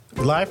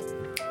Live.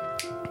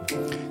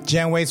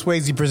 Janway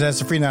Swayze presents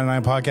the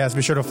FREE99 podcast.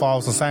 Be sure to follow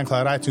us on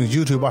SoundCloud, iTunes,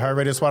 YouTube,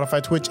 iHeartRadio,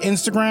 Spotify, Twitch,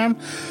 Instagram.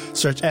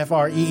 Search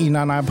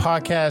FREE99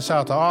 podcast. Shout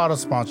out to all the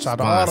sponsors.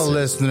 Shout out to all the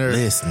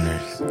listeners.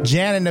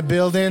 Jan in the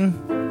building.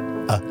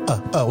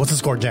 What's the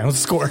score, Jan?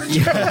 What's the score?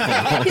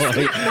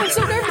 I'm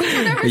so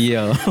nervous.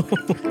 Yo.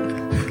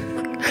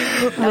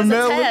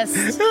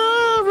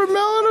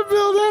 Ramel in the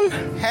building.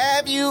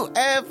 Have you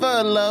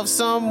ever loved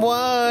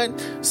someone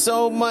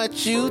so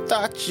much you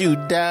thought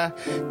you'd die?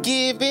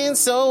 Giving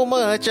so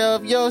much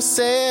of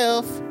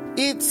yourself,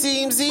 it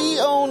seems the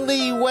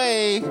only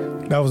way.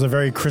 That was a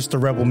very Chris the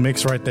Rebel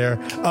mix right there.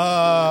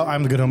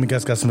 I'm the good homie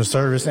guest customer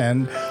service,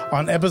 and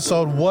on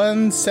episode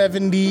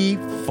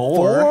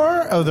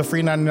 174 of the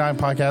FREE99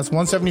 podcast,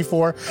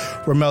 174,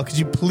 Ramel, could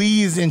you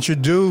please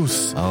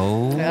introduce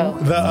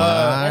God.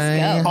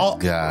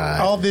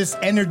 all this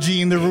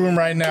energy in the room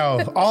right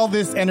now? All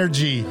this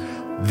energy.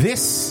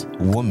 This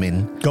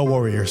woman, Go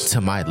Warriors.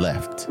 to my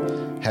left,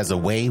 has a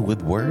way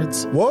with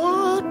words,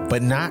 What?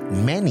 but not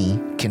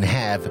many can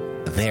have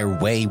their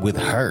way with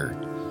her.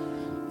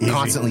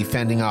 Constantly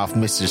fending off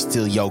Mr.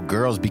 Steal Yo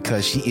Girls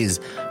because she is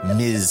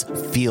Ms.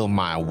 Feel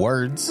My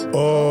Words.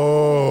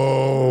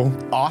 Oh.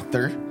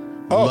 Author,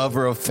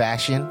 lover of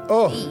fashion,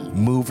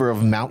 mover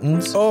of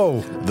mountains,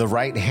 the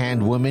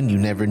right-hand woman you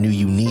never knew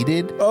you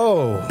needed,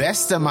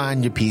 best to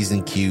mind your P's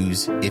and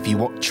Q's if you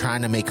want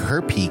trying to make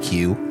her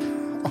PQ,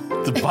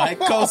 the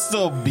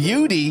bi-coastal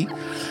beauty,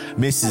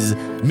 Ms.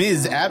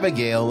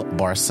 Abigail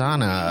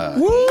Barsana.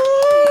 Woo!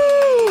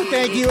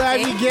 Thank you,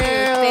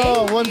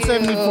 Abigail. Thank you.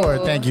 174.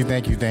 Thank you.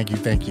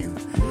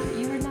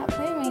 You were not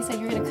playing when you said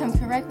you were going to come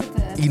correct with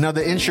this. You know,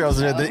 the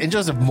intros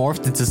have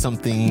morphed into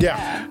something.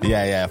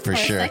 Yeah, for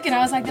sure. For a second, I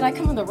was like, did I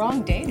come on the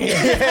wrong day? Who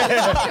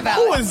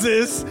is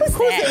this?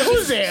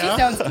 Who's there? She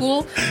sounds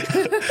cool.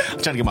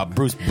 I'm trying to get my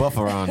Bruce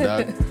Buffer on,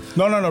 dog.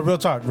 No, real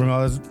talk.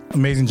 Ramel,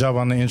 amazing job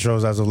on the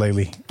intros as of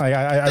lately.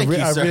 I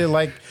really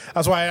like.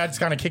 That's why I just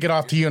kind of kick it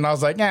off to you, and I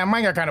was like, yeah,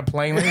 mine got kind of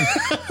plain. Let him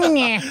do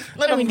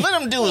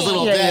his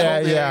little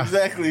dab. Yeah,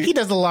 exactly. He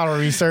does a lot of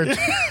research.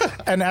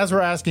 And as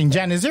we're asking,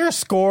 Jen, is there a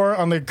score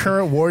on the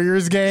current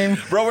Warriors game?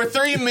 Bro, we're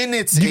 3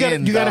 minutes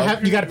in. You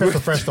gotta press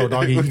refresh though,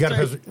 doggy. You gotta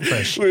press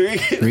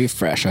refresh.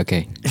 Refresh,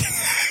 okay.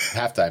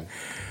 Halftime.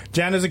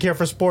 Jan doesn't care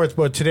for sports,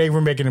 but today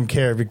we're making him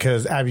care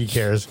because Abby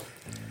cares.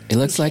 It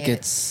looks like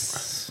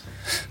it's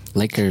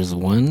Lakers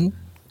 1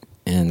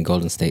 and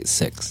Golden State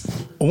 6.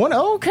 One,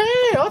 okay,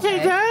 I'll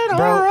take that.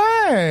 Bro, all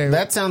right.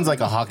 That sounds like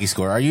a hockey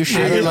score. Are you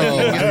sure? I don't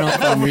know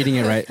if I'm reading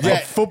it right. A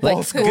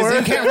football score. Because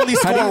you can't really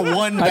score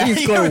one. How do you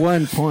score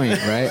 1 point,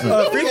 right?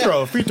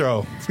 Free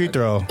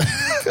throw.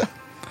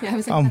 Yeah, I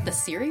was like, the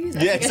series?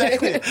 Yeah,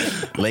 exactly.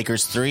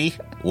 Lakers 3,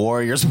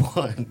 Warriors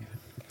 1.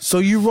 So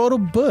you wrote a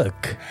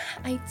book.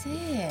 I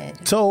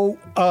did. So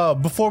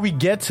before we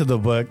get to the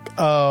book,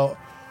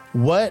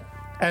 what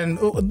and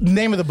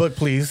name of the book,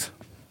 please?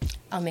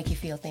 I'll make you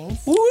feel things.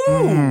 Make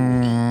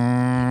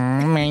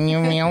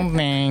you feel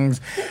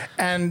things.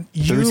 And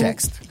Through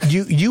text.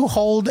 You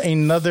hold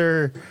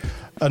another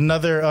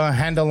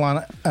handle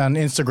on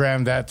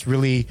Instagram that's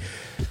really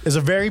is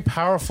a very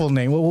powerful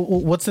name.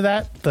 What's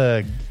that?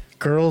 The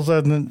Girls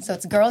Are the... So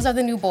it's Girls Are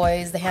the New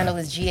Boys. The handle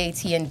is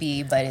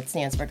GATNB, but it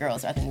stands for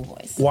Girls Are the New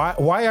Boys.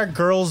 Why are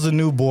girls the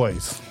new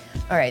boys?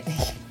 All right.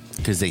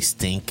 Because they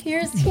stink.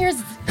 Here's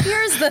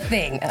the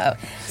thing.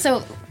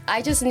 So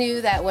I just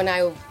knew that when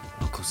I was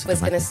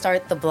going to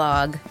start the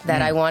blog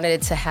that I wanted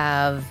it to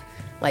have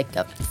like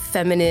a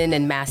feminine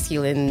and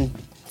masculine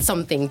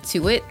something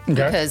to it. Okay.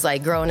 Because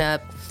like growing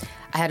up,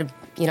 I had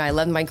I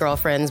loved my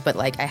girlfriends, but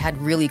like I had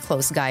really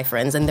close guy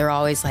friends, and they're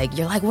always like,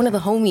 you're like one of the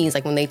homies,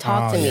 like when they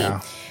talk to me.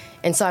 Yeah.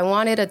 And so I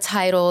wanted a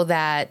title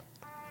that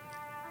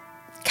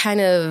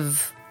kind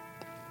of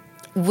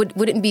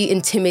wouldn't be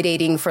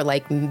intimidating for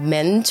like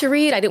men to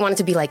read. I didn't want it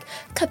to be like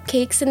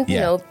cupcakes and you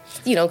know,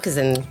 because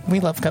then We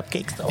love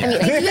cupcakes though. I mean,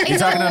 You're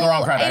talking to the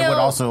wrong crowd. I would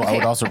also Okay.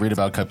 read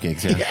about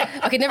cupcakes. Yeah.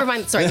 Okay, never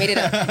mind. Sorry, made it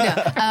up.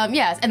 No.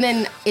 Yes, and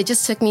then it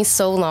just took me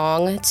so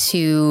long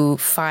to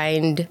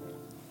find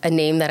a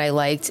name that I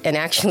liked, and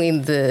actually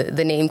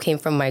the name came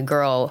from my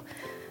girl.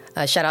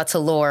 Shout out to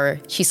Lore.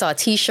 She saw a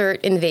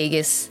T-shirt in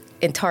Vegas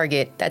in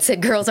Target that said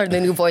 "Girls Are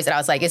the New Boys," and I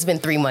was like, "It's been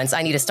 3 months.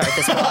 I need to start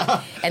this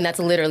blog," and that's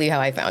literally how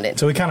I found it.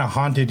 So it kind of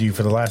haunted you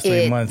for the last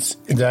 3 months.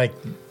 Like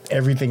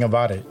everything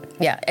about it.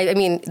 Yeah, I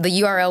mean, the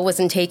URL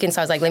wasn't taken,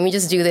 so I was like, let me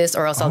just do this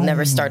or else I'll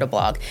never start a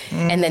blog.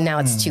 And then now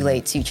it's too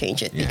late to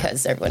change it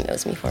because everyone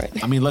knows me for it.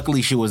 I mean,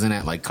 luckily she wasn't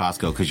at like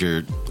Costco because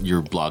your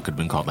blog could have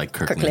been called like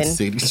Kirkland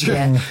Signature.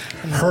 Yeah.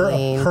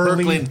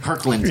 Kirkland.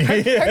 Kirkland.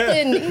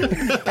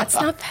 That's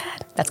not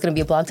bad. That's going to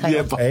be a blog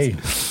title. Yeah, Hey,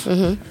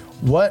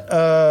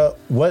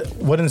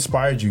 what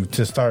inspired you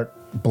to start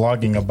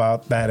blogging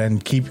about that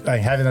and keep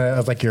having that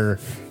as like your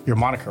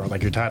moniker,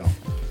 like your title?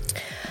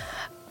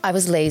 I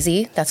was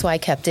lazy. That's why I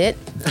kept it.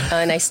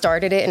 And I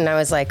started it and I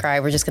was like, all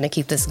right, we're just going to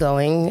keep this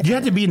going. You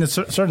have to be in a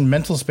certain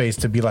mental space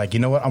to be like, you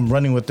know what, I'm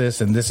running with this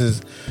and this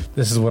is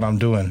what I'm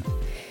doing.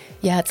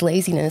 Yeah, it's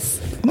laziness.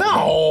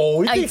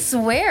 No. I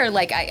swear.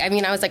 Like, I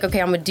mean, I was like,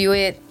 okay, I'm going to do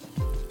it.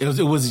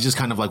 It was just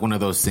kind of like one of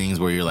those things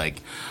where you're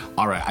like,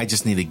 all right, I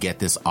just need to get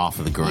this off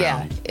of the ground.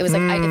 Yeah, it was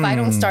like if I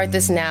don't start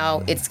this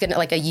now, it's gonna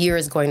like a year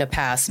is going to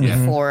pass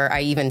before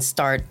I even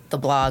start the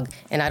blog,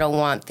 and I don't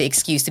want the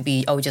excuse to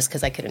be just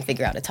because I couldn't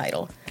figure out a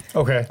title.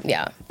 Okay.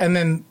 Yeah. And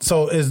then,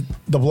 so is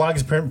the blog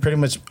is pretty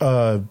much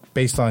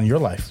based on your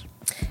life?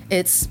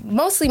 It's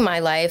mostly my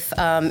life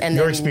and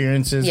your then,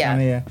 experiences. Yeah,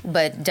 kinda,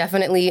 but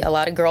definitely a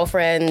lot of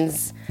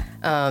girlfriends,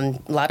 a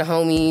lot of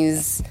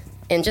homies,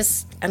 and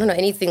just I don't know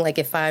anything. Like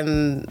if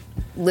I'm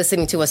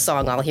listening to a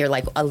song, I'll hear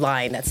like a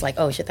line that's like,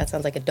 oh shit, that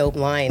sounds like a dope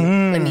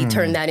line. Let me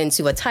turn that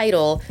into a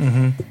title,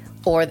 and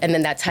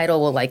then that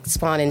title will like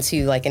spawn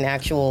into like an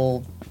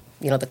actual,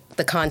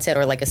 the content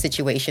or like a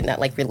situation that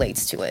like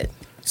relates to it.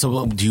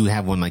 So do you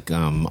have one like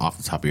off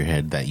the top of your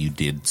head that you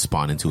did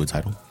spawn into a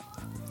title?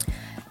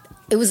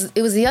 It was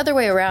the other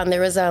way around.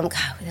 There was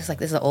this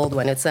is an old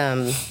one. It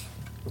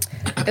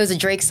was a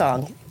Drake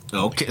song.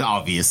 Okay,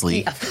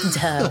 obviously.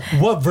 Duh.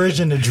 What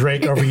version of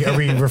Drake are we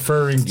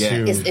referring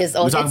to?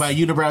 We're talking about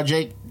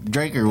Unibrow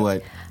Drake or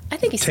what? I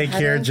think he's Take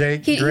Care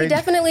Jake. He Drake?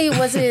 definitely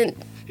wasn't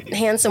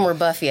handsome or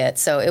buff yet,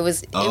 so it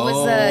was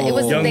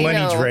Young They Money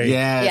Know. Drake.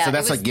 Yeah, so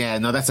that's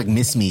that's like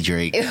Miss Me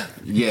Drake.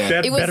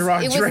 Yeah. Better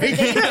Rock Drake.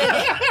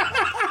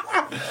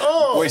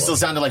 Or he still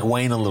sounded like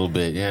Wayne a little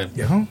bit, yeah.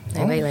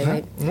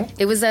 Wait.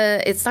 It was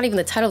it's not even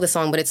the title of the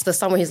song, but it's the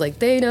song where he's like,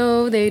 they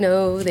know.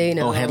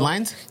 Oh,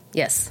 headlines?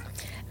 Yes.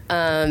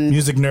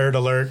 Music nerd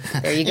alert.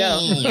 There you go.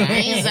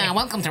 Hey guys,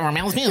 welcome to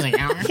Romel's Music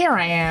Hour. Here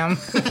I am.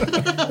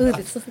 Ooh,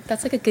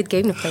 that's like a good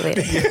game to play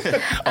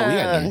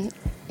later.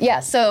 Yeah,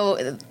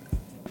 so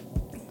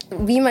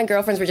me and my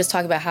girlfriends were just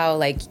talking about how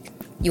like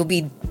you'll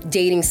be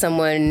dating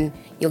someone,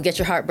 you'll get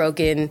your heart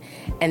broken,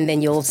 and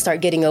then you'll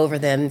start getting over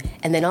them,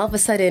 and then all of a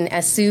sudden,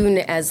 as soon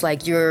as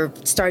like you're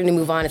starting to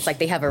move on, it's like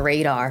they have a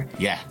radar.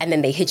 Yeah. And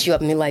then they hit you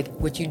up and they're like,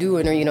 "What you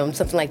doing?" or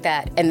something like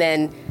that. And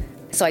then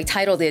so I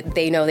titled it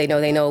 "They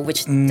Know,"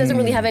 which doesn't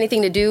really have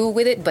anything to do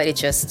with it, but it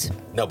just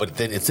but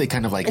then it's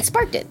kind of like it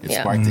sparked it. It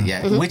sparked it,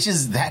 yeah. Which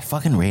is that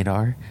fucking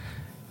radar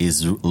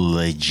is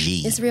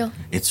legit. It's real.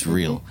 It's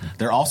real.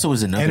 There also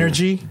is another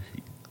Energy.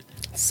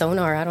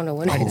 Sonar. I don't know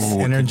what it is.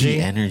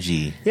 Energy.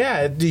 Energy.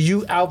 Yeah. Do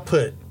you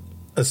output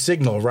a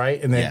signal, right?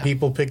 And then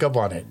people pick up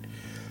on it,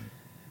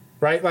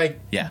 right? Like,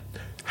 yeah.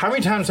 How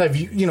many times have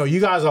you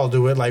guys all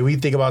do it? Like, we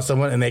think about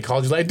someone and they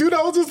call you like, dude,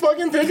 I was just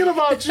fucking thinking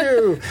about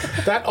you.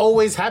 That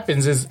always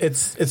happens.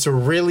 It's a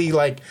really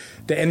like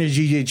the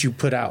energy that you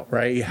put out,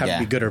 right? You have to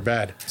be good or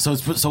bad.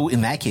 So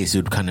in that case, it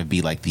would kind of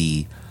be like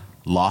the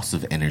loss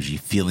of energy,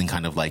 feeling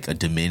kind of like a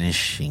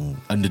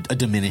diminishing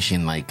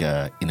like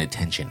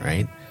inattention,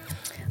 right?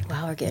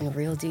 Wow, we're getting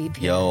real deep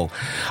here. Yo,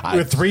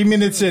 we're 3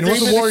 minutes in.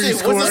 What's the Warriors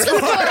score? What's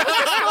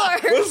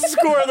the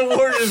score of the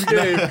Warriors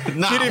game?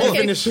 She didn't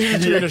even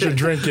finish her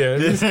drink yet.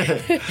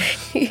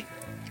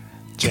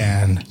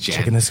 Jan,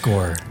 checking the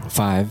score.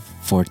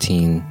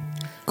 5-14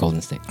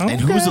 Golden State. Okay.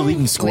 And who's the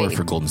leading scorer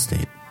for Golden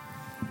State?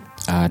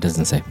 It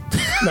doesn't say.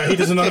 No, he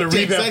doesn't know how to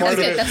read that part of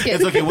it. That's good.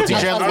 It's okay. We'll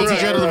teach you how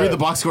to read the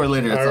box score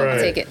later. I'll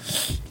take it.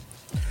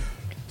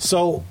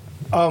 So,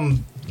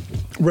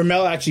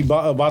 Ramel actually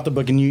bought the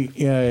book, and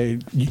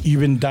you've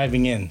been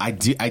diving in. I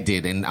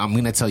did, and I'm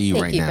gonna tell you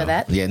Thank you now. for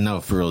that. Yeah,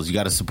 no, for reals, you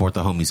got to support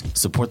the homies.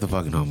 Support the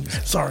fucking homies.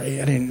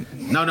 Sorry, I didn't.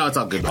 No, it's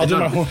all good. I'll do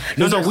my No,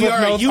 homework. we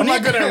are a unit. I'm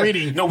not good at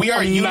reading. No, we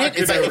are a I'm not unit.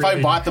 good It's at like if I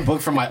reading. bought the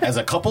book as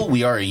a couple,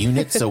 we are a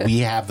unit, so we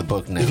have the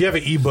book now. If you have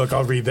an ebook,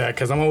 I'll read that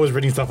because I'm always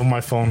reading stuff on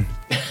my phone.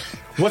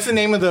 What's the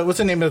name of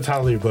the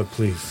title of your book,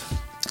 please?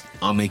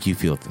 I'll make you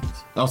feel things.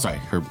 Oh, sorry,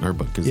 her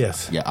book.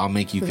 Yes. Yeah, I'll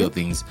make you feel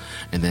things,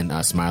 and then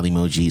smile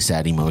emoji,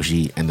 sad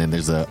emoji, and then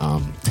there's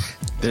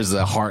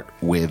a heart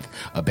with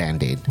a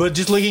Band-Aid. But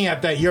just looking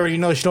at that, you already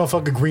know she don't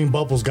fuck with green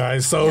bubbles,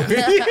 guys. So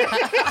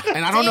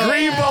And I don't know.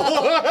 green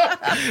bubble.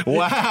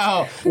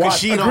 Wow.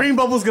 Watch, a green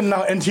bubble's gonna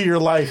now enter your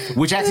life.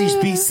 Which actually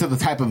speaks to the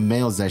type of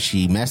males that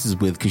she messes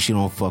with because she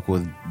don't fuck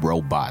with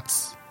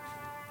robots.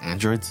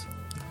 Androids?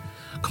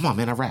 Come on,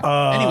 man, I rap.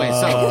 Anyway,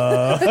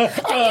 so...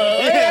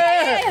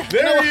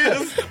 There he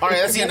is. All right,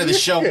 that's the end of the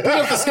show. Put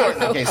up the score.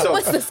 Okay, so...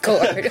 What's the score?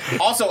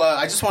 Also,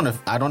 I just want to...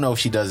 I don't know if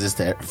she does this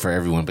for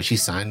everyone, but she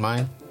signed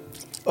mine.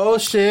 Oh,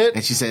 shit.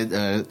 And she said,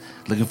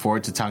 looking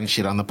forward to talking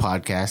shit on the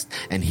podcast.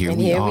 And here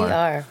we we are.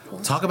 are.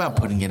 Talk about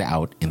putting it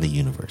out in the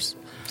universe.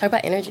 Talk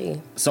about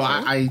energy. So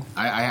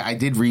I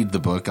did read the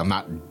book. I'm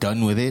not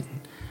done with it.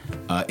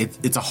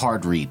 It's a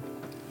hard read.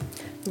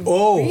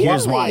 Oh,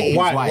 Here's why.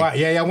 Why?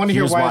 Yeah, I want to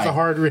hear Here's why it's a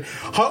hard read.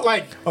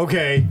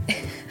 Okay.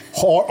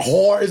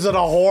 Hard. Is it a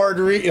hard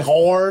read?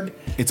 Hard?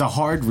 It's a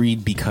hard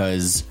read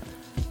because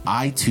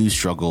I too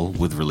struggle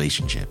with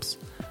relationships.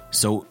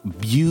 So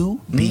you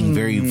being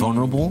very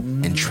vulnerable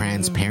and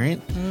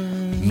transparent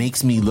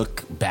makes me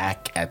look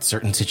back at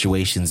certain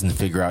situations and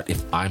figure out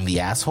if I'm the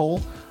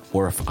asshole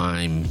or if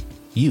I'm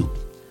you.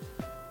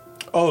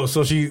 Oh,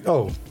 so she...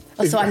 Oh.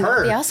 So I'm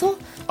not the asshole?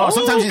 Oh,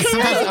 sometimes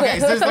okay.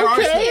 So there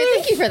are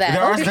Thank you for that.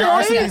 there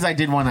are some things I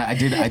did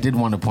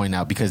want to point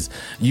out because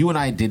you and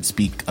I did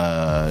speak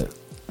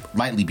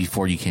lightly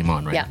before you came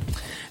on, right? Yeah.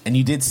 And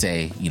you did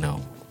say,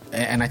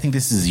 and I think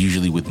this is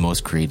usually with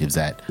most creatives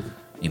that,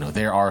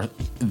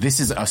 this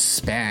is a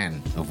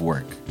span of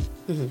work,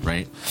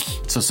 right?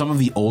 So some of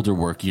the older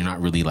work, you're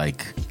not really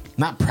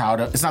not proud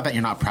of. It's not that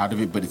you're not proud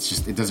of it, but it's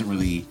just, it doesn't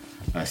really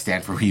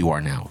stand for who you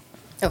are now.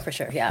 Oh, for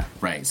sure. Yeah.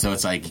 Right. So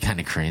it's like you kind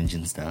of cringe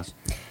and stuff.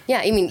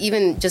 Yeah. I mean,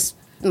 even just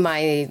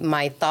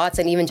my thoughts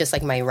and even just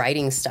like my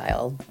writing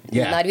style.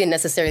 Yeah. Not even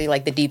necessarily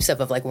like the deep stuff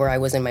of like where I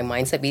was in my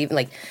mindset, but even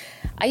like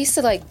I used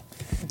to like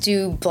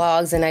do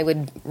blogs and I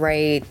would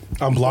write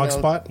on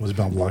Blogspot. Was it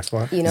on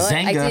Blogspot? You know,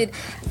 Zanga.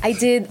 I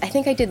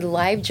think I did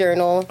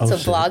LiveJournal to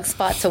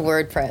Blogspot to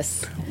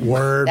WordPress.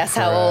 WordPress. That's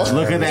how old.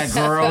 Look at that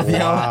girl.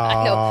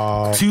 I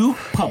know. To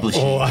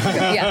publishing.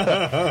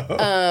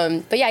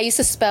 Yeah. But yeah, I used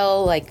to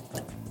spell like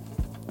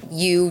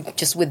you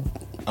just with.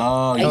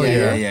 Oh,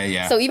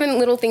 yeah. So even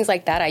little things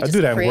like that, I just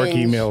do that cringe.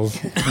 in work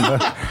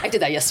emails. I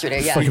did that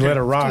yesterday. Yeah. Fucking let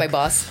it rock. To my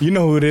boss. You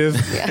know who it is.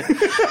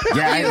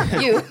 Yeah.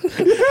 You.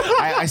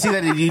 I see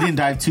that you didn't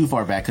dive too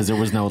far back because there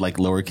was no like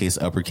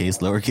lowercase,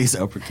 uppercase.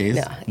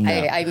 No.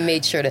 I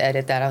made sure to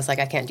edit that. I was like,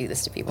 I can't do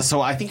this to people. So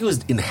I think it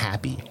was in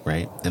Happy,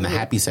 right? In the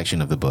Happy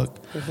section of the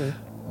book,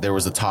 there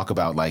was a talk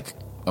about like,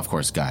 of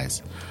course,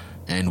 guys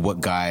and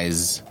what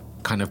guys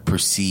kind of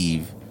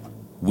perceive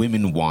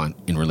women want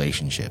in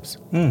relationships,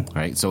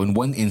 right? So in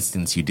one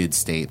instance, you did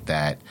state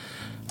that...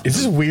 Is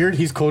this weird?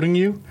 He's quoting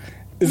you?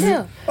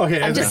 Yeah.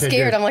 Okay. I'm just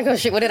scared. I'm like, oh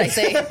shit, what did I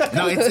say?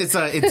 No,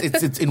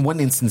 it's in one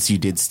instance you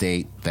did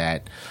state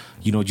that,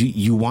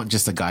 you want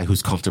just a guy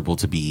who's comfortable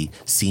to be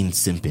seen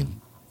simping.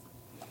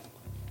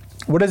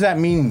 What does that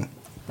mean?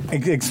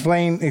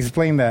 Explain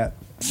that.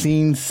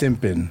 Seen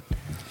simping.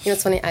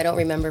 It's funny. I don't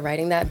remember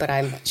writing that, but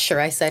I'm sure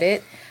I said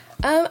it.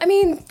 I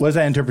mean... What does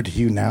that interpret to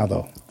you now,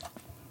 though?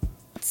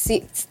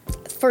 See,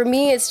 for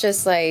me, it's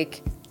just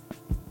like,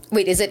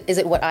 wait, is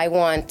it what I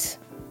want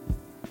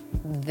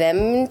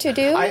them to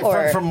do?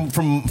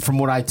 From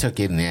what I took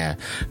in, yeah,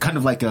 kind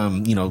of like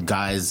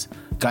guys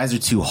are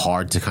too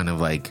hard to kind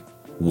of like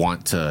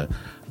want to,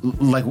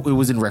 like it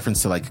was in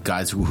reference to like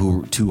guys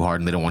who are too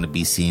hard and they don't want to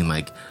be seen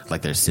like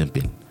they're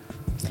simping.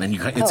 And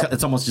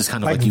it's almost just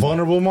kind of like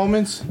vulnerable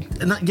moments?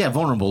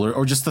 Vulnerable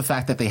or just the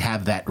fact that they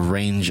have that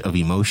range of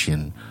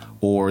emotion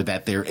or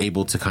that they're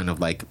able to kind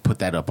of like put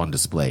that up on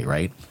display,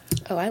 right?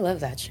 Oh, I love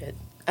that shit.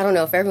 I don't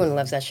know if everyone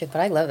loves that shit,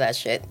 but I love that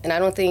shit. And I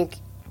don't think,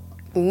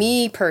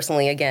 me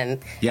personally,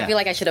 again, I feel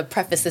like I should have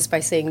prefaced this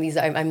by saying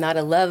I'm not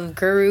a love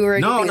guru or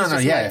anything. It's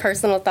just my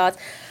personal thoughts.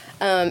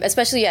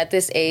 Especially at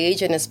this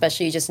age and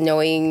especially just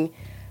knowing,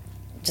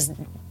 just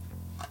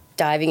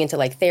diving into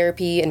like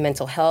therapy and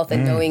mental health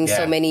and knowing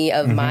so many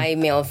of my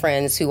male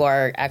friends who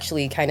are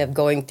actually kind of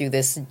going through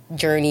this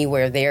journey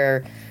where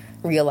they're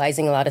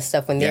realizing a lot of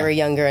stuff when they were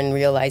younger and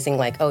realizing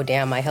like, oh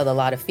damn, I held a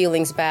lot of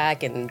feelings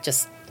back, and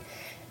just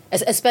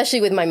especially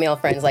with my male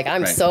friends, like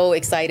I'm so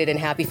excited and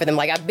happy for them.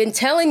 Like I've been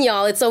telling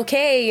y'all it's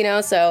okay,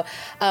 so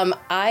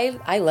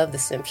I love the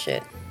simp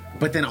shit.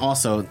 But then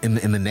also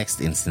in the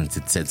next instance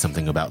it said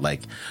something about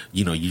like,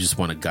 you just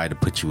want a guy to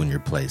put you in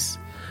your place,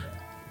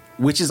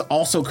 which is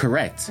also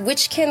correct.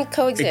 Which can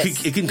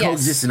coexist. It can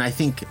coexist, and I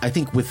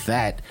think with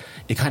that,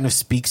 it kind of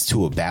speaks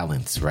to a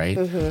balance,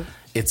 right?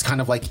 It's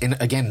kind of like,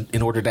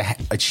 in order to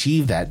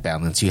achieve that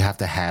balance, you have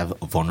to have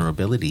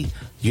vulnerability.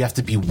 You have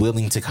to be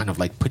willing to kind of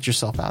like put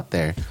yourself out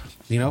there,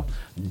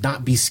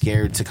 not be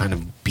scared to kind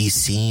of be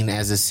seen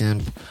as a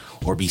simp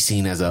or be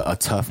seen as a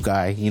tough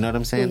guy. You know what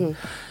I'm saying?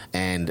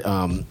 And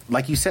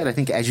like you said, I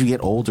think as you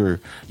get older,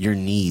 your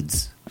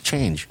needs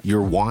change,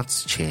 your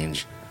wants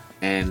change.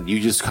 And you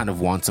just kind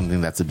of want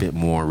something that's a bit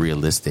more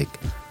realistic.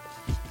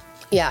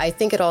 Yeah, I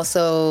think it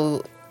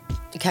also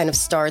kind of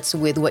starts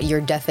with what your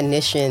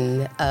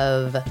definition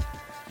of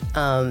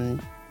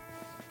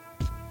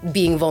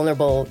being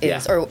vulnerable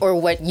is, or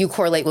what you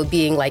correlate with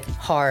being like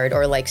hard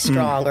or like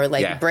strong or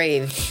like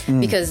brave.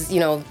 Because,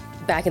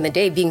 back in the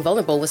day, being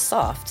vulnerable was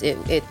soft.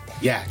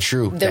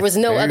 True. There was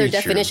no other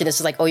definition. It's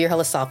just like, oh, you're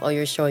hella soft. Oh,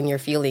 you're showing your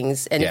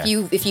feelings. And if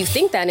you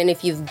think that, and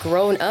if you've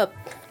grown up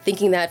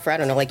thinking that for, I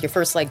don't know, like your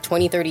first like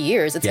 20, 30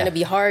 years, it's going to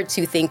be hard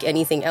to think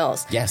anything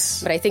else.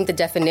 Yes. But I think the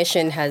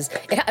definition I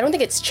don't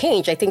think it's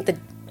changed. I think that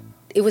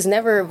it was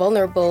never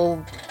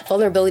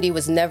vulnerability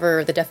was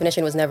never, the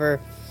definition was never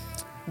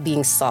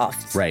being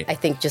soft. Right. I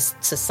think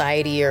just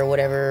society or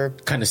whatever.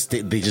 They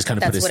just kind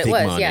of put a that's what stigma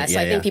it was. on it. So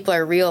I think people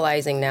are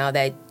realizing now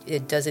that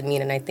it doesn't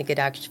mean, and I think it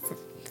actually,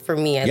 for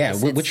me,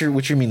 what's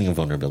your meaning of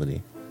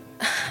vulnerability?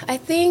 I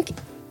think,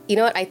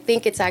 I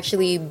think it's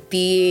actually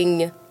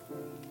being,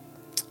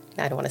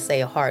 I don't want to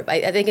say hard,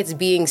 but I think it's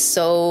being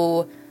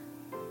so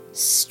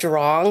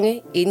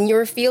strong in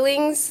your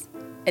feelings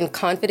and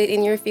confident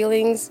in your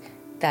feelings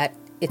that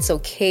it's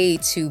okay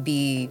to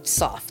be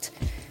soft.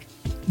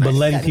 But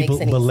letting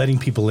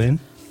people in?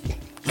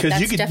 Because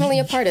that's definitely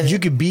a part of it. You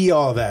could be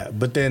all that,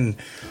 but then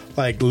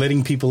like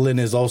letting people in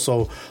is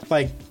also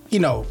like,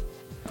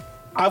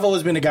 I've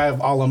always been a guy of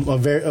a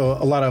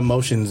lot of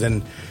emotions,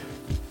 and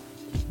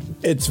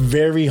it's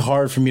very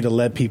hard for me to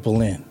let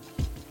people in.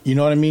 You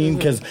know what I mean?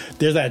 Because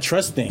there's that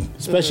trust thing,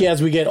 especially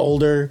as we get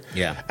older.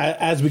 Yeah.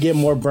 As we get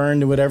more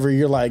burned and whatever,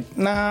 you're like,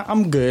 nah,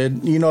 I'm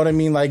good. You know what I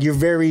mean? Like you're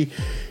very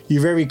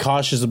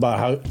cautious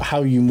about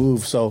how you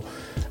move. So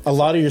a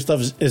lot of your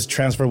stuff is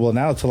transferable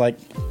now to like,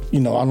 I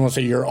don't want to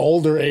say your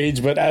older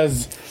age, but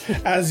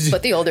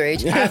but the older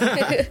age.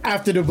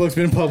 after the book's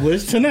been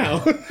published to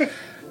now.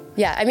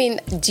 Yeah, I mean,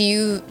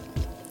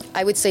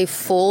 I would say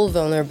full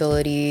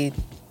vulnerability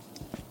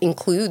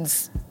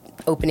includes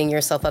opening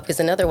yourself up, because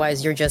then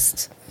otherwise you're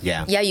just, you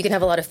can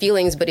have a lot of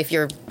feelings, but if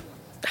you're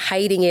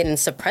hiding it and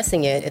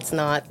suppressing it, it's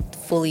not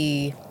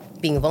fully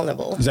being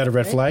vulnerable. Is that a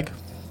red flag?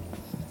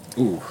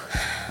 Ooh.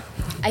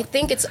 I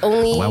think it's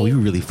only... Wow, we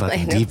really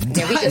fucking deep.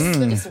 Yeah, we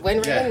just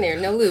went right in there.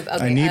 No lube.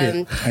 Okay, I need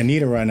it. I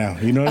need it right now.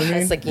 You know what I mean?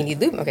 It's like, you need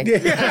lube? Okay.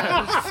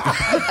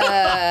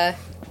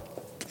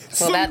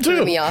 Well, that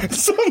threw me off.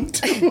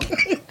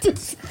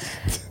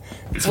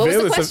 What was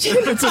the question?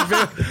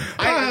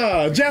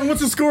 Jan, what's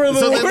the score of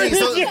the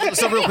word?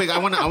 So real quick, I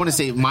want to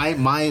say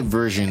my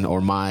version or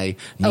my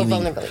meaning,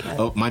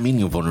 vulnerability. My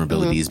meaning of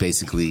vulnerability is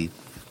basically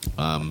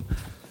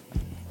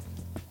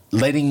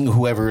letting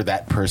whoever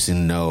that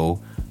person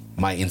know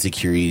my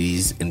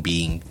insecurities and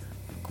being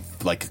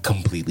like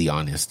completely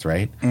honest,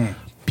 right?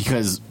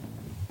 Because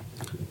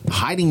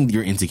hiding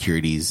your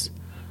insecurities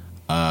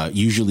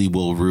usually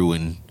will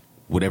ruin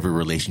whatever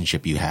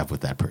relationship you have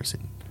with that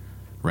person,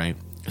 right?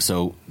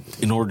 So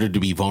in order to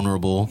be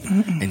vulnerable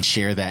and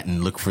share that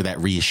and look for that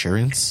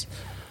reassurance,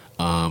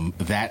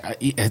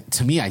 that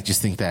to me, I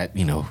just think that,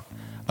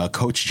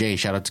 Coach Jay,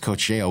 shout out to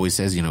Coach Jay, always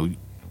says,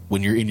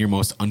 when you're in your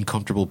most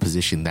uncomfortable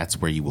position, that's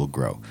where you will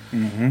grow.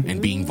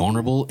 And being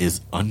vulnerable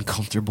is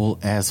uncomfortable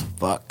as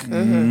fuck.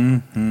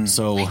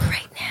 So like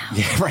right now.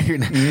 Yeah, right here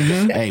now.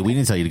 Hey, we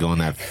didn't tell you to go on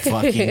that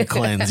fucking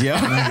cleanse,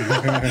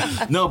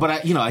 yeah. No, but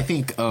I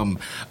think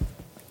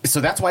so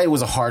that's why it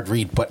was a hard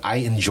read, but I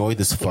enjoy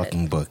this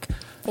fucking book.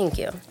 Thank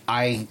you.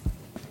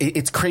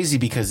 It's crazy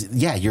because,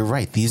 yeah, you're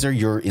right. These are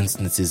your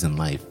instances in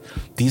life.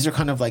 These are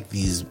kind of like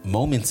these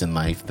moments in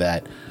life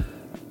that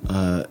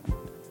I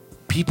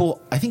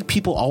think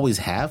people always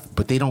have,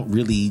 but they don't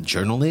really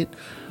journal it,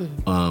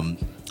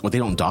 or they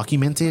don't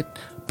document it.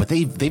 But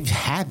they've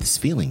had this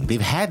feeling.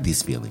 They've had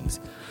these feelings.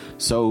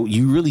 So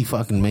you really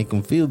fucking make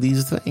them feel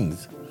these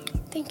things.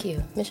 Thank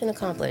you. Mission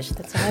accomplished.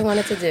 That's all I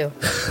wanted to do.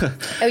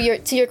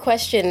 To your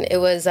question, it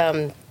was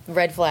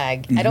red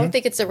flag. I don't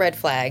think it's a red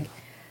flag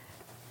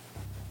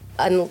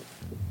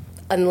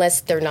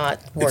unless they're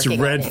not working. It's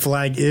red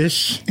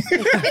flag-ish.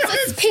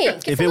 It's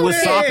pink. If it was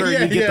soccer,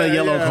 you get the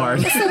yellow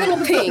card. It's a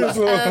little pink.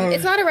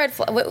 It's not a red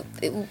flag.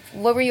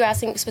 What were you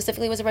asking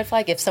specifically was a red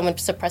flag? If someone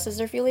suppresses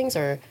their feelings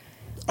or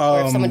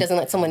if someone doesn't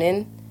let someone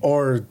in?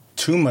 Or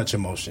too much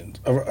emotions.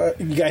 I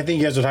think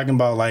you guys are talking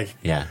about like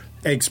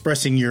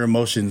expressing your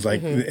emotions.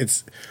 Like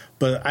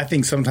but I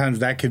think sometimes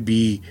that could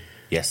be...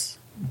 Yes.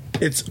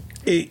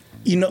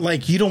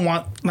 Like you don't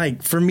want,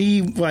 like for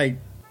me, like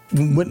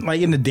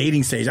in the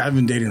dating stage, I've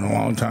been dating a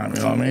long time,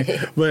 you know what I mean?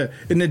 But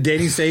in the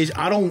dating stage,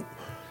 I don't...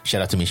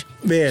 Shout out to Misha.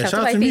 Yeah,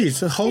 shout out to me.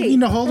 So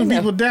holding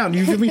people down,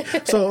 you feel me?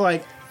 So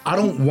like, I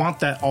don't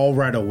want that all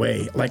right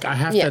away. Like I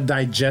have to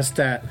digest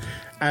that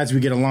as we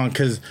get along,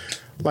 because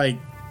like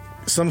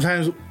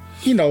sometimes,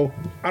 I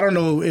don't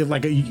know if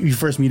like you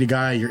first meet a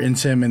guy, you're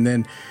into him, and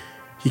then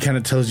he kind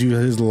of tells you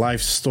his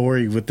life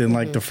story within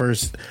like the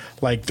first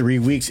like 3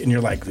 weeks, and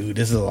you're like, dude,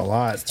 this is a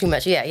lot. It's too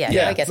much. Yeah,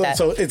 I get that.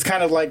 So it's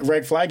kind of like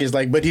red flag is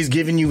like, but he's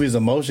giving you his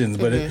emotions,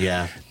 but it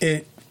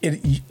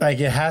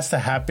has to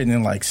happen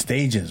in like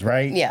stages,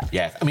 right?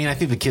 Yeah. I mean, I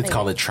think the kids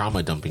call it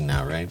trauma dumping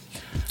now, right?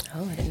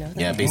 Oh, I didn't know that.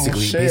 Yeah,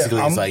 basically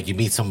it's like you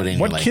meet somebody and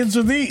what you're like, kids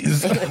are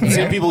these?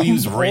 See, people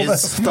use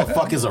Riz. What the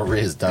fuck is a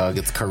Riz, dog?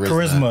 It's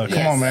charisma.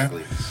 Come on, man.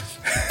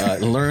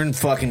 Learn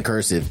fucking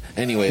cursive.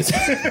 Anyways.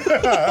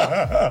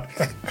 I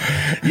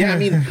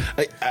mean,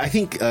 I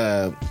think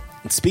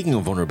speaking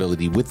of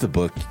vulnerability with the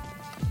book,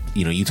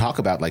 you talk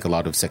about like a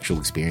lot of sexual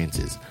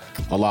experiences,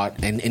 a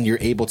lot, and you're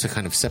able to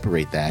kind of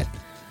separate that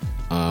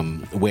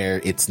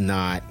where it's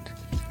not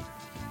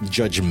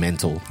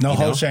judgmental. No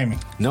hoe shaming.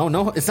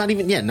 No, it's not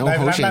even. Yeah, no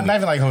hoe shaming. Not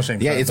even like hoe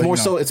shaming. Yeah, it's more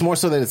so. It's more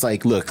so that it's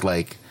like, look,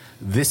 like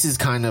this is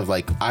kind of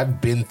like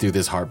I've been through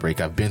this heartbreak.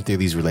 I've been through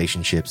these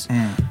relationships.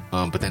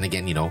 But then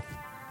again, you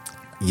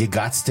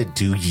gots to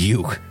do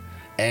you,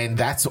 and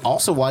that's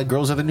also why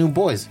girls are the new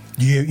boys.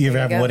 You ever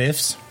have what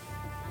ifs?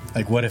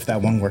 Like, what if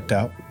that one worked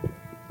out?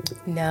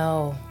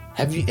 No.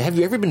 Have you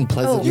ever been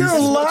pleasantly? You're a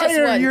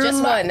liar.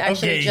 Just one.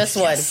 Actually, okay. Just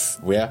one.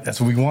 Yeah,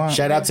 that's what we want.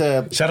 Shout out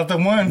to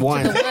one.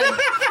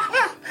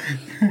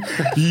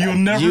 You'll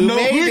never know.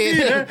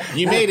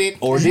 You made it,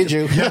 or did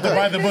you? You have to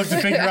buy the book to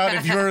figure out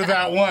if you're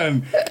that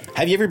one.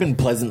 Have you ever been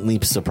pleasantly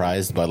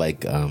surprised by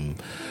like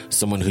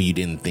someone who you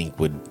didn't think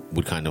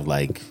would kind of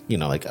like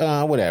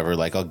whatever,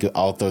 like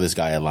I'll throw this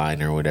guy a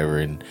line or whatever,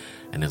 and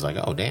it's like,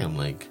 oh damn,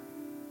 like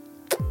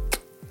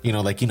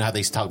how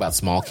they talk about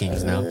small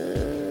kings now.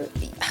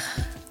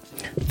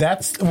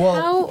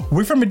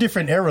 we're from a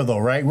different era though,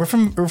 right? We're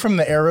from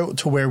the era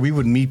to where we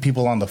would meet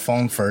people on the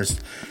phone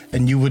first,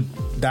 and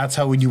that's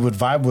how you would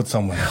vibe with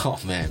someone. Oh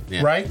man,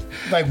 yeah. Right?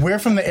 Like we're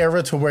from the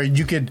era to where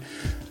you could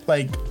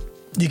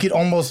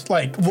almost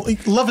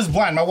Love is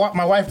Blind.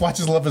 My wife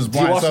watches Love is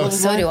Blind.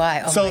 So do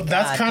I. So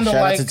that's kind of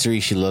Shout like out to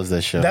Therese, she loves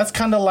that show. That's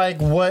kind of like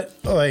what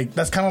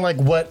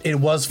it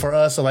was for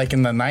us. So like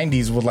in the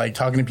 90s with like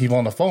talking to people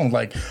on the phone,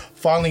 like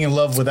falling in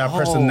love with that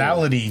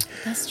personality.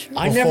 That's true.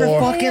 I never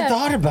fucking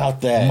thought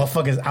about that.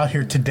 Motherfucker's out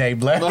here today,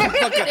 black.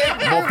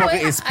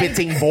 Motherfucker is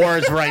spitting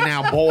boars right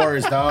now.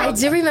 Boars, dog. I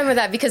do remember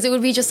that because it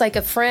would be just like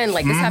a friend.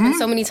 Like this happened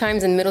so many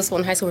times in middle school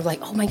and high school. We're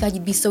like, oh my God,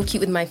 you'd be so cute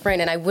with my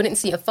friend. And I wouldn't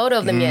see a photo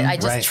of them yet. I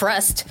just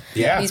trust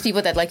these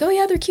people that like, oh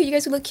yeah, they're cute. You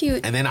guys would look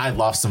cute. And then I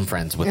lost some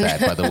friends with that,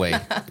 by the way.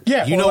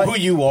 Yeah. You know who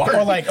you are.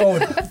 Or like,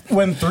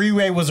 when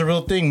three-way was a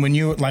real thing, when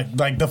you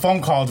like the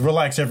phone calls,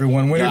 relax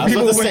everyone. When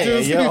people would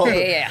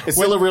it's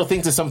still a real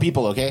thing to some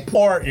people, okay?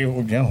 Or,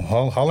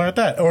 holler at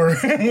that. Or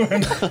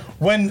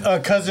when a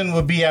cousin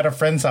would be at a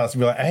friend's house,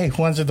 be like, hey,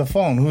 who answered the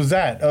phone? Who's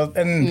that?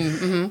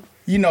 And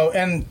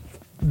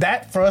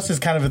that for us is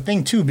kind of a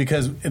thing too,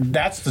 because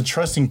that's the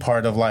trusting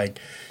part of like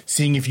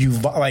seeing if you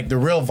like the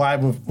real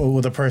vibe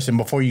with a person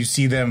before you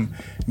see them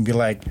and be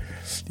like,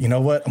 you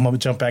know what, I'm gonna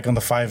jump back on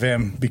the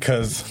 5M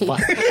because damn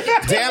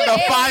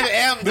the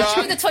 5M,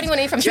 dog. The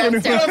 21A from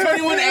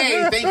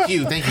 21A.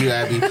 Thank you,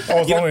 Abby. It's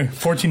only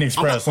 14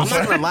 Express. I'm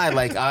not gonna lie,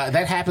 like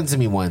that happened to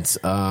me once.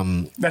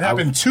 That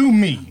happened to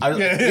me.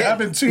 It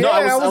happened to me. No,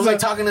 I was like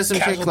talking to some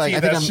chick, like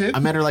I think shit. I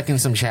met her like in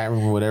some chat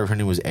room or whatever. Her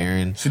name was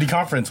Erin. City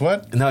conference.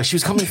 What? No, she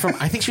was coming from.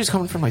 I think she was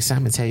coming from like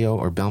San Mateo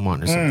or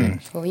Belmont or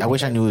something. I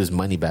wish I knew it was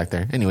money back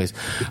there. Anyways,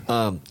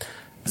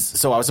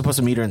 so I was supposed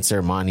to meet her in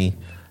Ceremony.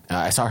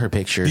 I saw her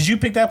picture. Did you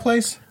pick that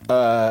place?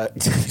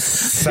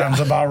 Sounds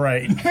about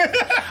right.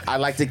 I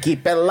like to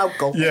keep it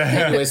local. Yeah.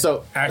 Anyway,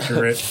 so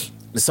accurate.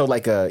 So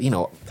like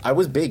I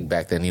was big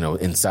back then,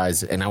 in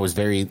size, and I was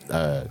very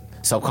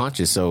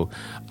self-conscious. So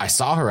I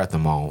saw her at the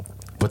mall,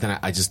 but then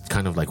I just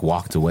kind of like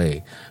walked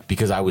away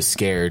because I was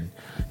scared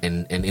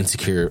and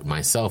insecure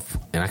myself,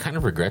 and I kind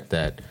of regret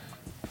that.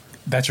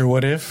 That's your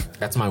what if?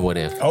 That's my what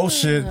if. Oh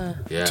shit!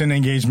 Yeah. 10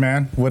 engaged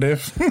man. What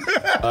if?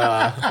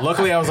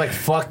 Luckily, I was like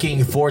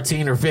fucking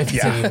 14 or 15.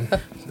 Yeah.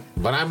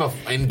 But I'm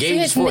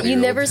engaged. You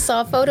never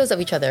saw photos of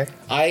each other.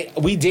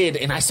 We did,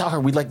 and I saw her.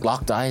 We like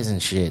locked eyes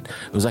and shit.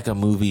 It was like a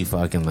movie,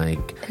 fucking like.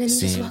 And then you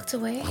just walked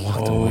away. I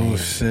walked away. Oh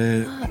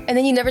shit! And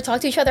then you never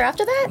talked to each other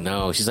after that?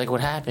 No, she's like, "What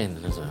happened?"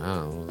 And I was like,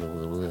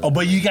 "Oh,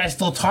 but you guys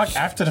still talk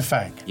after the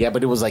fact." Yeah,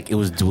 but it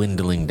was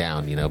dwindling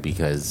down,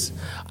 because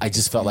I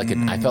just felt like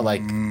I felt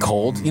like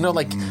cold.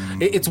 Like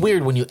it's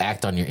weird when you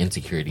act on your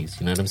insecurities.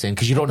 You know what I'm saying?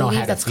 Because you don't know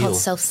how to that's feel. called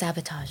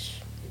self-sabotage.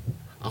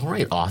 All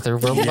right, author,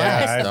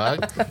 relax,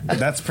 dog.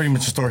 That's pretty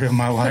much the story of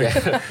my life.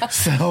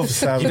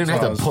 Self-sabotage. You didn't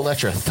have to pull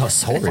out your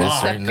thesaurus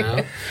right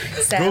now.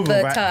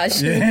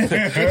 Sabotage. I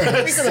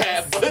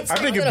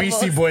think of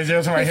Beastie Boys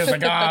every time I hear it's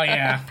like, oh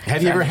yeah.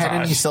 Have you ever had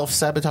any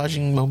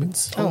self-sabotaging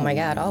moments? Oh my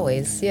God,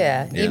 always.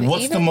 Yeah.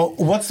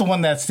 What's the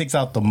one that sticks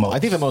out the most? I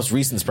think the most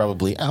recent is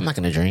probably I'm not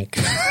going to drink.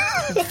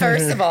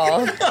 First of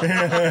all,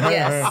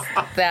 yes,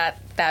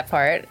 that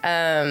part.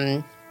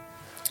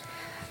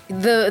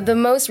 The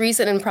most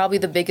recent and probably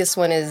the biggest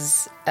one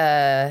is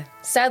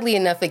sadly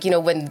enough, like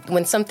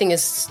when something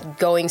is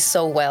going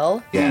so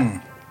well,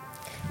 you're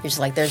just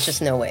like, there's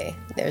just no way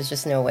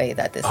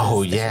that this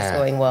is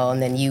going well.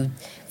 And then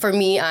for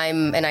me,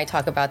 and I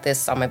talk about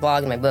this on my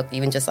blog and my book,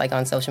 even just like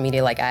on social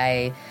media, like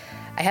I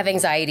have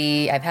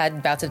anxiety. I've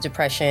had bouts of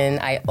depression.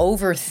 I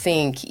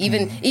overthink.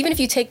 Even if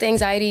you take the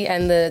anxiety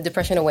and the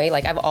depression away,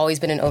 like I've always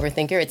been an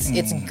overthinker.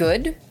 It's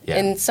good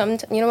in some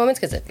moments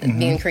because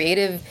being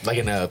creative,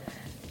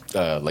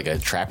 like a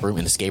trap room,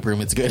 an escape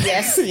room, it's good.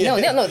 Yes. No,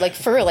 like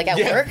for real, like at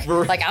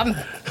work, like I'm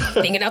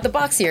thinking out the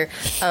box here.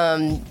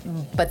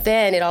 But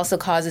then it also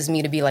causes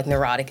me to be like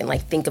neurotic and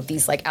like think of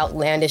these like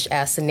outlandish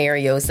ass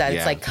scenarios that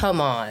it's like, come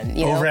on,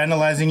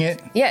 overanalyzing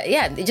it.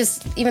 Yeah. It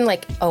just even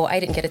like, oh, I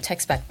didn't get a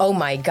text back. Oh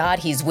my God,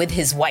 he's with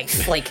his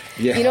wife. Like,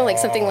 like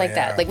something like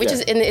that. Like, which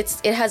is, and it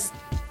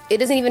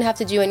doesn't even have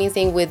to do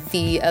anything with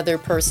the other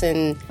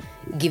person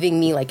giving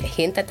me like a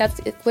hint that that's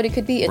what it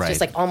could be. It's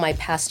just like all my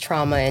past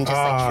trauma and just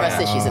like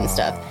trust issues and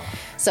stuff.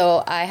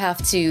 So I have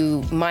to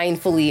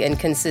mindfully and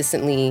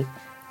consistently,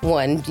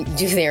 one,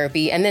 do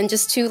therapy, and then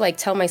just to like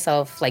tell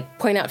myself, like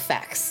point out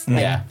facts.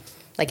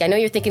 Like I know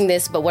you're thinking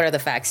this, but what are the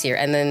facts here?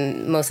 And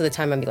then most of the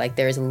time I'll be like,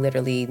 there's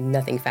literally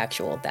nothing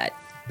factual that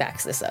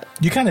backs this up.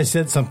 You kind of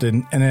said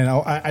something, and then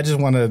I just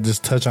want to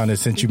just touch on it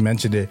since you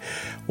mentioned it.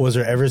 Was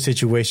there ever a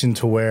situation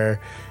to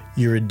where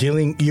you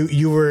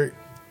were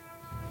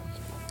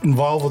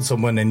involved with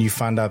someone and you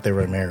found out they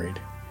were married?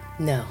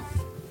 No,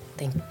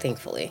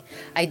 thankfully.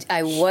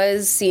 I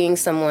was seeing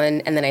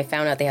someone and then I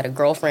found out they had a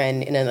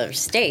girlfriend in another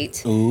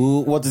state.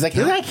 Ooh, what does that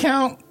count? Does that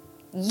count?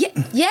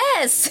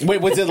 Yes.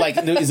 Wait, was it like?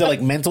 Is it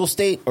like mental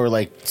state or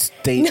like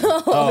state?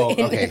 No,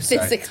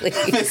 physically.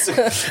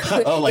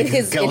 Like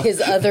in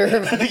his other.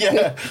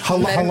 How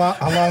long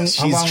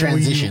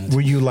transitioned.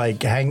 were you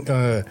like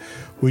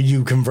were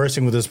you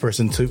conversing with this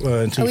person until you we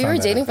were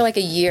found dating out? for like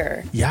a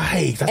year.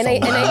 Yikes!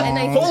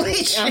 That's Holy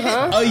shit!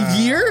 A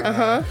year?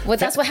 Well,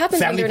 that's what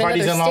happens when family you're in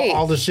parties another and state.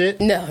 all the shit.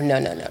 No.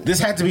 This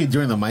had to be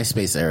during the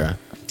MySpace era.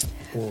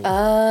 You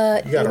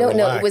gotta No,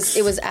 relax.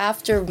 it was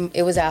after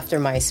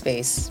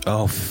MySpace.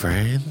 Oh,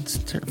 friends?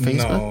 Facebook?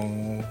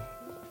 No.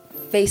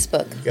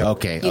 Facebook.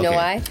 Okay. You know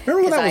why?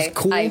 Remember when that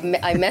 'Cause was cool?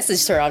 I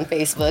messaged her on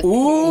Facebook.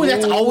 Ooh,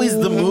 that's always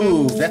the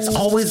move. That's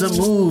always a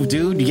move,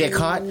 dude. You get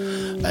caught,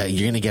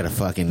 you're gonna get a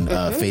fucking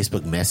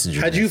Facebook Messenger.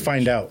 How'd you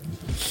find out?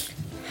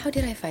 How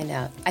did I find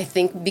out? I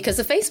think because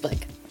of Facebook.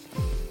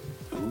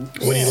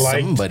 What he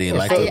liked? Somebody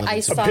liked it.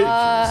 I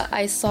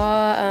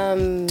saw.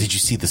 Did you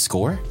see the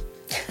score?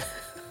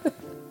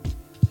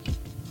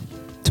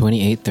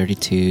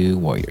 28-32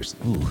 Warriors.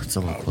 Ooh, it's a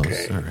little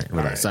close. All right,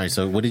 relax. Sorry.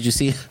 So, what did you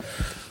see?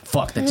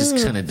 Fuck, that just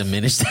kind of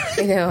diminished.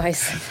 You know,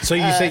 So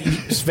you say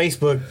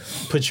Facebook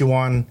put you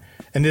on,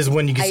 and this is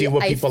when you can see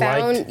what people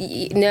liked?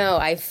 No,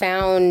 I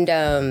found.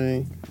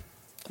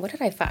 What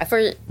did I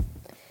find?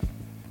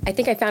 I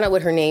think I found out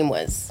what her name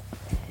was.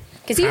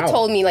 Because he had How?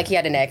 told me like he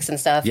had an ex and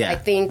stuff. Yeah. I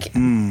think.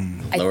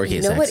 Lowercase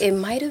You know x. what? It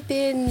might have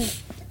been.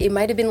 It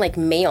might have been like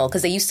male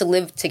because they used to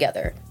live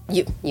together.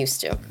 You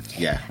used to.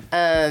 Yeah.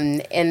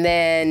 And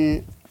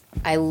then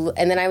I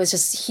was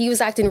just, he was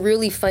acting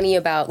really funny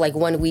about like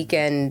one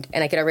weekend,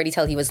 and I could already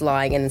tell he was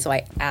lying, and so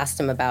I asked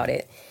him about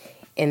it,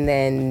 and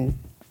then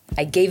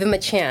I gave him a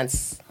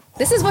chance.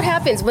 This is what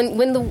happens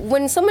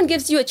when someone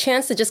gives you a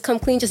chance to just come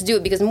clean. Just do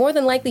it, because more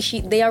than likely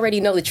they already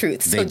know the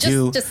truth. So They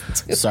do.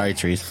 Just do it. Sorry,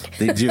 Trees.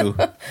 They do.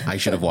 I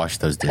should have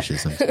washed those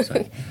dishes. I'm so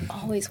sorry.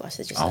 Always wash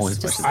the dishes. Always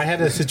Just- wash I had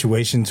a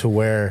situation to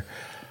where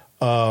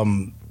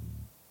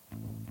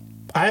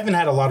I haven't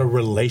had a lot of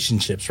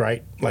relationships,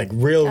 right? Like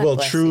real,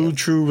 bless true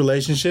you.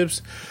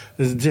 relationships.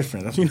 It's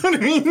different. You know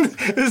what I mean?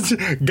 It's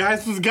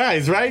guys with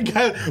guys, right?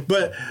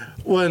 But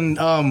when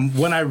I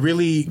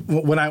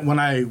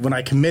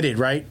committed,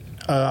 right?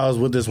 I was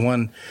with this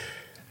one,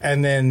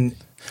 and then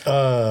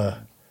I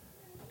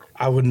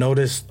would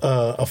notice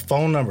a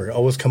phone number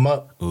always come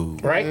up,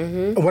 right?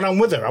 When I'm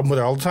with her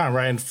all the time,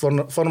 right? And phone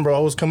number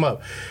always come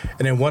up.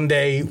 And then one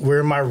day we're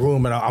in my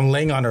room and I'm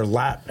laying on her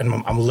lap and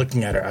I'm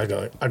looking at her.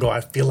 I go,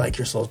 I feel like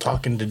you're still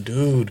talking to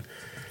dude.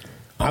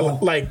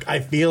 I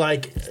feel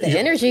like the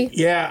energy.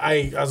 Yeah,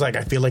 I was like,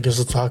 I feel like you're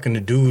still talking to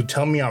dude.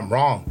 Tell me I'm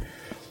wrong.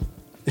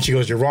 And she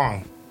goes, you're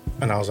wrong.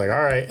 And I was like,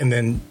 all right. And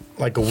then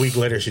like a week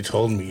later, she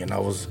told me, and I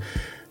was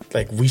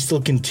like, we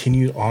still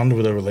continued on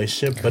with the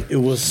relationship, but it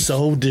was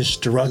so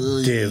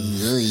destructive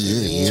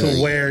to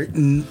where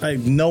like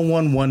no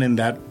one won in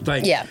that.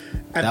 Like, Yeah.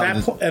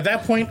 At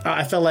that point,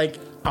 I felt like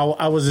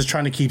I was just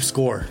trying to keep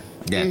score.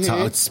 Yeah.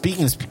 So,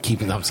 speaking of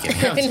keeping, I'm just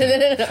kidding.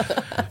 No.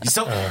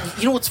 So,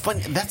 you know what's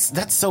funny?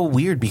 That's so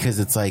weird because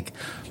it's like,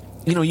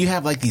 you know, you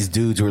have like these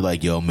dudes who are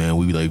like, yo, man,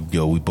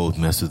 we both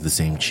mess with the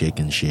same chick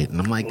and shit. And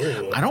I'm like,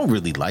 I don't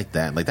really like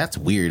that. Like, that's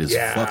weird as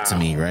fuck to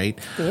me, right?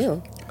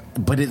 Ew.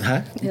 But it,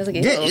 huh? It was like,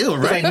 Yeah, ew. ew,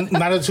 right? Like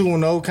not a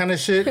 2-0 kind of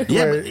shit.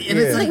 Yeah, where- but- and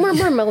it's Like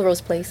more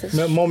Melrose Places.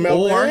 More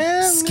Or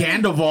Yeah.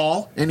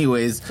 Scandival.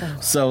 Anyways,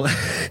 so,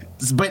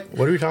 but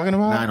What are we talking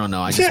about? I don't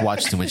know. I just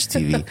watch too much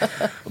TV.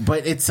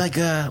 But it's like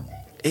I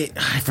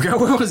forgot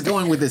where I was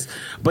going with this.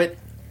 But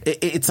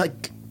it's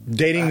like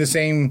Dating the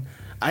same.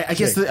 I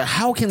guess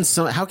how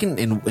can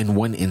in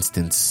one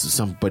instance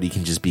somebody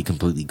can just be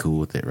completely cool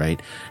with it, right?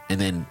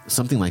 And then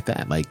something like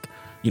that, like,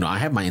 you know, I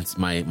have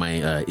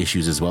my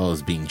issues as well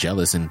as being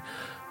jealous, and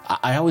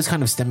I always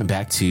kind of stem it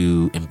back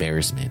to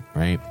embarrassment,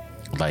 right?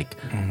 Like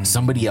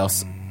somebody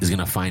else is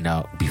gonna find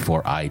out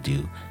before I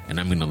do, and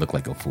I'm gonna look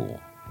like a fool.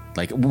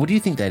 Like, what do you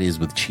think that is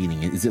with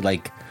cheating? Is it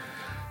like,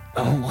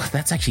 oh,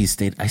 that's actually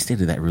I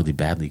stated that really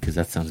badly because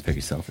that sounds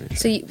very selfish.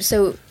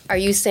 So are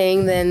you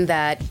saying then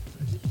that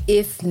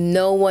if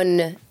no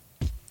one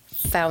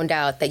found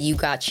out that you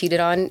got cheated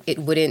on, it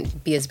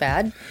wouldn't be as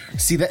bad?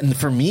 See, that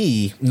for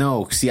me,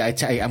 no. See, I'm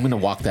going to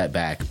walk that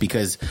back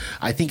because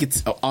I think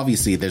it's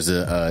obviously there's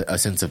a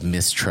sense of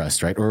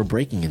mistrust, right, or a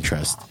breaking in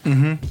trust.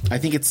 I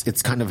think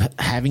it's kind of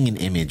having an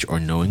image or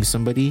knowing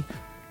somebody,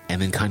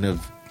 and then kind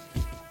of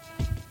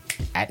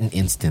at an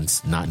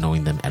instance not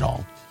knowing them at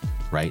all,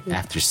 right?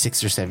 After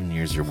 6 or 7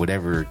 years or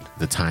whatever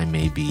the time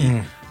may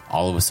be,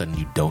 all of a sudden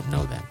you don't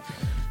know them.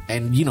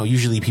 And, you know,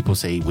 usually people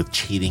say with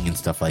cheating and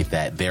stuff like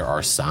that, there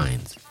are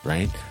signs,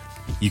 right?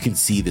 You can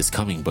see this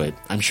coming, but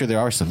I'm sure there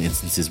are some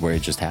instances where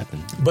it just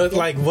happened. But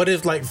like, what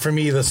if like for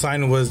me the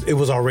sign was it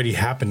was already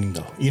happening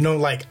though? You know,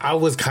 like I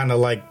was kind of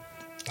like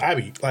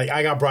Abby, like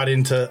I got brought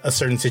into a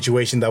certain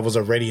situation that was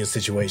already a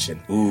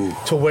situation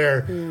to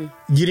where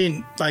you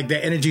didn't like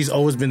the energy's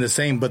always been the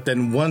same, but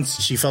then once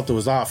she felt it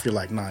was off, you're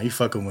like, nah, you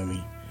fucking with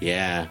me.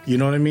 Yeah. You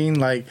know what I mean?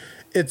 Like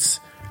it's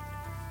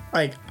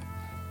like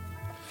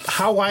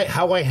how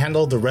I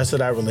handled the rest of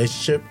that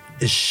relationship,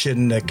 it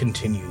shouldn't have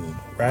continued,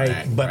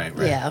 right? But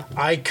right. Yeah.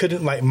 I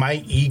couldn't, like,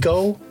 my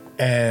ego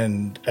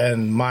and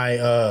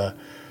my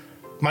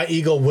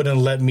ego wouldn't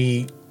let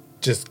me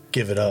just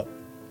give it up.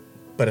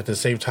 But at the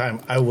same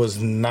time, I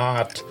was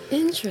not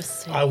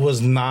Interesting. all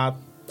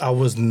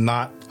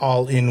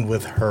in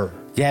with her.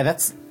 Yeah,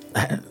 that's.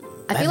 I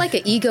feel like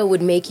an ego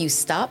would make you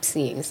stop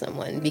seeing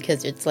someone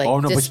because it's like, Oh,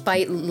 no, but-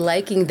 despite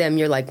liking them,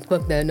 you're like,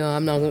 fuck that, no,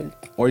 I'm not going to.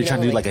 Or you're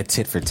trying to do like a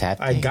tit for tat.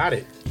 I thing. got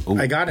it. Ooh.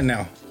 I got it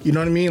now. You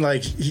know what I mean?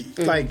 Like,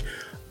 like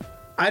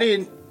I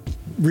didn't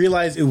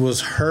realize it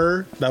was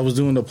her that was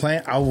doing the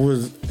plan.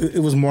 It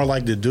was more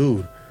like the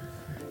dude.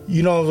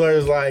 You know,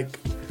 there's like,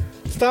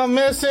 stop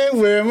messing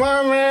with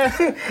my man.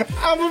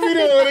 I'm gonna be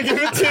the one to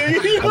give it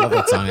to you. I love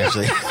that song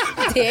actually.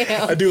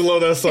 Damn. I do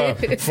love that song.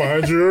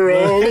 Find your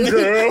own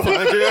girl.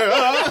 Find your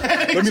own.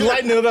 Let me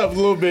lighten it up a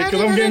little bit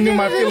because I'm getting in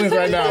my feelings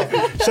right now.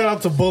 Shout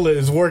out to Bullet,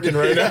 it's working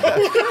right now.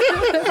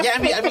 Yeah,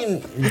 I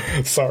mean,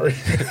 Sorry.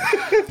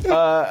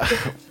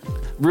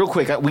 real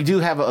quick, we do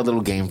have a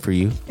little game for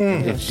you.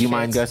 Do you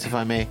mind, Gus, if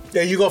I may?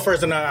 Yeah, you go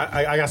first, and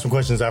I got some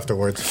questions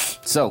afterwards.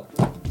 So,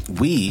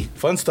 we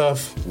Fun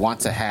stuff. want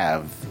to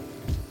have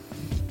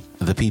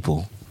the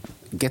people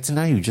get to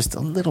know you just a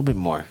little bit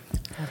more.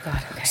 Oh,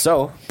 God, okay.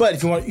 So, But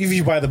if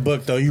you buy the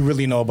book, though, you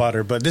really know about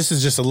her. But this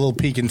is just a little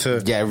peek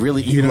into. yeah,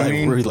 really, You know what I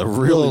mean?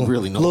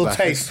 really know little about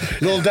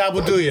taste, little dab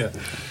will do you.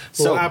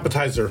 So- Little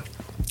appetizer.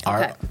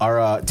 Okay.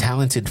 Our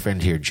talented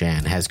friend here,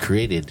 Jan, has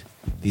created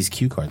these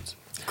cue cards.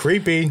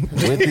 Creepy.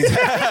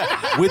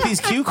 With these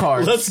cue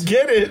cards. Let's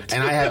get it.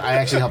 And I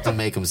actually helped him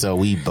make them, so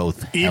we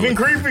both Even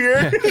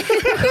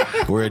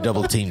creepier. we're a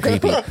double team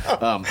creepy.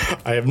 I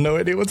have no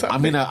idea what's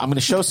happening. I'm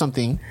gonna show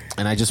something,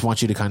 and I just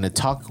want you to kind of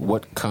talk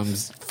what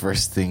comes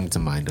first thing to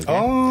mind. Okay?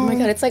 Oh my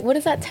God, it's like, what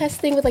is that test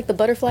thing with like the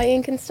butterfly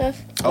ink and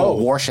stuff? Oh,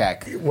 War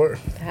Shack We're-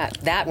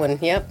 That one,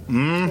 yep.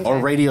 or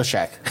Radio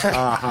Shack.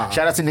 Shout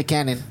out to Nick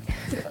Cannon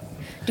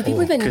Do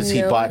people even know? because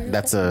he bought.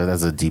 That's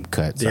a deep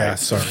cut. Sorry. Yeah,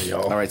 sorry,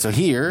 y'all. All right, so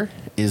here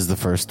is the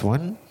first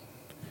one,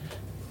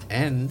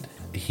 and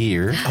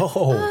here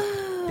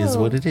is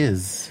what it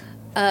is.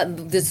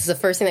 This is the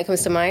first thing that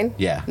comes to mind.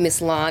 Yeah.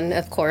 Miss Lon,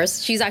 of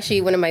course. She's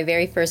actually one of my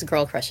very first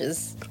girl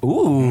crushes.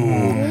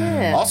 Ooh.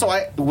 Yeah. Also,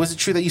 was it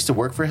true that you used to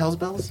work for Hell's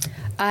Bells?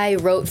 I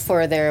wrote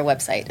for their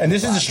website. And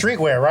this is the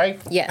streetwear, right?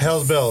 Yes.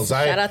 Hell's Bells.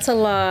 Shout out to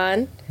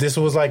Lon. This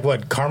was like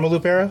what,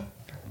 Karmaloop era?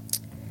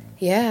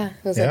 Yeah. It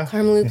was Yeah. like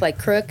Karmaloop, like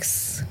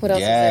Crooks. What else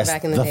Yes, was there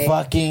back in the day?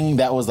 fucking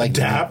that was like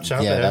Dap, shout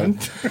out to Evan.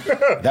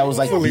 that was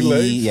like Fully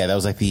laced. that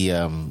was like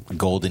the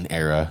golden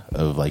era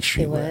of like It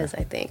streetwear. was,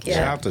 I think. Shout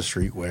Yeah. out to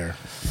streetwear.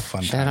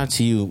 Fun Shout out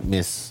to you,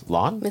 Miss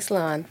Lon. Miss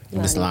Lon.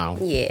 Miss Lon.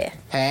 Yeah.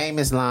 Hey,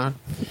 Miss Lon.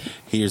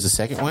 Here's the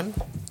second one.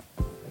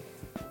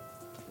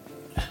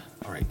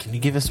 All right, can you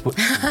give us what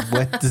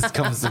this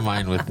comes to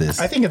mind with this?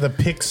 I think of the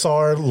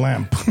Pixar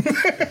lamp.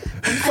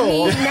 I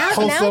mean, now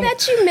wholesome.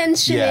 that you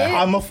mention Yeah. it.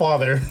 I'm a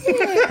father.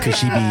 Could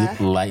she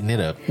be lighting it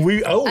up?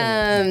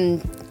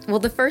 Well,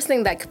 the first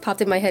thing that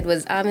popped in my head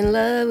was "I'm in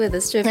love with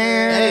a stripper."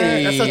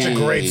 That's such a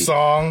great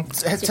song.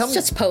 Tell It's me,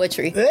 just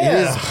poetry. it is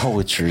Yeah.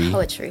 poetry.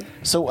 Poetry.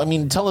 So, I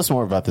mean, tell us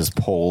more about this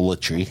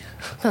poetry.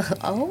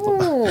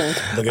 Oh,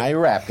 I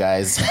rap,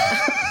 guys.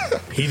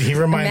 He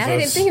reminds Matt, us. I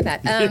didn't think of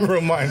that. He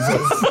reminds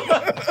us.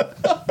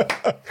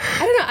 I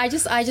don't know.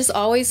 I just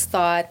always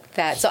thought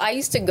that. So I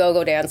used to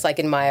go dance like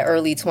in my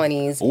early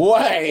 20s.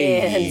 Wait.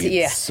 And,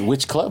 yeah.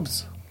 Which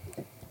clubs?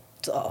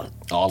 All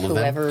of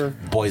Whoever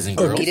them? Boys and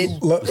girls?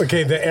 needed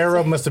Okay, the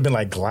era must have been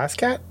like Glass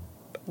Cat,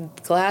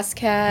 Glass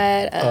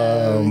Cat.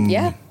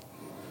 Yeah.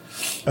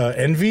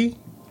 Envy,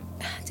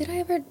 Did I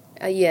ever?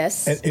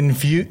 Yes.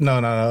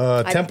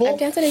 No. Temple. I've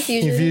danced at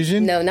Infusion.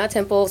 Infusion? No, not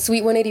Temple.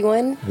 Suite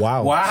 181.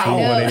 Wow. Wow.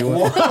 Sweet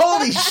 181.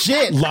 Holy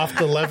shit.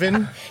 Loft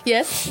 11.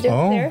 Yes.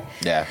 Oh. There.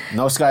 Yeah,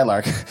 no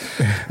Skylark.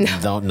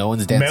 No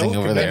one's dancing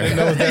Milk. over there.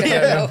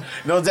 No,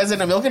 No one's dancing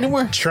in milk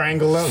anymore?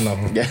 Triangle. No.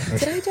 Did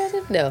I dance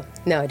it? No.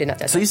 No, I did not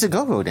dance So you it. used to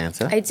go dance,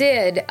 huh? I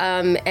did.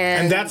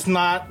 And that's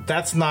not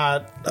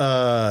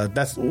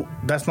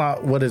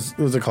what is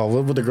it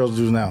called? What the girls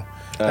do now?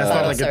 That's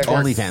not like a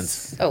sorry. twerk.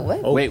 OnlyFans. Oh,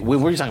 what? Wait,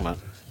 what are you talking about?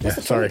 Yeah, What's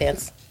a sorry.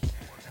 dance?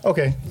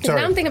 Okay, Now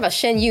sorry. I'm thinking about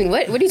Shen Yun.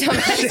 What are you talking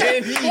about?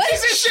 What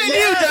is Shen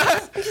Yun,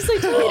 dog. I'm just like,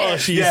 Oh,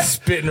 she's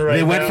spitting right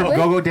They went now. from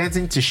go-go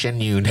dancing to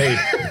Shen Yun. Hey,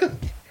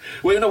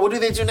 Wait, no, what do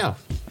they do now?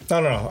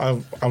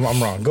 no.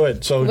 I'm wrong. Go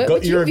ahead. So What go,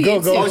 would you you're a be go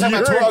into? go. Oh, talking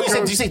about You're a twerk. go-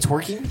 Did you say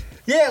twerking?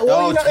 Yeah,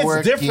 well, Oh,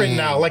 it's different twerking.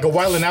 now. Like a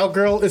Wild and Out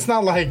girl, it's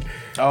not like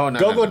Oh, no,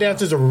 go-go no.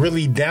 dancers are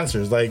really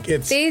dancers. Like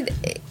it's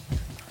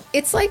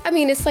it's like, I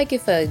mean, it's like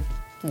if a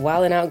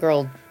Wild and Out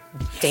girl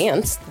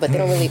danced, but they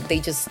don't really, they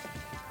just,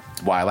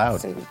 Wild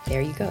out.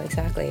 there you go,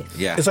 exactly.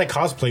 Yeah. it's like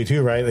cosplay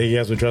too, right? Like you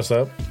guys would dress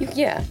up.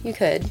 Yeah, you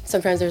could.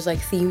 Sometimes there's like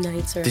theme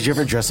nights or. Did you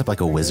ever dress up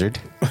like a wizard?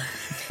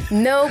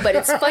 No, but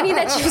it's funny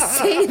that you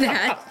say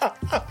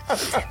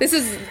that. This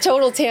is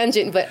total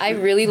tangent, but I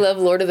really love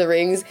Lord of the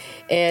Rings,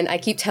 and I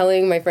keep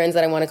telling my friends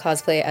that I want to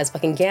cosplay as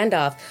fucking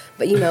Gandalf.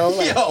 But you know,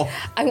 like, Yo.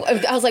 I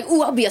was like,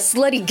 ooh, I'll be a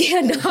slutty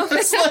Gandalf.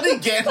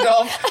 Slutty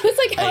Gandalf. I was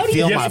like, how do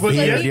feel you? my but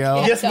beard,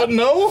 yo. yes, but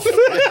no.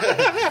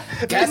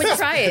 I'm gonna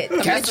try it. I'm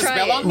gonna Cast a try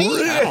spell it. on me?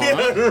 I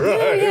don't know.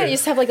 Oh, yeah, you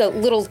just have like a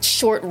little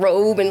short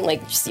robe and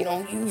like just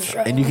use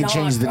your And you can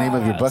change the name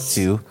of your book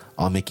to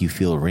I'll Make You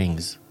Feel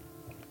Rings.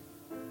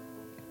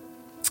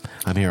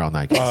 I'm here all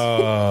night. guys.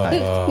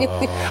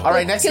 All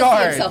right, next He'll see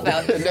card. himself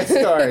out. Next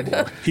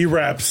card. He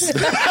raps.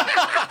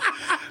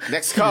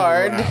 Next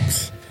card.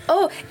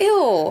 Oh,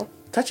 ew.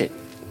 Touch it.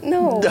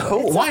 No.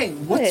 Why?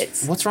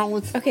 What? What's wrong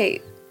with?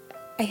 Okay.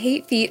 I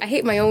hate feet. I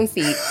hate my own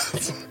feet.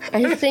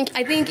 I think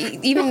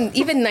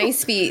even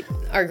nice feet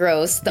are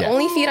gross. The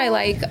only feet I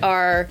like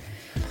are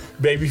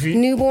baby feet,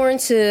 newborn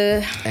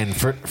to and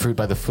fruit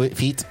by the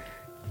feet.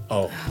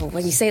 Oh,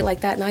 when you say it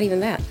like that, not even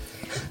that.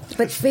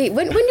 But wait,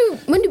 when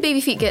do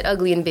baby feet get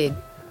ugly and big?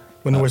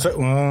 when they were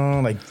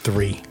like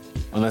 3.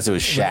 Unless it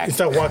was Shaq. They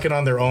start walking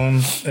on their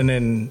own, and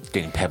then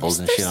Getting pebbles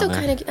and They're shit still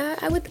on there.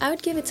 kind of. I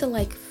would give it to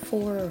like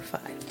 4 or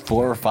 5.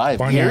 4 or 5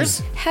 Barnyard. years.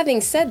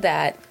 Having said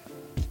that,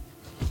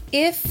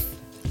 if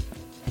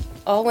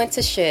all went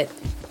to shit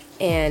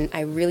and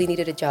I really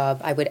needed a job,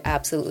 I would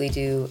absolutely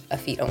do a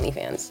feet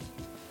OnlyFans.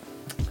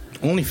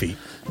 only feet.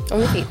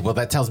 Only feet. Well,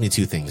 that tells me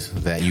 2 things: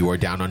 that you are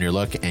down on your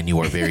luck and you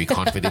are very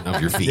confident of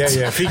your feet.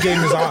 Yeah. Feet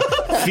game is on.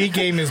 Feet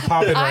game is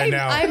popping right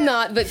now. I'm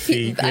not, but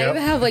Feet, I yep.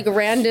 have like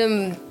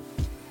random.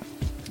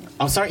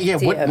 I'm sorry. Yeah.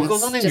 What DMs,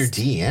 goes on in your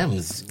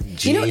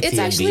DMs? You know, it's GATNB?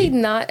 actually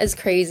not as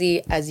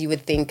crazy as you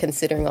would think,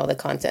 considering all the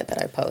content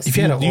that I post. If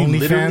you had an You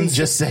literally OnlyFans,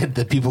 just said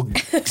that people.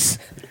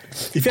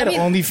 if you had an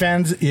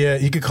OnlyFans, yeah,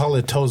 you could call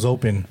it toes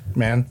open,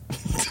 man.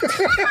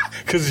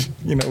 Because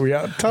we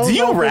out toes Do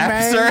you open, rap,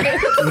 man. sir?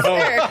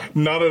 No,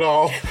 not at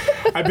all.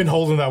 I've been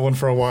holding that one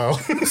for a while.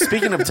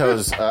 Speaking of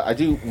toes, I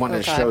do want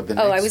to show the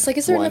next I was like,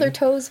 is there one. another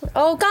toes?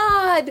 Oh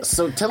God!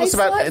 So tell I us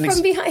about saw it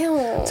from behind.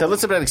 Oh. Tell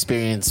us about an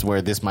experience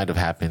where this might have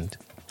happened.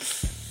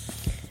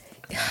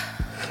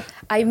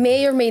 I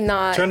may or may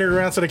not. Turn it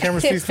around so the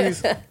camera sees,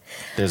 please.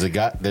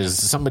 There's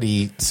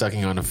somebody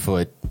sucking on a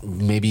foot,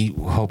 maybe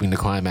hoping to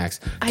climax.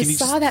 I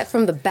saw that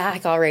from the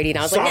back already, and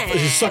I was like,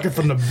 She's sucking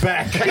from the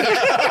back.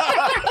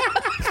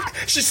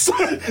 She's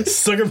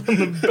sucking from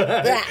the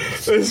back.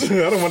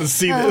 I don't want to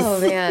see this. oh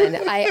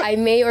man, I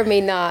may or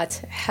may not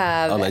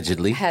have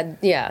Allegedly. had.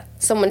 Yeah,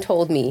 someone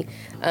told me.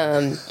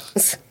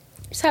 Just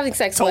having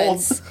sex Told.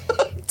 once.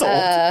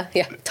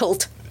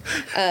 Told.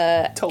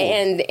 Told.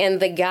 And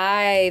the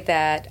guy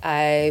that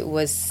I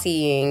was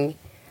seeing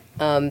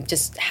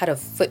just had a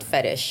foot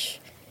fetish.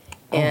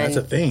 Oh, that's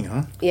a thing,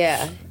 huh?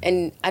 Yeah,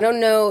 and I don't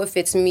know if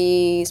it's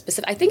me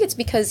specific. I think it's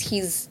because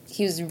he's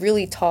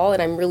really tall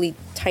and I'm really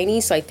tiny,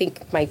 so I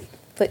think my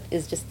foot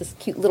is just this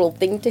cute little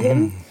thing to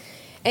him.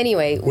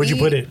 Anyway, Where'd you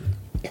put it?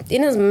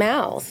 In his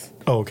mouth.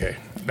 Oh, okay.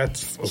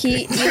 That's okay.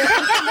 He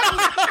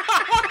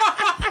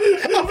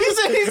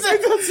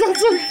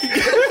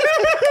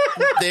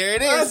There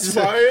it is.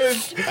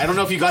 That's fine. I don't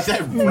know if you got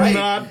that right.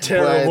 Not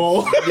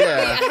terrible. but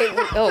yeah.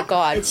 oh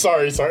God.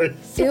 Sorry.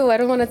 Ew, I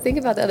don't want to think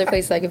about the other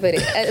place I could put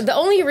it. The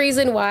only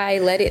reason why I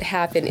let it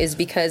happen is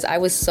because I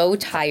was so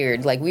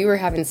tired. Like, we were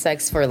having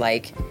sex for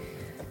like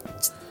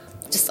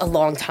just a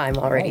long time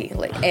already.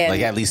 Like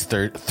At least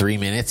 3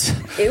 minutes.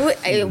 it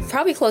was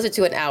probably closer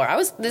to an hour. I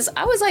was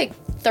like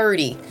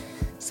 30.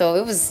 So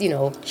it was,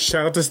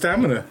 Shout out to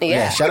Stamina.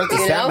 yeah. Shout out to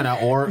you know? stamina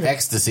or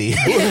ecstasy.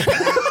 I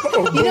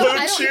don't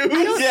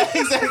yeah,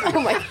 exactly. oh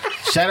my.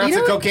 Shout out You to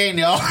know what? cocaine,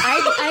 y'all.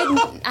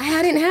 I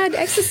hadn't had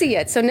ecstasy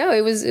yet. So no,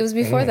 it was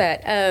before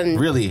that.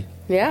 Really?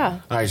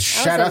 Yeah. All right.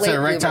 Shout a out to late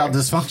erectile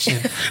bloomer.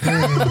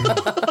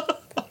 dysfunction.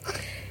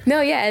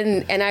 No, yeah,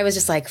 and I was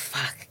just like,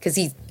 fuck, because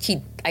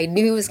I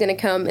knew he was gonna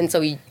come, and so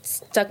he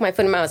stuck my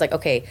foot in my mouth. I was like,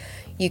 okay,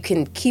 you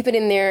can keep it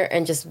in there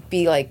and just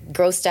be like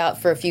grossed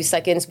out for a few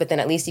seconds, but then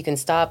at least you can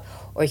stop,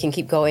 or you can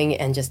keep going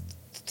and just.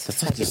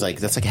 That's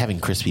like having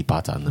crispy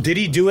pots on them. Did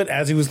he do it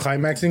as he was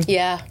climaxing?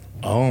 Yeah.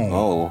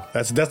 Oh,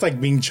 That's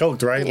like being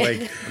choked, right?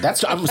 Like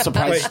I'm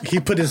surprised. she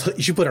put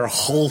her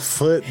whole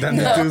foot down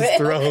the dude's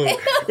throat.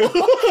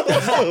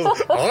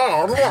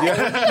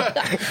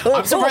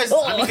 I'm surprised.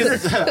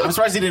 I'm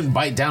surprised he didn't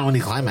bite down when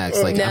he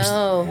climaxed. Like,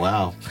 No.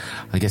 wow.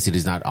 I guess it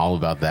is not all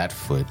about that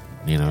foot.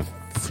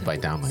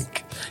 Bite down.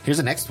 Like, here's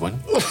the next one.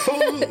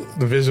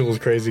 The visual is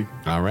crazy.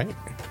 All right.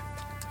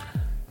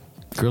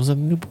 Girls are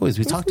the new boys.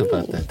 We talked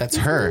about that. That's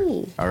her.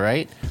 All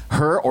right.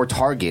 Her or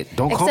Target.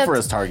 Don't come for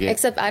us, Target.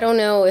 Except I don't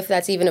know if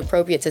that's even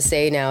appropriate to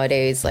say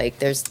nowadays. Like,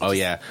 there's. Oh,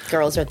 yeah.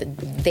 Girls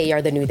they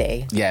are the new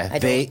they. Yeah.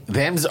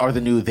 Thems are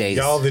the new theys.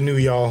 Y'all the new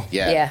y'all.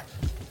 Yeah. Yeah.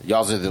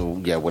 Y'all's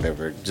are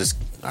whatever. Just,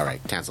 all right.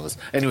 Cancel this.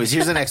 Anyways,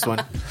 here's the next one.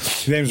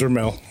 His name's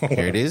Ramel.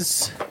 Here it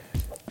is.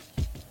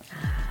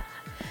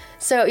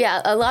 So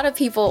yeah, a lot of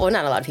people, well,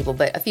 not a lot of people,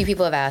 but a few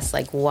people have asked,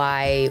 like,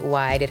 why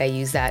did I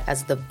use that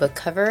as the book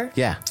cover?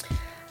 Yeah.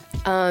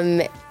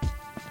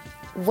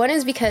 One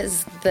is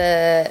because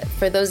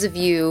for those of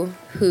you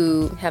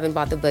who haven't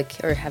bought the book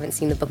or haven't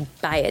seen the book,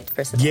 buy it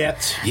first of all.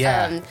 Yet.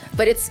 Yeah.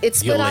 But it's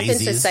split You off into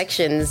lazies.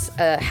 sections: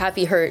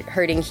 happy,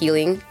 hurting,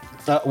 healing.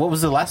 What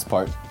was the last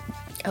part?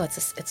 Oh, it's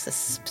a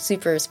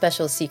super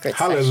special secret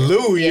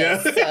Hallelujah.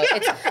 section.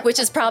 Yes, so which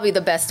is probably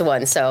the best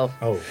one. So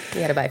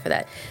you got to buy for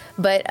that.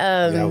 But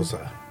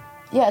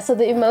yeah, so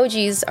the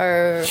emojis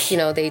are,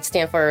 they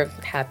stand for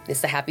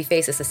it's the happy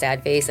face, it's the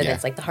sad face, and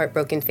it's like the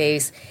heartbroken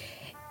face.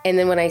 And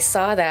then when I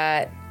saw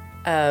that,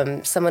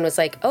 someone was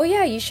like, "Oh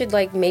yeah, you should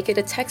like make it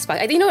a text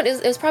box." You know what?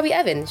 It was probably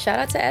Evan. Shout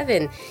out to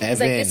Evan. He's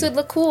like, "This would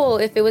look cool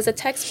if it was a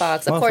text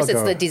box." Of course,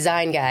 it's the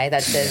design guy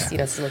that says,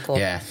 this would look cool.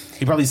 Yeah,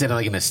 he probably said it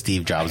like in a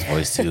Steve Jobs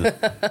voice too,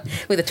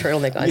 with a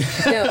turtleneck on.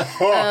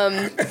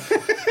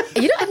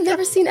 I've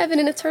never seen Evan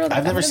in a turtleneck.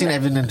 I've never seen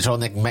Evan in a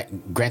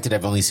turtleneck. Granted,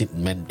 I've only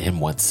met him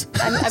once.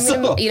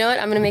 You know what?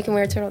 I'm gonna make him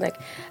wear a turtleneck.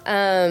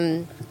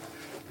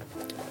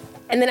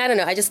 And then I don't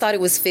know. I just thought it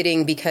was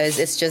fitting because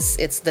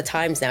it's the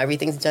times now.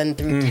 Everything's done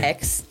through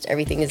text.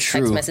 Everything is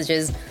text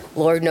messages.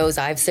 Lord knows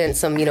I've sent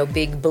some,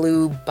 big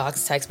blue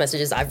box text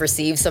messages. I've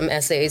received some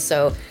essays.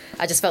 So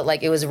I just felt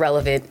like it was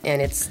relevant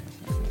and it's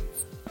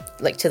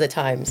like to the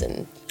times.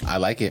 And I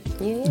like it.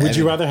 Yeah. Would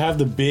you rather have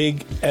the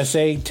big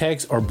essay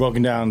text or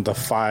broken down the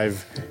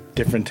 5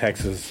 different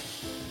texts?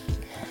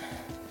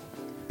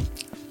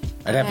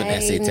 I'd have an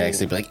essay text.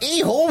 They'd be like,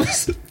 "Hey,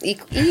 Holmes."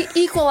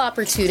 Equal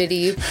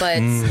opportunity, but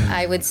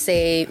I would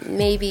say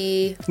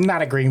maybe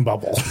Not a green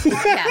bubble. yeah.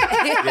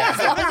 As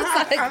long as it's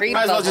not a green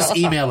Might as well bubble. just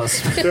email us.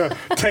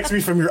 Text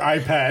me from your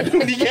iPad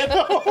when you get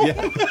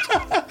home.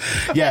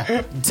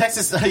 Yeah, text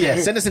us.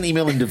 Send us an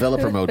email in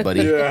developer mode,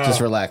 buddy. Yeah. Just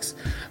relax.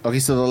 Okay,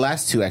 so the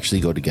last 2 actually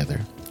go together.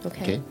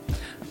 Okay.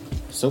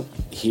 So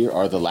here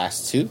are the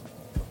last 2.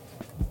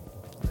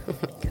 Oh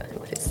my God,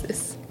 what is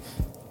this?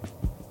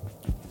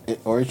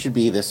 Or it should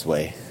be this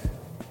way.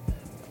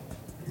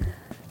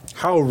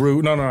 How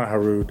rude. No, how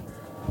rude.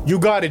 You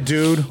got it,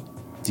 dude.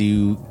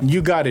 You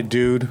got it,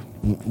 dude.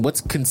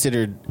 What's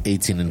considered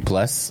 18 and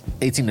plus?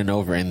 18 and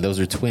over, and those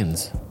are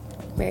twins,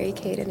 Mary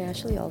Kate and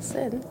Ashley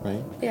Olsen.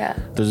 right? Yeah.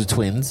 Those are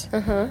twins.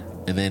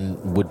 And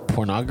then would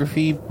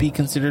pornography be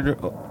considered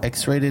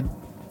X-rated?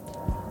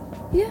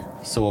 Yeah.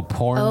 So a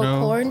porno.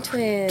 Oh, porn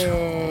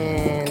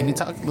twin. Can you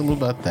talk a little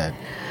about that?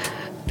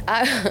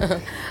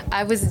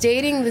 I was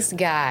dating this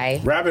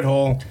guy Rabbit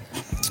hole.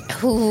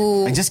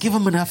 who, And just give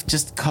them enough,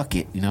 just cuck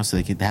it, so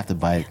they could have to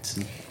buy it.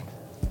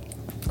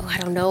 I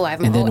don't know.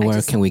 And then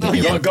where can we get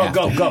your book Go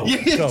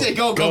after?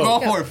 Go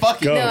for it.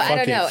 Fuck it. Go. No, I fuck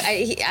don't know.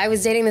 it. I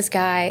was dating this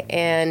guy,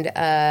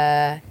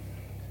 and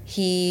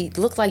he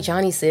looked like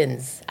Johnny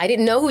Sins. I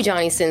didn't know who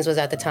Johnny Sins was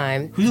at the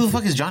time. Who the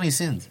fuck is Johnny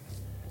Sins?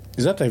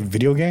 Is that the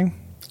video game?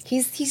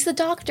 He's the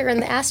doctor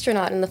and the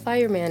astronaut and the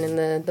fireman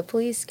and the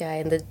police guy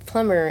and the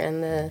plumber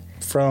and the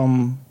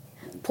From...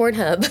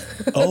 Pornhub.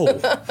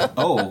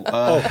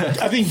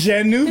 I think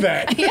Jen knew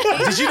that. Did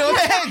you know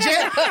that,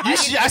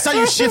 Jen? I saw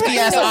your shifty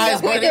ass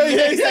eyes, buddy.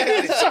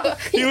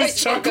 He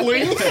was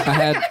chuckling.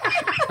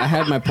 I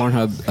had my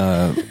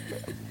Pornhub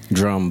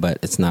drum, but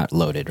it's not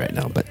loaded right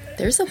now. But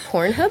There's a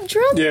Pornhub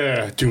drum?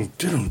 Yeah. Doom,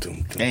 doom,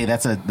 doom, doom. Hey,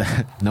 that's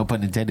no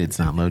pun intended. It's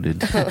not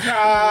loaded.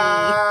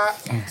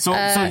 So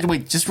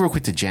wait, just real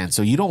quick to Jan.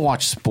 So you don't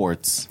watch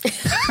sports?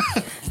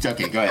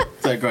 Okay, go ahead.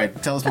 Sorry, go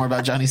ahead. Tell us more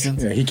about Johnny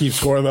Sins. Yeah, he keeps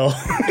score though.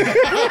 You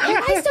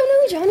guys don't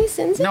know who Johnny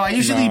Sins is? No, I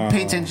usually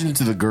pay attention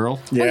to the girl.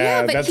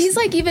 Yeah, but that's- he's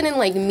like even in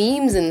like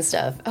memes and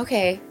stuff.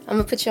 Okay, I'm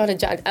gonna put you on a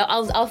John.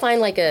 I'll find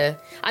like a.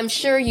 I'm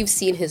sure you've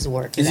seen his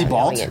work. Is he without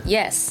bald? knowing it.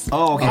 Yes.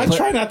 Oh, okay. I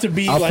try not to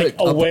be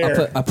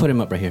aware. I'll put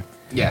him up right here.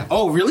 Yeah.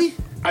 Oh, really?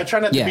 I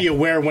try not to Yeah. be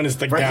aware when it's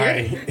the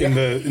guy here? in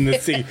the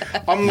seat.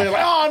 I'm like,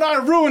 oh no, I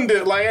ruined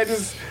it. Like I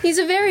just. He's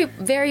a very,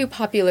 very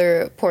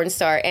popular porn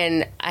star,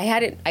 and I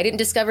didn't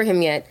discover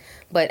him yet,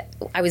 but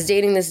I was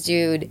dating this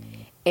dude,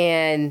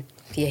 and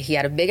he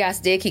had a big ass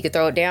dick. He could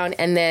throw it down,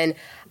 and then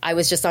I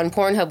was just on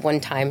Pornhub one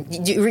time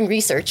doing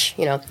research,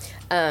 and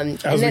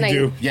As then we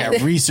do. Yeah,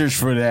 research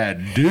for that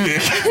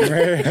dick.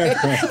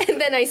 and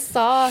then I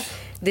saw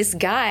this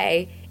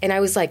guy, and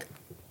I was like,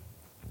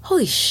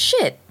 holy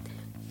shit.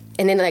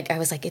 And then, I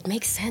was like, it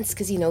makes sense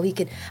because, he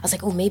could. I was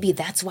like, oh, maybe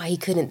that's why he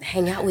couldn't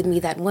hang out with me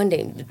that one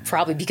day.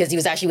 Probably because he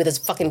was actually with his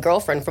fucking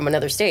girlfriend from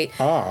another state.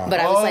 But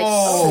I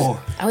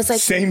was like,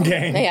 Same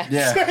game. Yeah.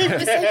 I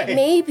was like,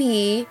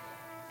 maybe.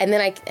 And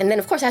then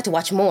of course I had to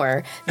watch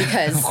more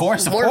because Of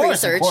course,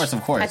 research.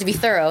 of course. I had to be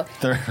thorough.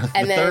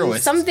 And then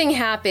Thorough-ist. something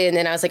happened,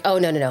 and I was like, oh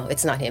no,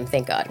 it's not him.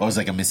 Thank God. Oh, it's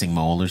like a missing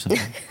mole or something.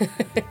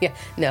 Yeah,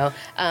 no,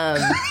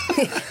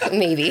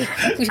 maybe.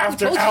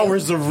 After Told you.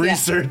 hours of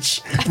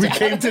research, we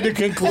came to the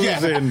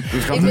conclusion.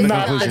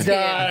 Not the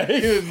guy.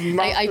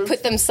 I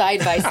put them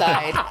side by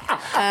side.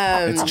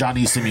 It's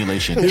Johnny's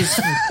simulation.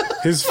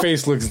 His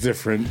face looks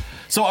different.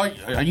 So are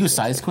you a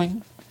size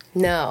queen?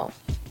 No,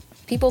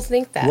 people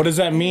think that. What does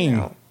that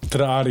mean to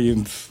the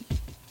audience?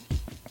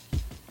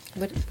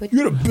 What?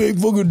 You got a big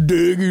fucking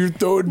dick and you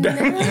throw it down.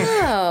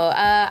 No,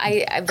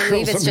 I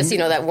believe it's just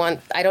that one.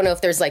 I don't know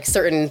if there's like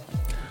certain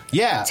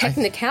Yeah.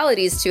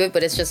 technicalities to it,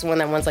 but it's just one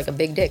that wants like a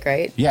big dick,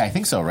 right? Yeah, I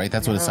think so, right?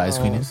 That's what a size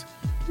queen is.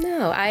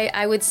 No,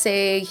 I would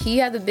say he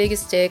had the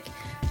biggest dick,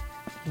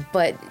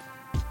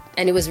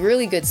 and it was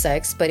really good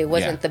sex, but it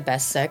wasn't Yeah. the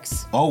best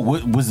sex. Oh,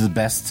 what was the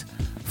best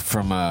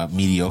from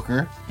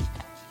mediocre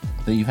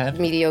that you've had?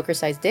 Mediocre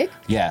sized dick.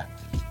 Yeah.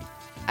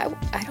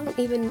 I don't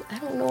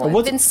know.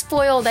 I've been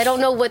spoiled. I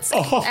don't know what's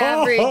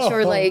average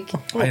or like.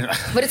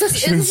 But it's a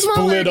smaller.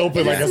 Split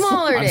open like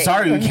smaller. I'm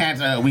sorry, we can't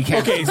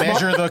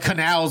measure the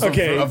canals of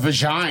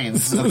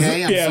vagines.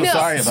 Okay, I'm so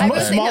sorry about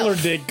that. Smaller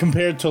dick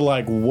compared to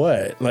like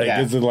what? Like,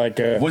 is it like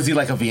a? Was he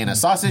like a Vienna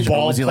sausage,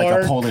 or was he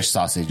like a Polish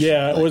sausage?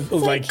 Yeah, it was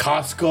like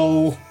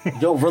Costco.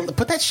 Yo,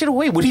 put that shit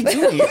away. What are you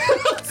doing?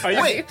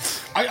 Wait,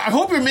 I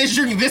hope you're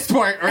measuring this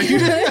part. Are you?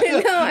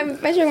 No,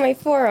 I'm measuring my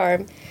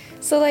forearm.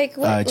 So like,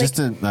 what, just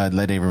to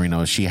let Avery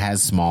know, she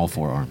has small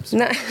forearms.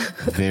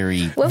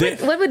 Very. What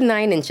would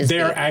 9 inches?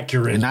 They're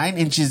accurate. 9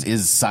 inches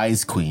is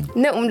size queen.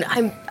 No,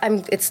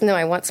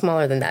 I want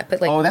smaller than that.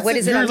 But like, what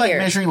is it you're on like here?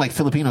 measuring like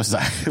Filipino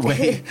size.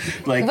 Wait,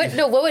 like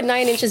what would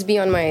 9 inches be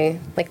on my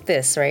like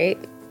this, right?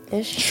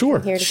 Ish? Sure.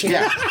 Here to here.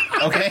 Yeah.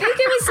 Okay. I think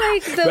it was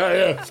like the.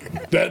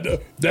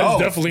 That's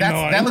definitely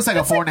 9. That looks like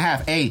a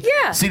 4.5. Hey,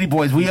 Yeah. City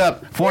Boys, we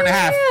up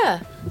 4.5. Yeah.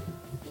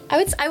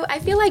 I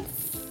feel like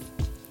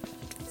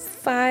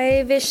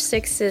 5-ish,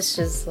 6-ish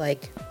is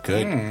like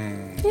Good.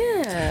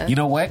 yeah. You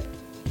know what?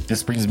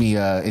 This brings me.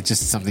 It's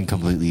just something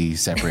completely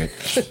separate.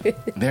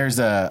 There's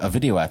a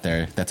video out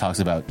there that talks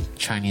about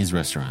Chinese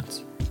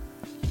restaurants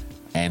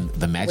and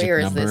the magic Where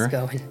is number. this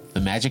going? The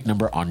magic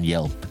number on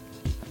Yelp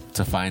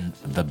to find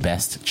the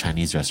best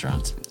Chinese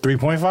restaurants.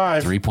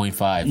 3.5.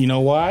 3.5. You know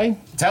why?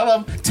 Tell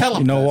them.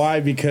 You know why?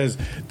 Because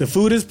the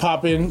food is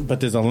popping, but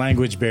there's a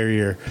language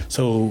barrier.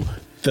 So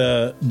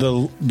the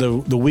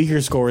weaker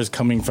score is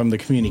coming from the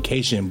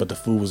communication, but the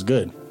food was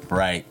good.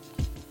 Right.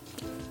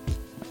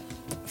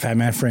 Fat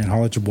man friend,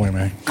 holla at your boy,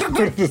 man.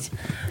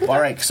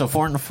 All right. So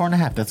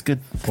 4.5. That's good.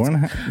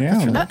 4.5.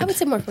 Yeah. I would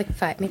say more like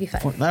 5, maybe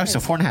 5. No, so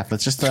 4.5.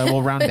 Let's just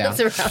we'll round down.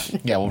 Let's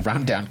round. Yeah, we'll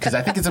round down because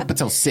I think it's up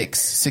until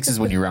 6. 6 is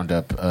when you round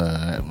up.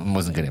 I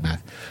wasn't good at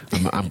math.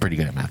 I'm pretty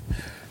good at math.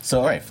 So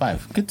all right,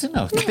 5. Good to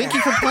know. Thank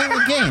you for playing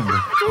the game.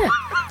 Yeah,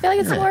 I feel like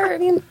it's more. I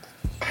mean,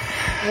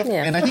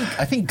 yeah. And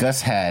I think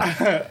Gus had.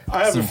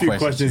 I have a few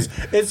questions.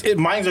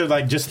 Mine are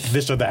like just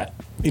this or that.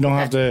 You don't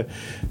have to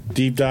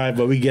deep dive,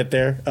 but we get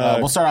there.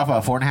 We'll start off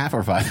at 4.5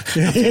 or 5.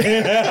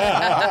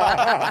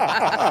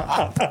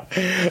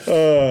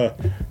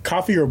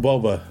 Coffee or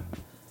boba?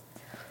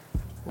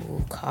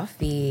 Ooh,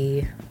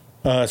 coffee.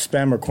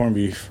 Spam or corned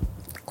beef?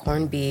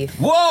 Corned beef.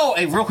 Whoa!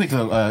 Hey, real quick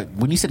though,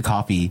 when you said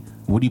coffee,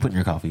 what do you put in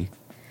your coffee?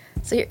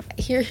 So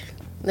here,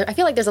 I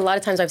feel like there's a lot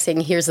of times I'm saying,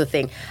 here's the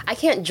thing. I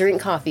can't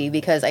drink coffee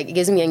because it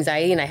gives me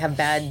anxiety and I have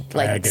bad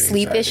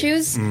sleep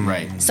issues.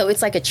 Right. So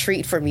it's like a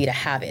treat for me to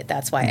have it.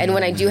 That's why. And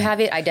when I do have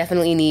it, I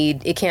definitely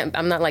need,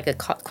 I'm not like a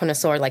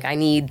connoisseur. Like I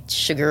need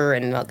sugar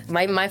and milk.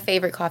 My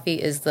favorite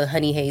coffee is the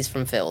Honey Haze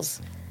from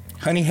Phil's.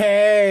 Honey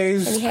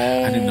Haze.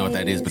 I didn't know what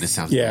that is, but it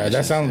sounds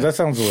delicious. that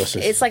sounds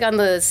delicious. It's like on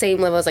the same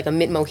level as like a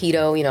mint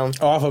mojito, you know.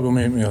 Oh, I fuck with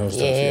mint mojito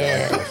stuff.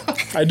 Yeah.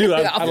 I do.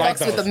 I I'll like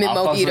fucks with the those. mint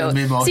I'll fucks with the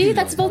mint mojito. mojito. See,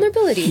 that's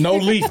vulnerability. No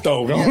leaf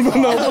though. Don't put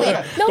no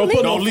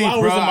leaf, flowers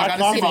bro. in my I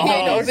gotta coffee. see my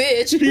Hey, no, dog.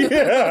 bitch.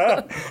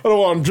 Yeah. I don't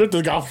want to drip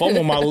this. Got foam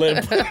on my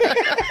lip.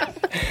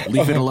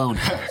 Leave it alone.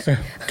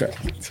 Okay.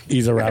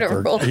 He's a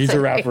rapper. roll He's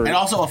a rapper. And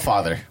also a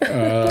father,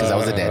 because I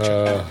was a dad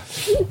joke.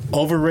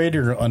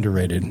 Overrated or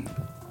underrated?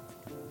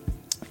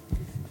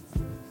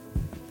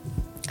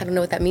 I don't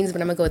know what that means,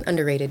 but I'm gonna go with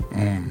underrated.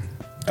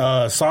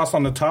 Sauce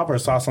on the top or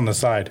sauce on the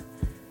side?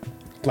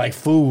 Like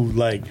food,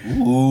 like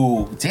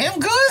Ooh, damn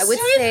good. I would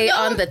say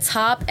on the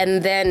top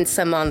and then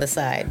some on the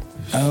side.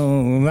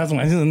 oh, that's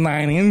why this is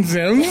 9 inches.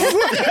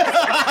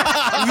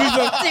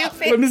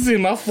 Let me see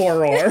my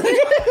forearm.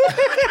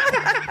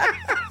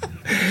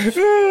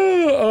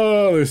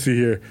 Let's see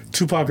here.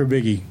 Tupac or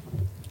Biggie?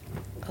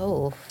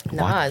 Oh,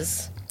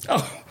 Nas.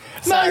 Oh,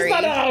 Sorry.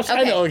 No, it's not.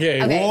 I know. Okay.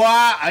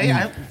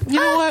 Wow. You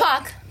know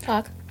what?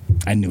 Pac.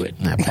 I knew it.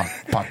 Nah,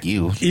 fuck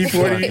you.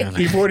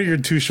 E40 or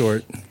Too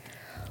Short?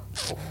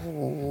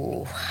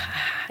 Ooh.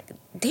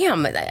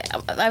 Damn. I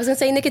was gonna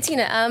say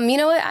Nicotina. You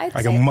know what?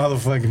 Like a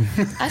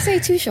motherfucking. I say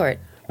Too Short.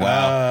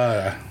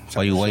 Wow.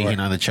 Why you waiting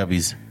on the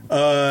chubbies?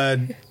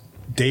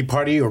 Day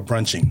party or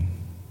brunching?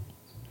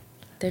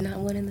 They're not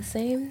one and the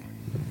same.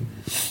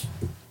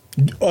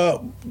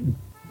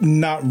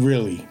 Not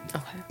really.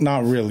 Okay.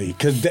 Not really.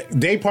 Because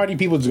day party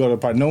people just go to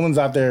the party. No one's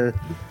out there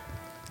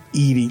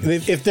eating.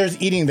 If there's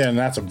eating, then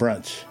that's a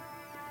brunch.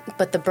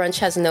 But the brunch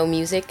has no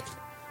music.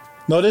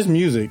 No, there's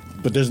music,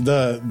 but there's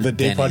the day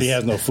Denny's. party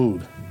has no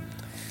food.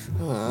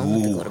 Oh, I'm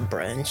going to go to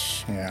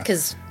brunch. Yeah.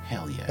 Because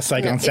Hell yeah. It's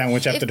like on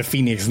sandwich after the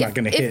Phoenix is not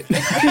going to hit.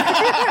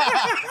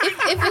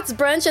 if it's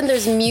brunch and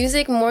there's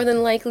music, more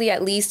than likely,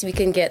 at least we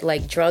can get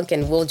like drunk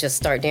and we'll just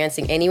start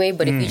dancing anyway.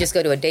 But if you just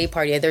go to a day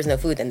party and there's no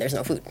food, then there's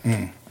no food.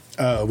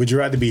 Would you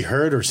rather be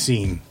heard or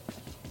seen?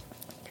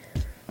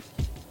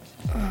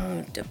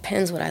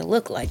 Depends what I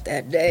look like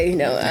that day.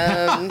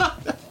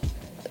 Not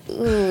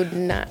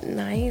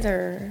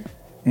neither.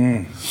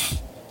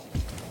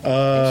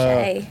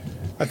 Shy.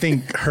 I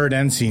think heard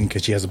and seen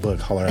because she has a book.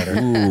 Holler at her.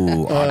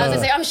 Ooh. I was gonna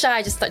say I'm shy.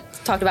 I just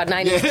talked about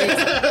 9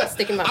 inches.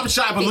 Sticking my. I'm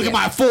shy, but look at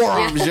my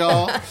forearms,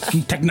 y'all.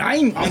 Tech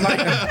 9. I'm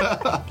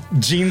like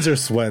jeans or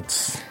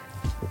sweats.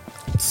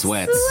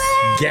 Sweats.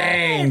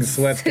 Gang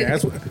sweats.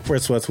 That's for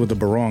sweats with the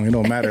barong. It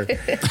don't matter.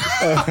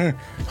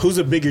 Who's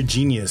a bigger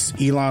genius,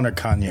 Elon or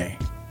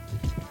Kanye?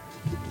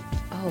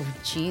 Oh,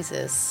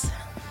 Jesus.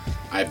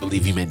 I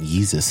believe you meant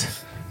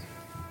Jesus.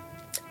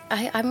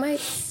 I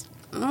might...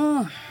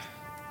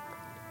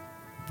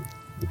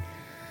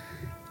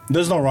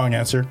 There's no wrong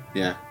answer.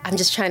 Yeah. I'm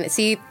just trying to...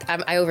 See,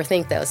 I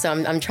overthink, though. So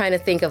I'm trying to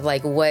think of,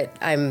 like, what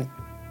I'm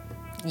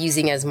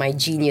using as my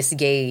genius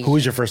gauge. Who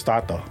was your first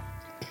thought, though?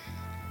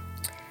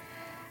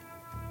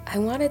 I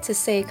wanted to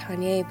say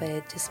Kanye, but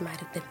it just might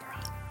have been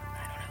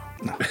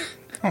wrong.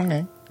 I don't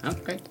know.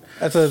 Okay. Okay.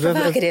 That's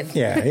Provocative.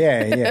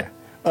 Yeah.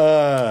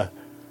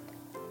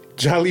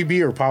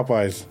 Jollibee or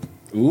Popeyes?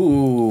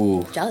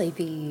 Ooh.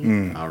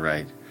 Jollibee. All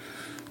right.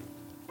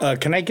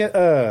 Can I get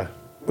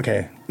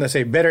okay, let's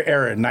say better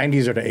era,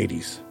 90s or the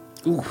 80s?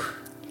 Ooh.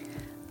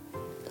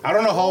 I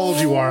don't know how old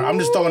you are. I'm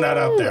just throwing that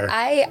out there.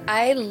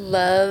 I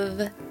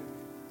love...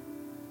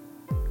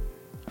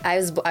 I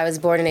was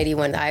born in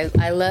 81.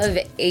 I love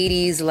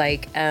 80s,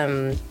 like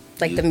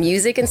the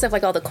music and stuff,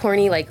 like all the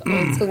corny, like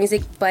old school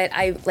music. But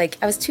I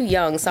was too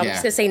young, so I'm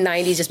just gonna say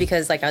 90s, just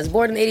because like I was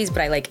born in the 80s,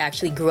 but I like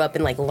actually grew up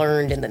and like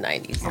learned in the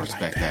 90s. I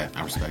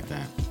respect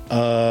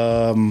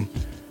that.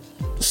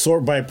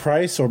 Sort by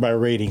price or by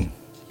rating?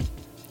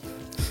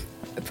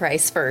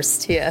 Price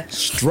first, yeah.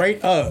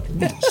 Straight up.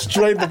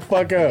 Straight the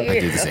fuck up. I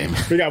do the same.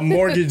 We got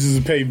mortgages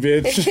to pay,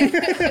 bitch.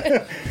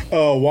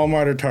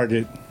 Walmart or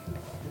Target?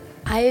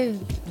 I've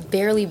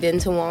barely been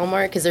to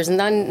Walmart because there's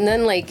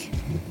none like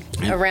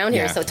around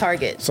here, so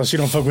Target. So she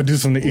don't fuck with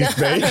dudes from the East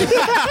Bay.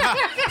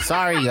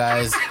 Sorry,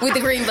 guys. With the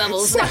green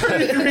bubbles.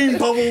 Green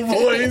bubble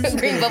boys.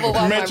 Green bubble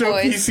Walmart Metro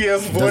boys.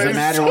 PCS boys. Doesn't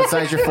matter what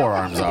size your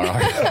forearms are.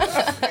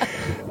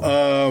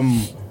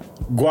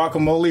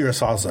 Guacamole or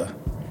salsa?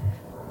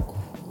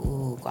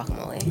 Ooh,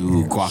 guacamole.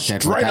 Ooh, guac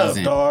that Straight up,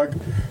 1000. dog.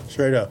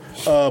 Straight up.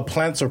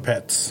 Plants or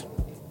pets?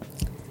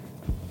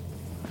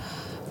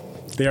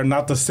 They are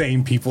not the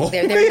same, people.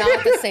 They're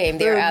not the same.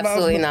 They're They're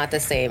absolutely not the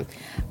same.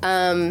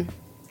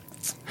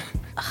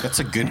 That's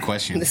a good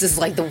question. This is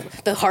like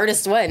the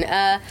hardest one.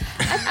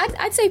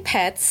 I'd say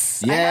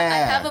pets. Yeah. I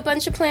have a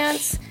bunch of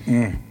plants.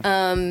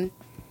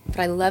 But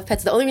I love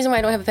pets. The only reason why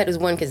I don't have a pet is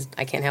one, because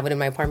I can't have it in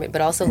my apartment.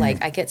 But also,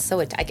 like, I get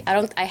so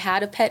I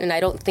had a pet, and I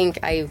don't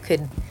think I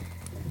could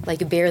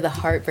like bear the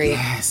heartbreak.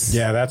 Yes.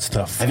 Yeah, that's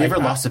tough. Have you ever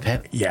lost a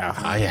pet? Yeah.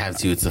 I have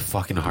too. It's the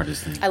fucking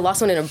hardest thing. I lost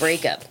one in a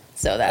breakup.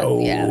 So that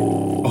yeah.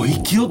 Oh,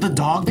 he killed the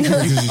dog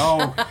because you.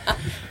 Oh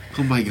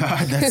my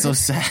god, that's so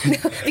sad.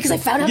 Because I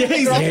found out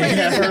my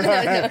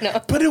girlfriend.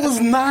 No. But it was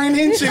 9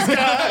 inches,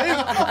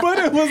 guys. But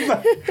it was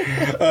not.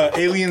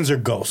 Aliens or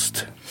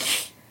Ghost?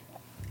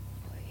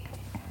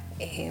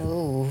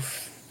 Ew.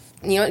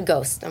 You know what?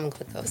 Ghost. I'm gonna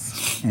click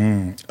Ghost.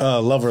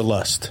 Love or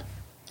Lust?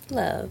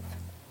 Love.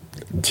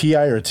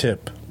 T.I. or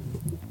Tip?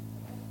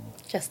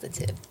 Just the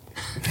tip.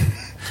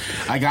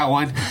 I got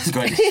one.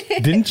 Go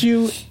ahead.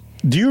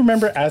 Do you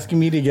remember asking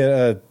me to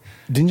get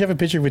didn't you have a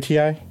picture with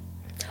T.I.?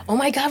 Oh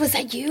my God, was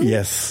that you?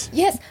 Yes.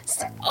 Yes.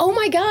 Oh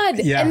my God.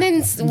 Yeah. And then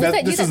was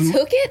that you that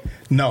took it?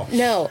 No.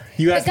 The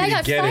You asked guy me to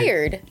got get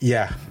fired. It.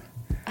 Yeah.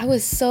 I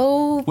was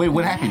so Wait,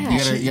 what happened?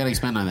 mad. You gotta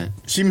expand on that.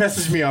 She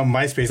messaged me on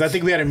MySpace. I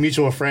think we had a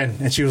mutual friend,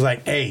 and she was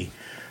like, "Hey,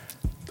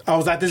 I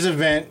was at this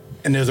event,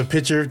 and there's a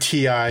picture of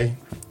T.I.,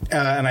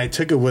 and I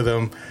took it with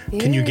him.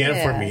 Can you get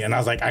it for Yeah. me?" And I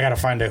was like, "I gotta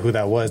find out who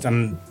that was."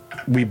 And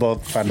we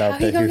both found out How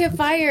you that gonna get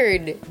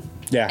fired?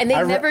 yeah, And they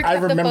never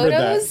kept the remember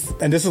photos?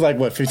 that. And this is like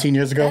what 15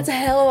 years ago. That's a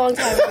hell of a long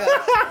time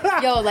ago.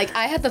 Yo, like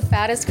I had the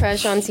fattest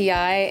crush on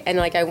T.I., and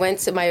like I went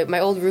to my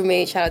old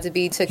roommate, shout out to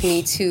B, took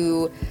me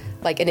to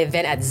like an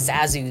event at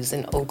Zazu's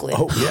in Oakland.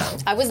 Oh yeah.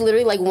 I was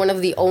literally like one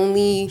of the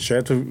only Shout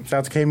out to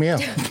KML.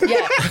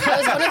 I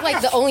was one of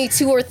like the only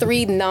 2 or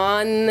 3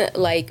 non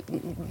like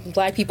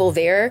black people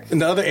there. And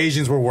the other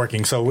Asians were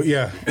working, so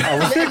yeah. I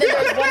was, And then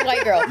there was one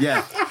white girl.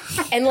 Yeah.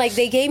 And like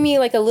they gave me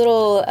like a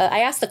little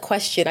I asked a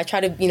question. I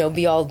tried to,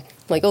 be all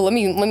like, "Oh, let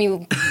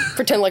me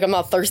pretend like I'm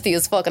not thirsty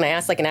as fuck," and I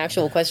asked like an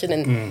actual question,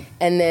 and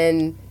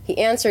then he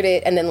answered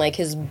it, and then like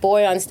his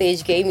boy on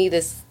stage gave me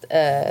this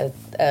a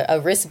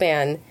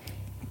wristband,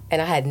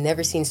 and I had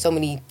never seen so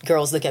many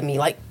girls look at me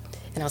like,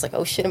 and I was like,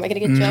 "Oh shit, am I gonna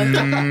get jumped?"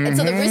 And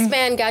so the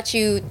wristband got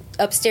you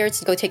upstairs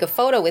to go take a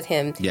photo with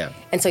him. Yeah.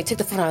 And so I took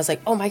the photo. I was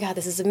like, "Oh my God,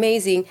 this is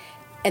amazing."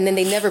 And then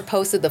they never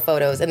posted the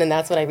photos, and then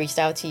that's when I reached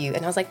out to you,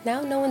 and I was like,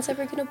 "Now no one's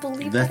ever gonna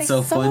believe that That's I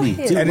so saw funny.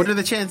 him." Dude, what are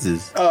the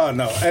chances? oh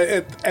no.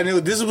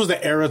 This was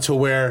the era to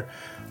where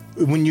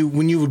when you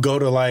would go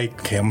to like,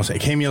 okay, I'm gonna say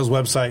KML's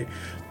website,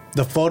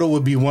 the photo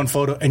would be one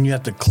photo, and you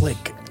have to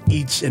click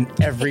each and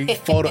every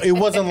photo. It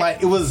wasn't like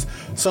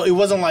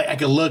I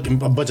could look at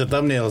a bunch of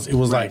thumbnails. It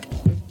was like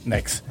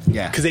next,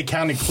 Yeah. because they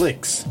counted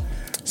clicks.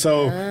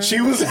 So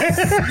she was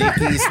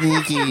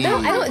Sneaky. No,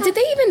 I don't. Did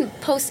they even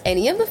post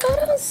any of the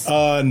photos?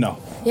 no.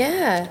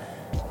 Yeah.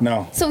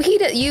 No. So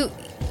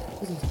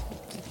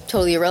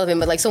totally irrelevant.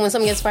 But like, so when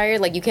someone gets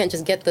fired, like you can't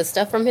just get the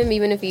stuff from him,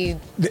 even if he.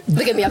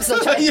 Look at me, I'm still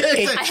trying.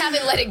 I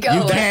haven't let it go.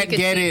 You can't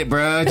get it,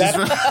 bro.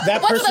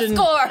 That What's person, the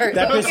score?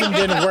 That person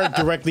didn't work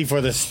directly for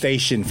the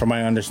station, from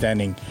my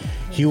understanding.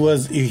 He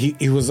was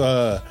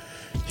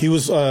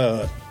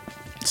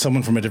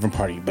someone from a different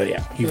party, but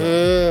yeah,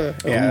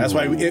 that's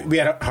why we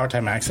had a hard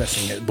time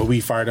accessing it. But we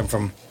fired him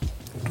from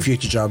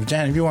future job.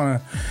 Jan, if you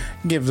want to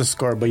give the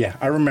score, but yeah,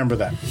 I remember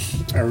that.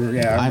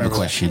 I have a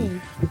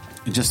question,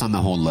 just on the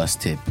whole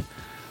lust tip: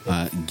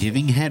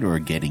 giving head or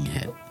getting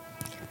head?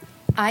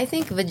 I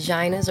think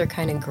vaginas are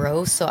kind of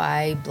gross, so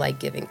I like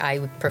giving. I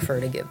would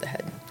prefer to give the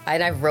head.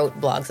 And I wrote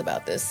blogs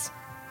about this.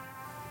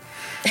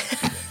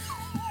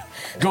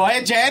 Go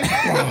ahead, Jan.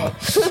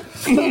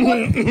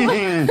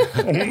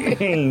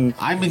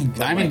 I'm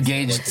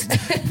engaged.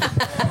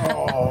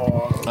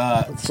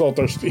 So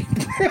thirsty.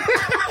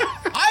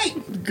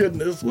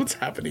 Goodness, what's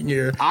happening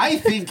here? I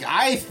think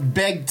I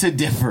beg to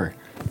differ.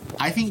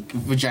 I think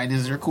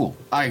vaginas are cool.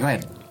 All right, go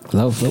ahead.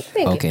 Hello. Thank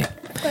you. Okay.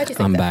 Glad you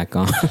think I'm that. back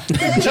on. All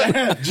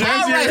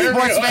right,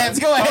 sports fans,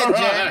 go ahead,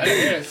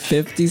 Jan.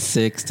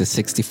 56 to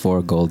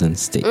 64 Golden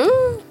State.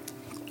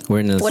 We're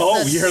in the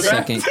What's you heard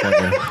that? second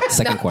quarter.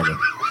 Second quarter.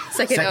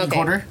 Second okay.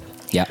 quarter?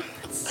 Yeah.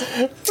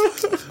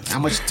 How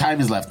much time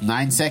is left?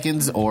 9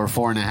 seconds or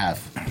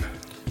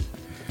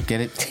 4.5?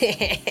 Get it?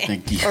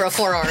 Thank you. Or a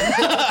forearm.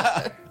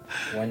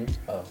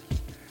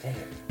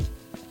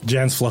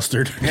 Jan's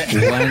flustered.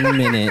 1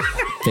 minute,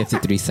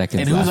 53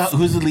 seconds And left.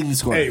 who's the leading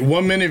scorer? Hey,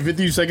 1 minute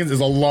 50 seconds is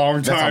a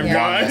long time,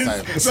 guys.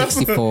 That's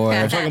 64.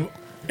 I'm talking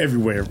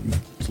everywhere.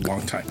 It's a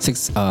long time.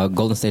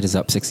 Golden State is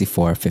up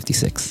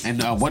 64-56.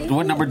 And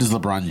what number does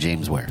LeBron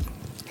James wear?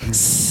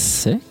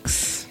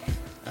 6?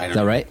 I Is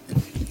that right?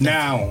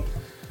 Now,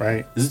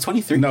 right? Is it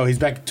 23? No, he's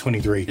back to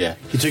 23. Yeah.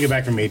 He took it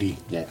back from 80.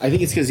 Yeah, I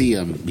think it's because he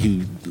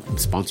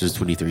sponsors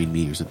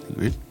 23andMe or something,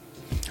 right?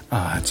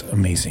 Ah, it's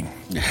amazing.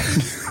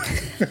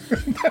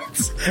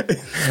 That's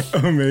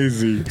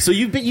amazing. So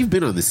you've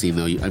been on the scene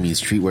though. I mean,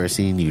 streetwear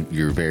scene.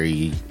 You're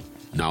very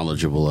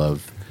knowledgeable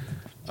of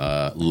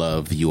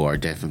love. You are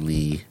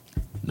definitely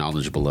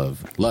knowledgeable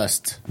of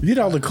lust. You did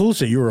all the cool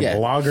shit. You were a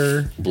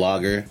blogger.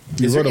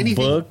 You wrote a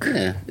book.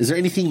 Yeah. Is there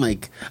anything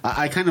like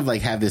I kind of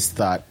like have this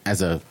thought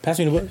as a Pass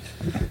me the book.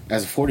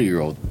 as a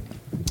 40-year-old.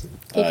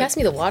 Can you pass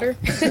me the water?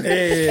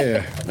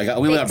 Yeah. We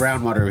got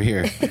brown water over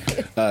here.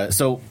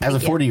 So as a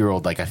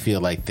 40-year-old, like I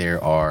feel like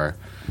there are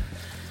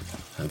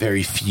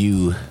very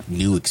few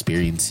new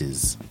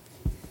experiences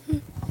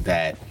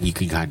that you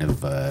can kind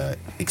of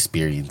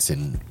experience.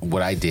 And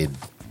what I did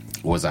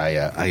was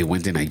I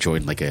went and I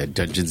joined like a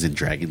Dungeons and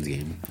Dragons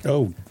game.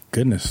 Oh,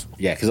 goodness.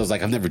 Yeah, because I was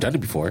like, I've never done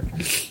it before,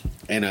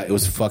 and it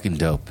was fucking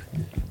dope.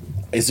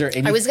 Is there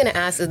any? I was gonna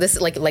ask, is this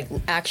like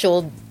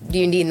actual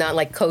D&D, not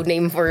like code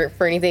name for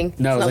anything?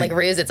 No, it's not like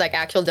Riz. It's like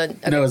actual. Okay.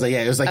 No, it was like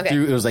Okay.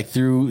 it was like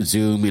through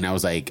Zoom, and I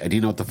was like, I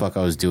didn't know what the fuck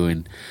I was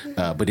doing,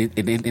 but it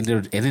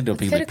ended up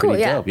being like cool,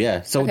 pretty yeah. dope.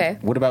 Yeah. So, Okay.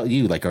 What about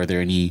you? Like, are there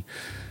any?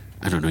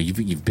 I don't know.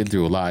 You've been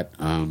through a lot.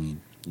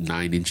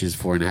 9 inches,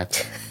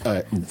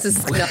 4.5. This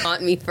is gonna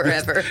haunt me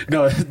forever.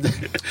 No,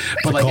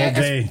 but like cold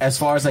day. as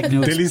far as like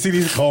new Daily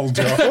City's cold,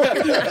 Joe.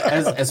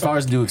 as far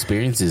as new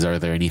experiences, are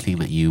there anything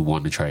that you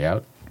want to try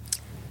out?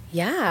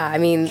 Yeah, I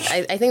mean,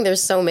 I think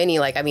there's so many.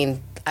 Like, I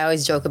mean, I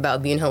always joke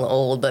about being hella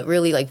old, but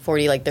really, like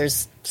 40, like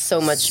there's so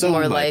much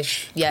more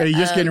life. Yeah, Hey,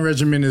 your skin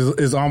regimen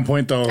is on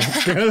point though.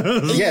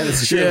 Yeah,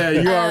 that's true.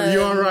 Yeah,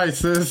 you are right,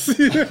 sis. I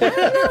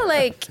don't know,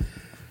 like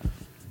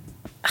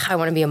I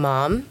want to be a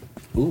mom.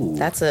 Ooh.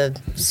 That's a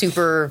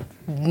super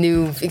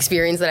new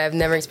experience that I've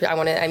never experienced.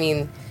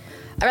 I'd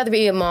rather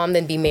be a mom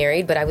than be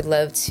married, but I would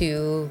love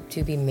to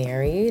be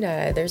married.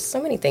 There's so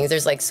many things.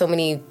 There's like so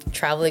many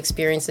travel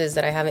experiences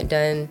that I haven't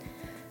done.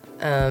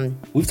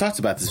 We've talked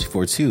about this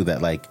before too.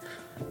 That like,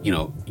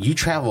 you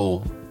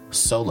travel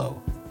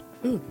solo.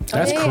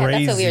 That's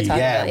crazy. That's what we were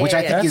talking about. Which I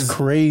think That's is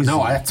crazy.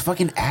 No, that's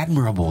fucking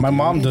admirable. My dude.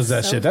 mom does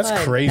that So shit. That's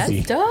fun. crazy.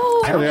 That's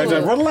dope.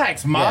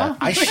 Relax, ma. Yeah,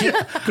 I shit.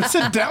 Go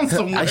sit down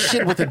somewhere. I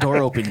shit with the door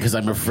open because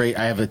I'm afraid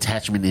I have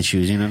attachment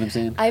issues. You know what I'm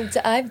saying?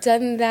 I've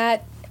done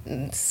that.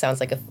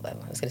 Sounds like I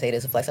was gonna say it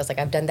is a flex. I was like,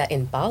 I've done that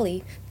in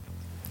Bali.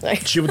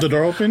 Like, Shit with the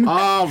door open?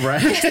 All right.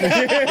 Shit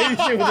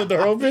with the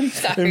door open?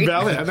 Sorry. In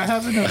Valley? That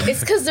happened? it's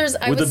because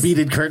With the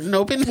beaded curtain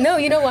open? No,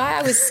 you know why?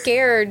 I was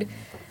scared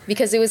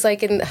because it was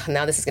like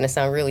now this is gonna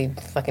sound really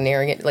fucking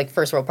arrogant, like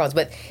first world problems,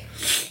 but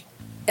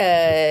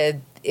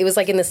it was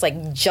like in this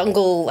like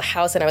jungle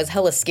house, and I was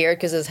hella scared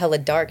because it was hella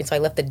dark, and so I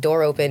left the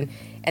door open,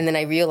 and then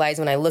I realized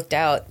when I looked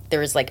out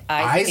there was like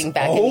eyes looking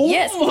back. Oh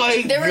yes,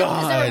 my there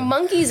God. were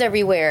monkeys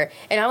everywhere,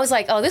 and I was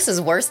like, oh, this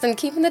is worse than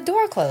keeping the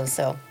door closed.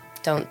 So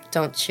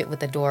don't shit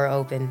with the door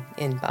open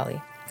in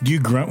Bali. Do you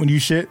grunt when you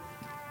shit?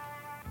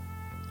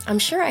 I'm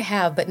sure I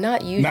have, but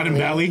not usually. Not in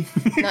Valley?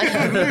 Not,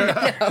 No,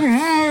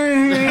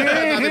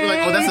 they'd be like,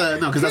 oh,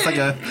 because that's like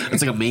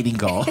a mating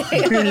call.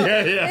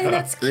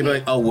 That's They'd be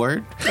like, oh,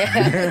 word?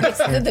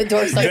 the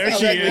door starts There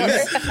she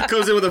is.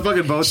 Comes in with a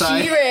fucking bow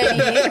tie She ready.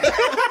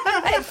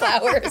 I have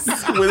flowers.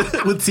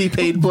 with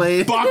T-Pain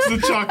playing. Box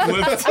of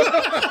chocolates.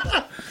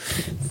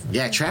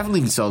 Yeah,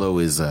 traveling solo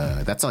is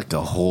that's like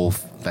the whole.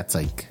 That's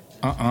like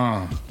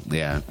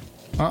yeah.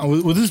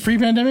 Was this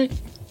pre-pandemic?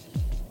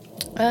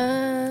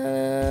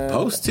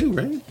 Post too,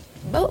 right?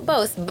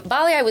 Both.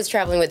 Bali, I was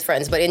traveling with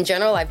friends, but in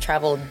general, I've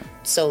traveled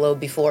solo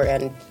before.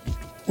 And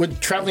with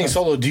traveling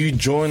solo, do you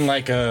join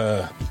like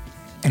a?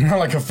 Not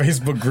like a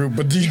Facebook group,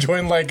 but do you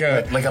join like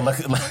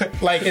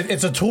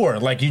it's a tour?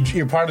 Like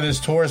you're part of this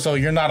tour, so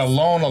you're not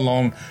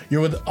alone.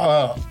 You're with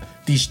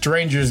these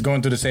strangers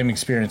going through the same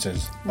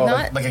experiences.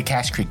 Like a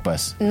Cash Creek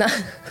bus.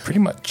 Pretty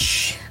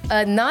much.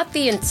 Not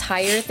the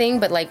entire thing,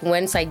 but like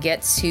once I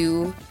get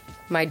to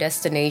my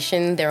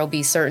destination, there will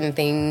be certain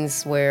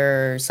things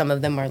where some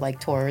of them are like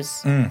tours,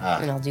 and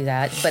I'll do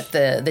that. But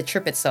the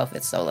trip itself,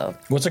 it's solo.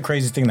 What's the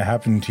craziest thing that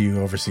happened to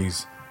you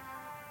overseas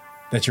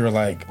that you were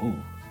like, ooh,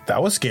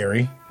 that was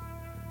scary?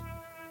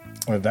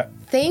 Or that?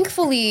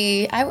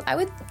 Thankfully,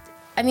 I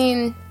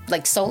mean,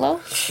 like solo?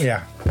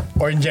 Yeah.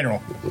 Or in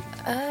general?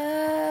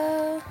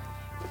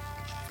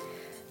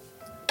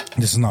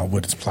 This is not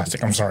wood, it's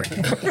plastic. I'm sorry.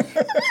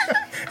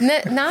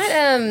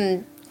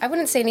 I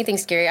wouldn't say anything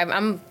scary.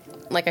 I'm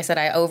like I said,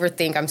 I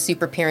overthink. I'm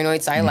super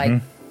paranoid, so I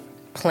like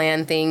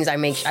plan things. I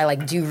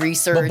like do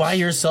research. But by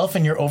yourself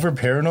and you're over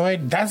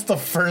paranoid, that's the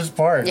first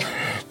part.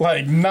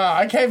 Like, nah,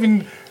 I can't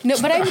even. No,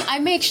 but I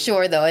make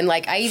sure though, and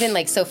like I even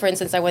like so. For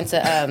instance, I went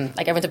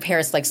to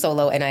Paris like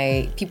solo,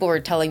 and people were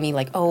telling me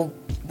like, oh,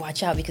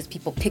 watch out because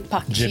people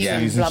pickpocket you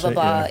and blah blah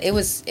blah. Yeah.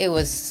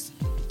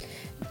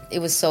 It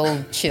was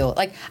so chill.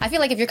 Like I feel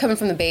like if you're coming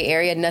from the Bay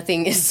Area,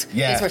 nothing is worse.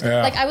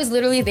 Yeah. Like I was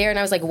literally there and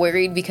I was like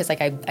worried because like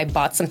I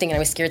bought something and I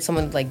was scared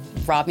someone would like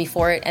rob me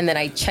for it. And then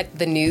I checked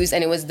the news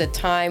and it was the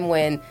time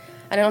when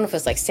I don't know if it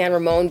was like San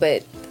Ramon,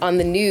 but on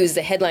the news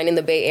the headline in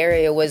the Bay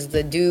Area was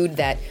the dude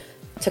that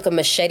took a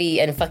machete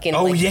and fucking that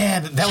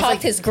chopped was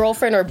like his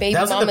girlfriend or baby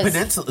that was mama's.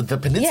 the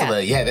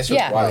peninsula. Yeah, that's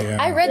just wild. Yeah.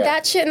 I read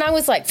that shit and I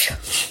was like,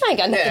 I ain't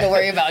got nothing to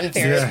worry about in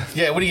Paris.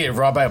 Yeah, what do you get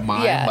robbed by a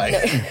mime? Yeah,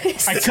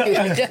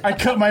 I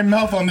cut my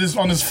mouth on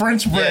this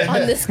French bread.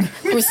 on this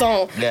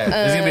croissant. Yeah,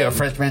 there's gonna be a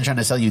French man trying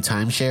to sell you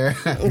timeshare.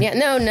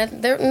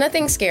 Yeah,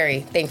 nothing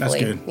scary,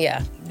 thankfully. That's good.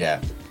 Yeah.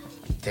 Yeah,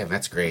 damn,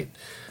 that's great.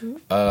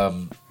 Yeah,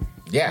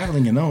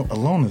 Traveling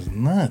alone is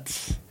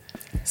nuts.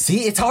 see,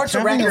 it's hard to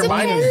wrap your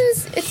mind.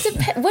 It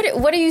depends.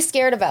 What are you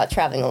scared about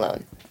traveling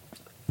alone?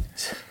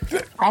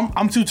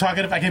 I'm too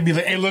talkative. I can be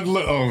like, hey, look,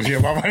 oh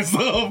shit, by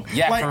myself.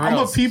 Yeah, like for I'm a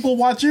reals. people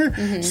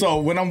watcher. So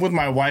when I'm with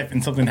my wife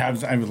and something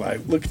happens, I'm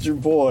like, look at your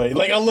boy.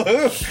 Like I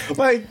look,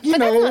 like you But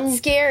know, that's not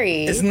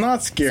scary. it's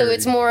not scary. So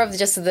it's more of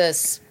just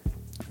this,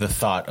 The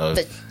thought of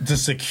the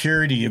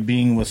security of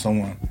being with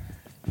someone.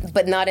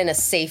 but not in a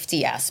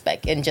safety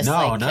aspect, and just no.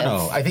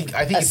 I think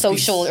a it's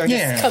social or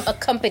Yeah. just a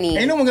company.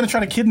 Ain't no one gonna try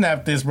to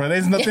kidnap this, bro.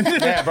 There's nothing.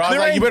 Yeah, bro, I was There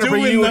like, ain't you better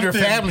bring doing you and your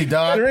nothing. family,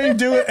 dog. There ain't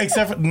do it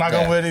except for knock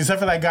on wood. Except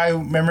for that guy.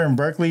 Remember in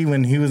Berkeley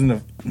when he was in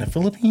the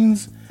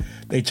Philippines,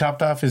 they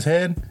chopped off his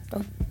head.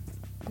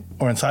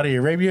 Or in Saudi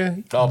Arabia,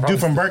 probably. dude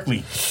from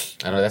Berkeley.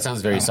 I know that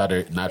sounds very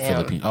Southern, not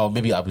Philippine. Oh,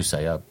 maybe Abu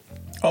Sayyaf.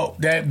 Oh,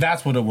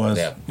 that's what it was.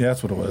 Yeah. Yeah,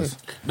 that's what it was.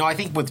 No, I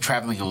think with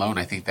traveling alone,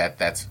 I think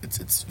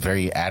it's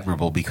very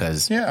admirable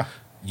because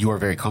you are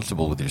very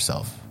comfortable with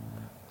yourself.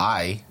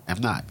 I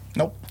am not.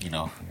 Nope. You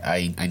know,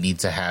 I need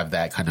to have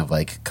that kind of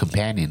like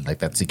companion, like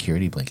that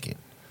security blanket.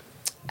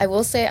 I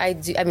will say I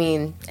do. I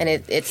mean, and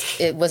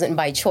it wasn't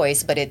by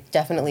choice, but it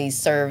definitely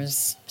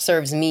serves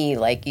me.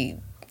 Like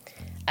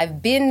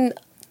I've been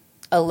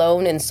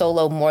alone and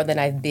solo more than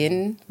I've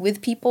been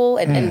with people,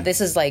 and this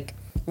is like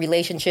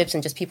relationships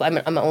and just people. I'm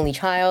an only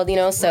child, you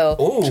know. So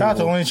Shout out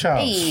to only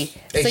child. hey,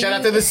 Hey, so shout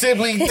out to the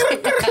sibling.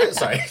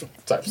 Sorry,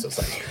 I'm so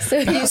sorry. So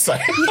you,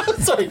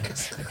 Sorry.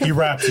 He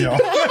raps, y'all.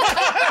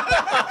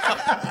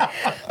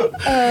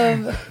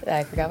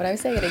 I forgot what I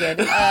was saying again.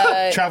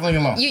 Traveling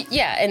alone.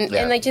 And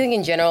like I think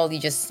in general, you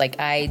just like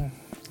I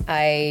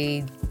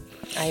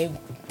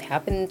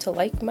happen to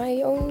like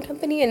my own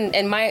company,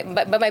 and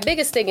my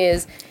biggest thing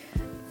is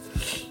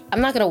I'm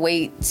not gonna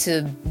wait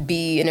to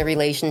be in a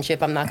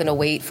relationship. I'm not gonna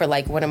wait for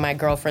like one of my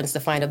girlfriends to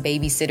find a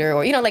babysitter,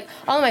 or like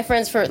all of my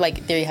friends for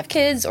like they have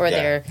kids or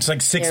they're It's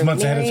like 6 they're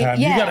months ahead of married. time.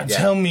 Yeah. You gotta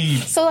tell me.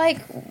 So like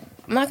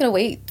I'm not gonna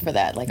wait for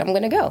that. Like I'm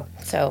gonna go.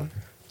 So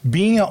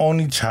Being an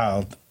only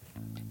child,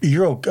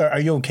 are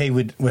you okay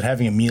with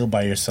having a meal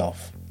by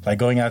yourself? Like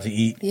going out to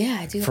eat? yeah,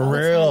 I do For all the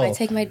real. time. I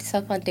take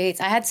myself on dates.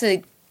 I had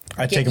to.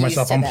 I get take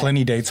myself used to on that.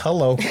 plenty dates.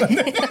 Hello.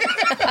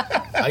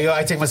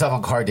 I take myself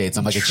on car dates.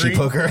 I'm like a cheap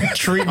hooker.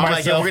 Treat I'm like,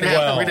 myself we're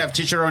well. gonna have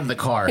Chicharo in the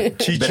car. Better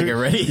get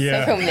ready.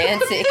 Yeah.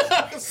 Romantic.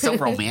 So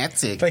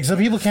romantic. Like some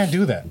people can't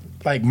do that.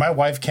 Like my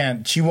wife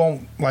can't. She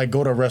won't like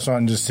go to a restaurant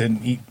and just sit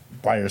and eat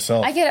by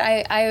herself. I get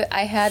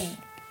it.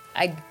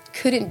 I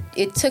couldn't.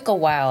 It took a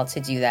while to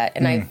do that,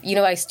 and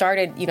I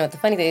started. The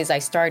funny thing is, I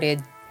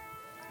started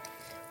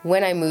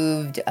when I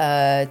moved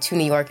to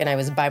New York, and I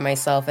was by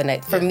myself.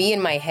 And for me,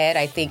 in my head,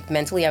 I think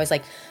mentally, I was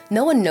like,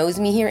 no one knows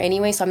me here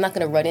anyway, so I'm not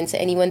going to run into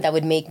anyone that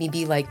would make me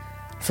be like,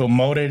 Feel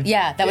molded.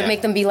 Yeah, that would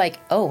make them be like,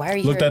 oh, why are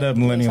you Look that up,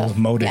 millennials.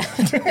 Molded.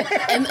 MODED.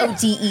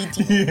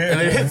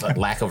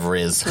 Lack of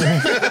Riz.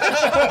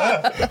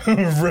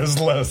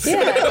 Rizless.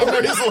 Yeah.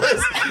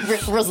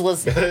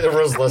 Rizless.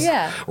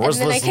 Yeah. And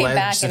then I came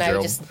back and I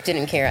syndrome. just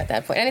didn't care at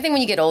that point. And I think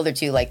when you get older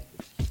too, like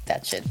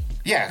that shit,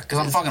 Yeah, because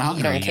I'm fucking hungry.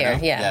 you don't care.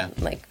 know? Yeah.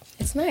 Like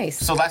it's nice.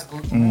 So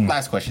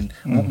last question.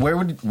 Where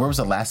was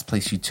the last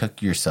place you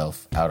took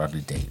yourself out on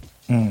a date?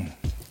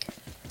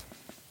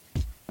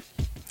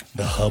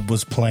 The hub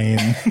was playing.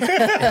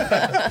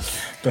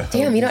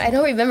 Damn, I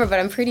don't remember, but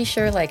I'm pretty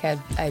sure like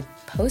I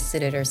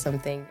posted it or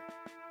something.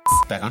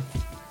 Back on.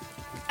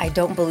 I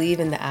don't believe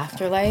in the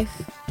afterlife.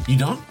 You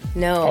don't?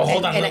 No. Oh,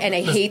 hold on. And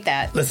I hate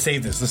that. Let's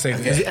save this.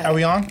 Are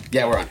we on?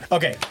 Yeah, we're on.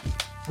 Okay.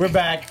 We're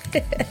back.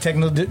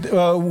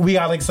 We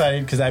got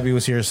excited because Abby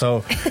was here.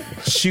 So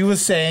she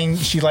was saying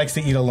she likes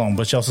to eat alone,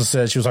 but she also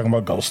said she was talking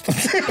about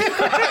ghosts.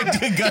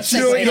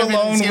 She will eat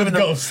alone with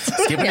ghosts.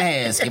 Skipping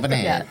ahead.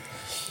 Yeah.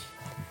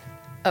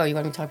 Oh, you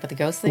want me to talk about the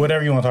ghost thing?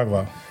 Whatever you want to talk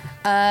about.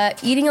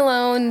 Eating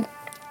alone,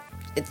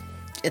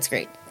 it's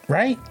great.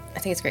 Right? I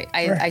think it's great.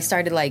 I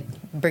started like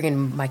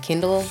bringing my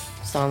Kindle,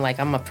 so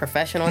I'm a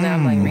professional now.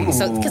 I'm like reading,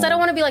 so because I don't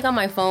want to be like on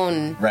my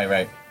phone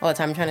Right. all the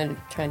time, trying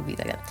to be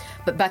like that.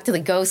 But back to the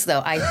ghosts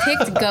though, I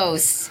picked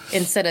ghosts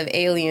instead of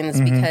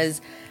aliens because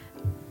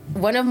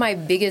one of my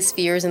biggest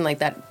fears and like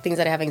that things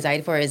that I have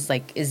anxiety for is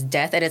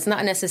death, and it's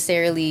not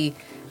necessarily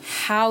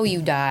how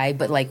you die,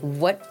 but like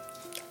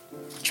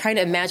trying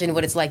to imagine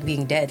what it's like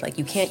being dead. Like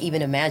you can't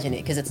even imagine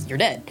it because you're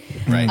dead.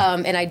 Right.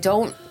 And I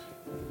don't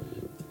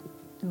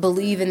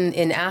believe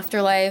in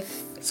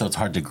afterlife. So it's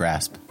hard to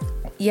grasp.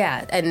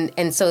 Yeah,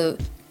 and so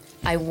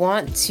I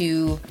want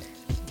to.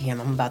 Damn,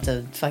 I'm about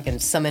to fucking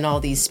summon all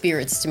these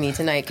spirits to me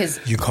tonight because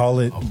You call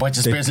it. A bunch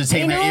of spirits are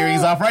taking their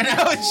earrings off right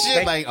now and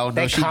shit.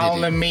 They she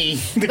calling did it. me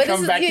to but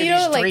come back to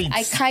these streets.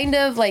 I kind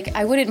of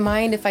I wouldn't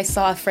mind if I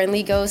saw a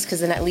friendly ghost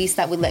because then at least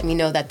that would let me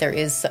know that there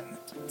is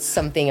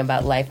something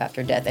about life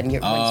after death, and once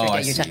you're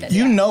dead, you're dead.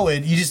 You know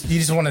it. You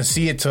just want to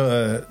see it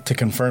to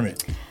confirm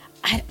it.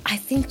 I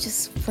think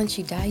just once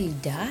you die, you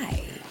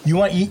die. You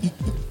want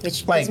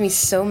Which like- gives me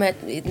so much.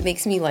 It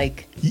makes me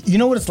like. You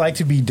know what it's like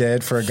to be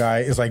dead for a guy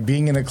is like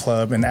being in a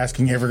club and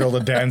asking every girl to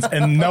dance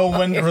and no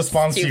one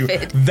responds to you.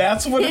 Stupid.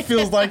 That's what it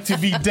feels like to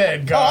be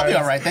dead, Oh, I'll guys. be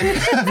all right then.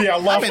 Yeah,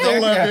 Loft there,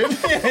 11.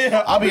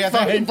 Yeah, I'll be at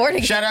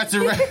Boarding. that. Shout out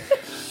to.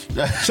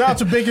 Shout out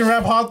to Bacon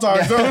Wrap Hot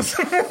Dogs.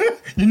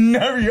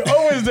 You're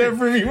always there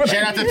for me.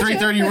 Shout out to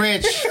 330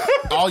 Rich.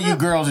 All you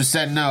girls who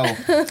said no.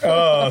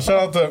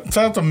 Shout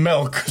out to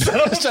Milk.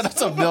 Shout out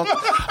to Milk.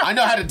 I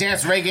know how to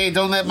dance reggae.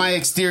 Don't let my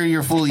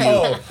exterior fool you.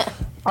 Oh,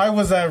 I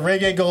was at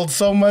Reggae Gold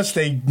so much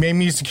they made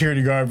me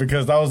security guard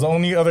because I was the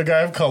only other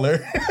guy of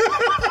color.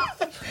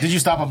 Did you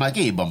stop? I'm like,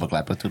 hey, bumper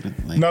clap.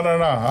 Like,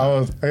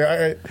 No.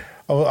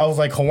 I was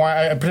like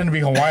Hawaiian. I pretended to be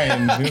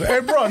Hawaiian. He was like, hey,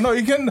 bro,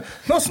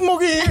 no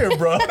smoking here,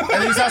 bro.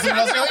 And you saw someone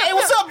else go, hey,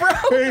 what's up, bro?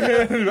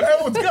 Hey,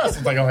 what's Gus?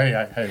 It's like, oh,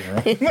 hey,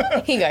 bro.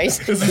 Hey guys.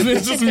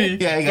 It's just me.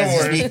 Yeah, you Don't guys,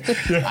 worry.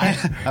 it's me.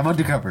 I'm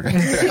undercover.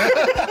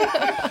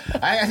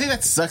 I think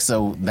that sucks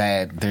though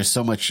that there's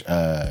so much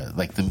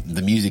like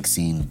the music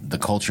scene, the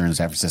culture in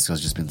San Francisco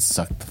has just been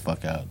sucked the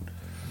fuck out.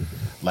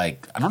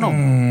 Like I don't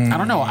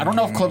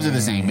know if clubs are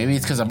the same. Maybe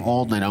it's because I'm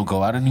old and I don't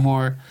go out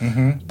anymore.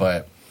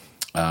 But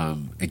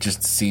it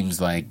just seems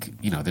like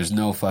there's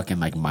no fucking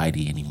like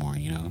Mighty anymore.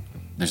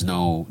 There's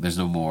no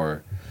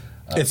more.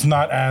 It's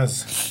not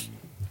as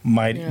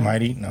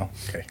mighty. No,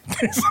 okay.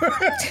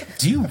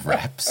 Do you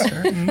rap,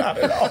 sir? Not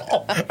at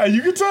all.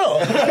 You can tell.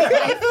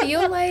 I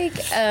feel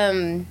like,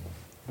 and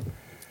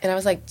I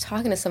was like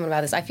talking to someone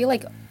about this. I feel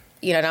like,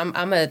 and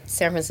I'm a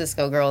San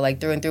Francisco girl like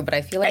through and through, but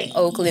I feel like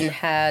Oakland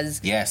has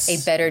a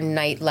better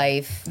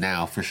nightlife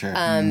now for sure,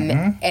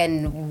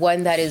 and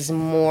one that is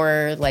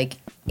more like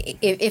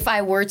if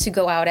I were to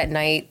go out at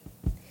night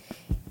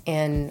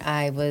and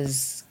I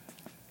was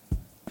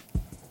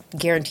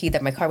guaranteed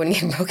that my car wouldn't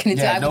get broken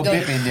into. I would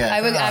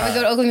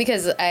go to Oakland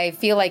because I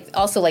feel like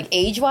also like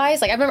age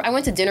wise, like I remember I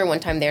went to dinner one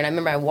time there and I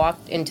remember I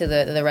walked into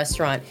the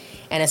restaurant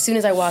and as soon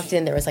as I walked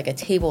in there was like a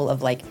table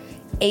of like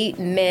 8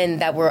 men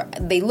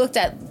they looked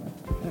at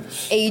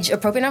age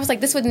appropriate and I was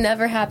like this would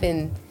never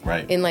happen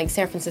in like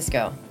San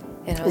Francisco.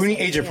 And I was What do you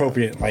mean age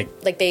appropriate?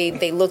 Like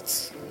they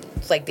looked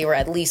like they were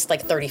at least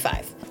like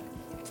 35.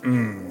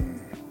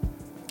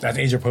 That's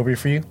age appropriate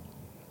for you?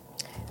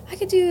 I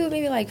could do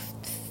maybe like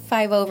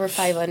 5 over,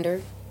 5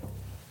 under.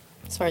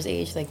 As far as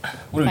age, like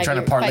what are we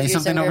trying to parlay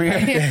something over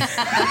here?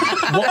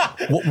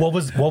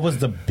 What was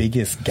the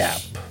biggest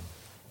gap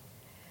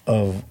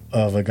of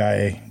a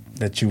guy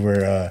that you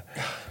were?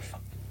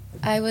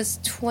 I was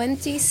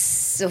 20.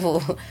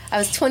 So I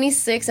was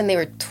 26, and they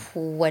were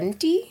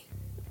 20.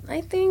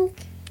 I think.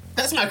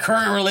 That's my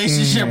current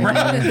relationship, bro.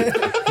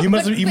 You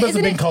must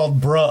have been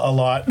called bruh a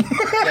lot.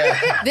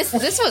 Yeah. This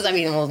was, I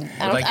mean, well,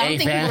 I don't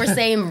think people were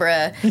saying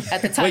bruh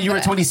at the time. Wait, you were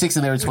 26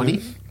 and they were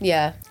 20?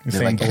 Yeah.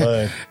 Same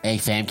blood. Hey,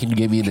 fam, can you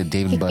get me into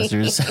Dave &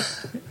 Buster's?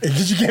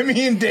 Did you get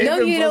me in Dave & No,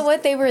 Buster's? you know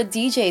what? They were a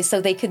DJ,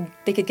 so they could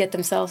get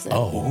themselves in.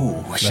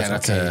 Oh, shout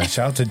out to DJs.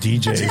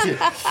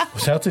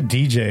 Shout out to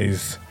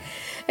DJs.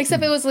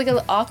 Except it was like a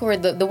little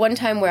awkward. The one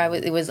time where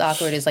it was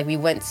awkward is like we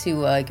went to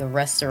like a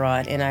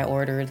restaurant and I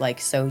ordered like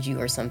soju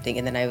or something,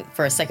 and then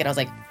for a second I was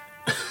like,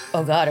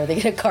 oh God, are they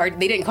gonna card?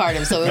 They didn't card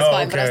him, so it was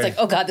fine. Okay. But I was like,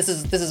 oh God, this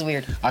is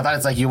weird. I thought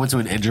it's like you went to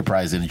an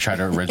Enterprise and he tried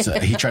to rent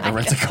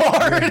a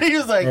car, and he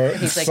was like,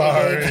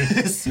 sorry,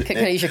 hey, can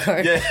I use your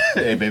card? Yeah.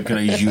 Hey babe, can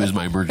I use you as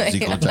my emergency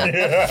contact?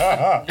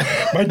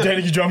 My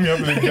daddy can drop me up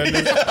in the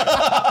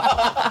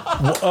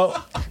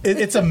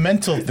it's a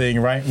mental thing,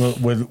 right?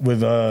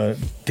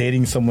 With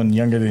dating someone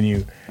younger than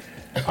you.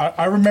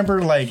 I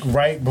remember like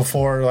right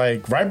before I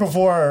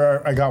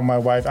got my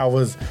wife, I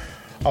was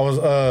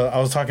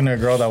talking to a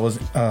girl that was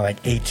like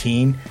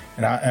 18,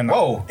 and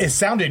it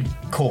sounded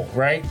cool,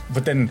 right?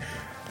 But then,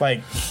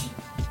 like,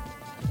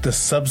 the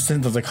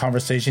substance of the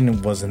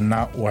conversation was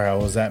not where I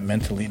was at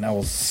mentally, and I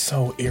was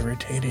so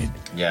irritated.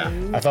 Yeah,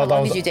 I felt. How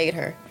long did you date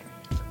her?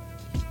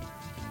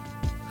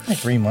 Like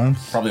 3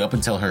 months. Probably up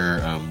until her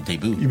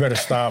debut. You better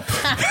stop.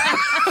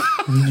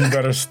 You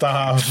better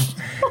stop.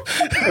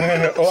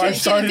 I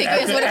started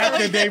at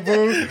the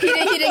debut. He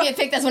didn't get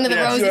picked as one of the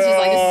roses. He's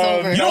like, this is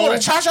over. You don't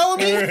want to cha-cha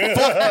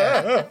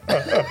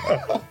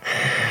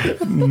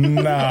with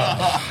me?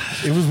 Nah.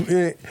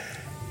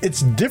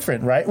 It's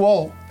different, right?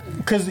 Well,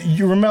 because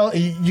you remember,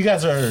 you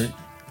guys are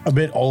a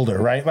bit older,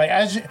 right? Like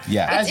as you're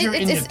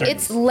in your 30s.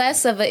 It's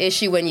less of an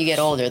issue when you get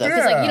older, though.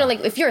 Because like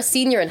if you're a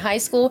senior in high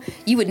school,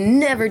 you would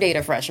never date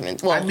a freshman.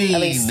 Well, I mean,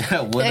 at least.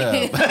 What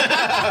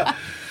up?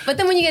 But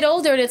then when you get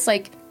older, it's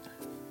like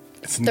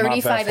it's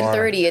 35 and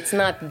 30. It's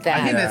not that.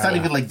 I think that's not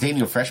even like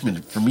dating a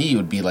freshman. For me, it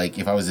would be like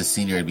if I was a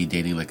senior, I'd be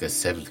dating like a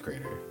 7th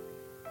grader.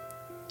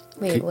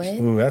 Wait, what?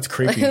 Ooh, that's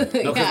creepy. No,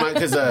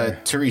 because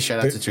Therese,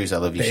 shout out to Therese, I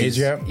love you. Age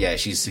gap? Yeah,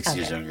 she's 6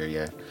 years younger.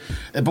 Yeah,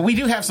 but we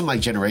do have some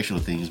like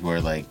generational things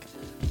where like.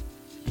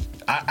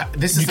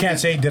 You can't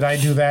say, did I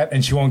do that?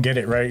 And she won't get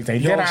it, right? Say,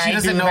 she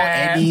doesn't know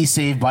any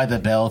Saved by the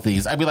Bell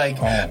things. I'd be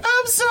like, I'm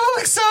so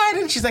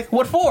excited. She's like,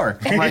 what for?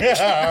 I'm like,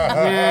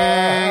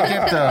 man,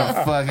 get the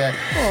fuck out.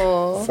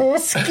 Aww. So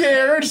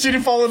scared. She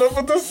didn't follow it up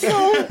with the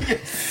song.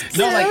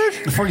 No,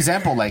 like, for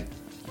example, like,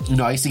 you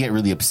know, I used to get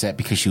really upset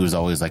because she was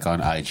always like on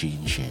IG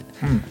and shit.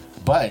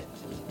 But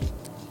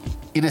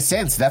in a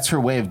sense, that's her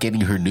way of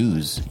getting her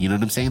news. You know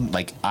what I'm saying?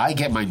 Like, I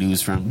get my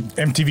news from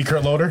MTV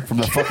Kurt Loder. From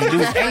the fucking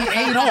news.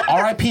 hey, you know,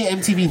 RIP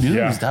MTV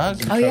News,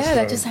 dog. Oh yeah,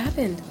 that just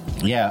happened.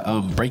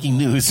 Yeah, breaking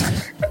news.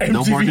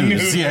 No more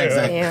news. Yeah,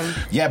 exactly. Damn.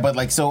 Yeah, but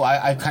like, so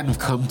I've kind of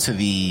come to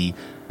the,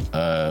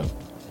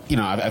 you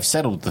know, I've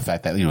settled with the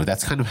fact that, you know,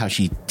 that's kind of how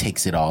she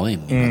takes it all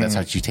in. You know, that's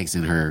how she takes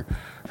in her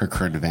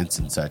current events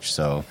and such.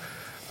 So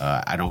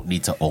I don't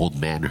need to old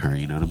man her.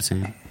 You know what I'm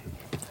saying?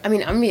 I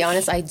mean, I'm gonna be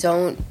honest. I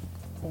don't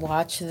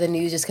watch the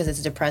news just because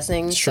it's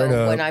depressing. Straight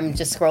up. When I'm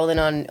just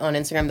scrolling on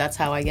Instagram, that's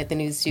how I get the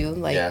news too.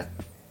 Like,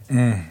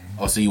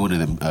 Oh, so you one of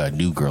them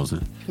new girls?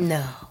 Huh?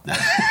 no,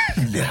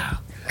 No.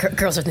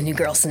 Girls are the new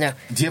girls. No,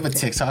 Do you have a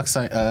TikTok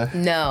site?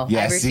 no,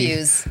 Yeah, I see?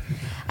 refuse.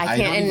 I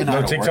can't. don't even know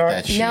how to work TikTok?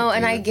 that shit, No,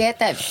 and dude. I get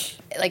that.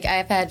 Like,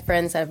 I've had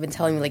friends that have been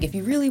telling me, like, if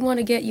you really want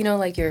to get, you know,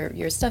 like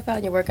your stuff out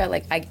and your workout,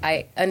 like,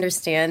 I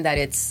understand that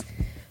it's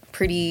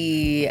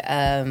pretty.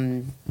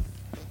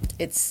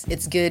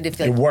 It's good if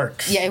like, It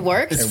works. Yeah, it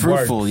works. It's It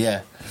fruitful, works.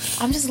 yeah.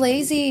 I'm just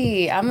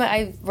lazy.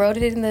 I wrote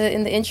it in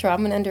the intro.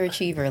 I'm an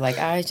underachiever. Like,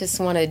 I just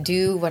want to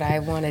do what I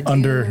want to do.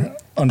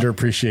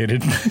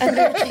 Underappreciated.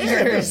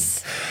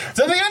 Underachievers.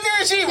 So the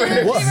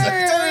underachiever.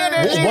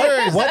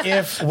 What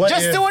if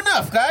Just do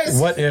enough, guys.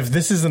 What if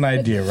this is an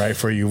idea, right,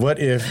 for you? What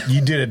if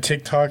you did a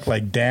TikTok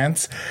like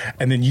dance,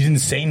 and then you didn't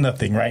say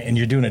nothing, right? And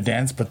you're doing a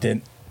dance, but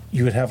then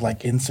you would have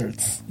like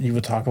inserts. You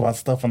would talk about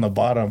stuff on the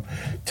bottom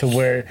to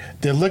where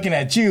they're looking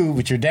at you,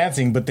 but you're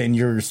dancing, but then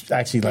you're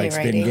actually like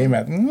spitting game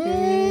at.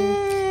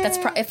 That's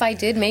if I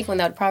did make one,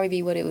 that would probably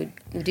be what it would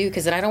do.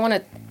 Because then I don't want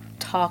to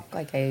talk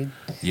like a.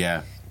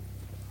 Yeah.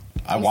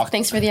 I walked.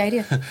 Thanks for the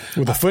idea.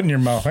 With a foot in your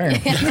mouth.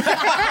 Hey.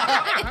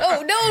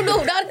 No,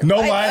 not. No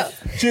lie.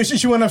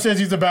 She went upstairs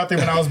to use the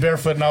bathroom when I was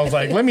barefoot, and I was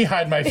like, let me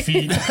hide my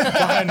feet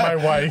behind my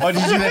wife. Oh,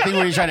 did you do that thing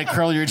where you're trying to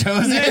curl your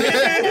toes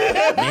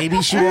in?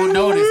 Maybe she won't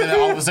notice, and then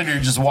all of a sudden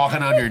you're just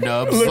walking on your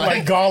nubs. Look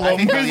like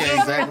Gollum.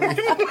 Yeah,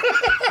 exactly.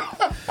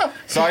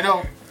 So I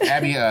know,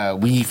 Abby,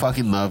 we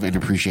fucking love and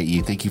appreciate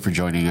you. Thank you for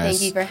joining us.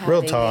 Thank you for having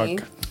Real talk. me.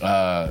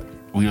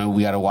 We know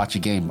we got to watch a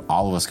game.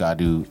 All of us got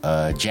to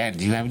do. Jan,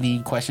 do you have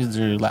any questions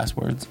or last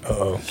words?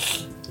 Uh-oh.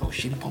 Oh,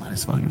 she didn't pull out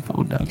his fucking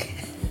phone, dog.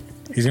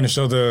 He's going to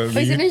show the...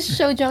 He's going to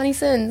show Johnny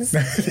Sins.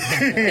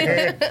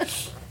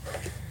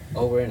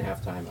 Oh, we're in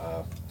halftime.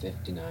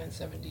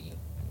 59-70,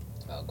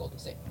 Golden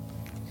State.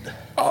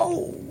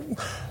 Oh,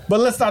 but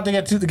let's not to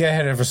get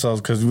ahead of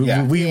ourselves because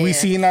we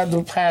seen that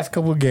the past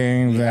couple of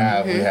games. We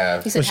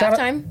have. You said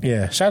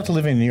halftime? Shout out to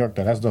living in New York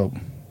though. That's dope.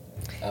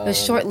 It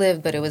was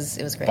short-lived, but it was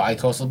great.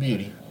 Bi-coastal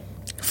beauty.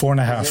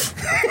 4.5.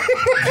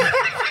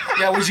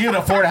 Yeah, was you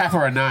a 4.5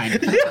 or a 9?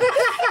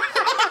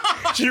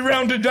 She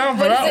rounded down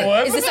for that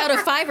one. Is this out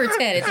of 5 or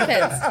 10? It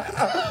depends.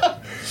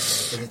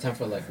 Is it time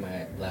for like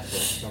my last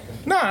word or something?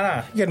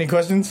 Nah. You got any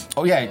questions?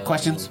 Oh yeah,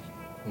 questions.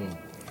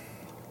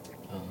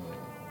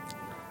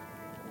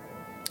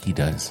 He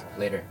does.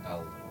 Later,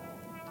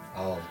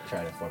 I'll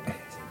try to format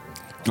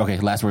something. Okay,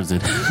 last words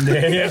then.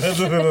 Yeah.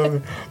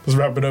 Let's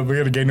wrap it up. We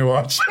got a game to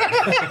watch. You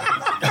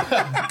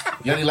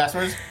got any last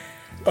words?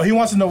 Oh, he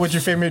wants to know what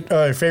your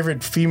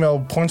favorite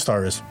female porn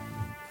star is.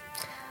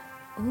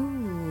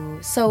 Ooh,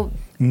 so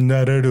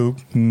Nadoop.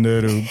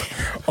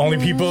 Only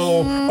people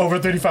over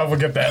 35 will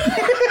get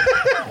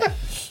that.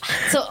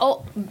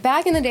 So,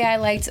 back in the day, I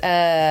liked,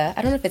 I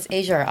don't know if it's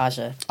Asia or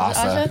Aja.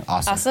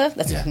 Asa.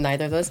 That's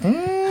neither of those. I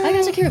like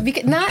Aja Kira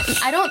because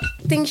I don't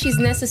think she's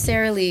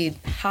necessarily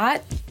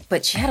hot,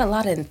 but she had a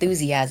lot of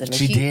enthusiasm.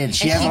 She did.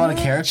 She has a lot of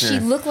character. She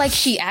looked like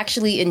she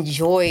actually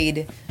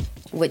enjoyed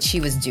what she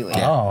was doing.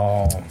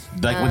 Oh.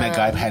 Like when that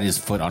guy had his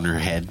foot on her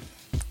head.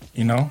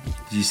 You know?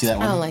 Did you see that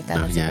one? I don't like that.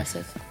 That's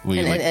aggressive. Well,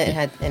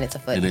 and it's a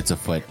foot. And it's a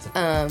foot.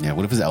 Yeah,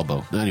 what if his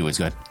elbow? No, anyways,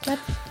 go ahead. But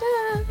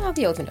I'll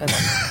be open to it.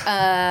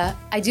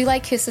 I do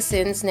like Kiss of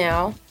Sins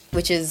now,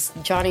 which is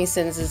Johnny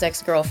Sins'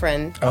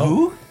 ex-girlfriend.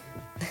 Oh?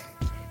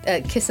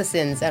 Kiss of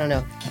Sins, I don't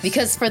know.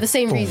 Because for the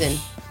same reason.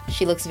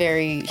 She looks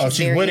very. She's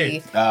very, with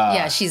it.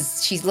 Yeah, she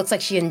looks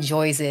like she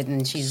enjoys it,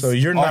 and she's. So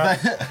you're not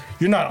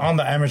on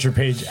the amateur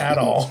page at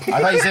all.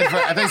 I thought you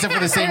said for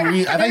the same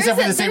reason. I thought you said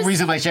for the same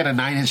reason, like she had a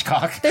 9-inch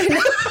cock.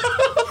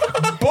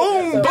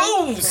 Boom,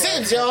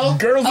 Sins, y'all.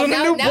 Girls and the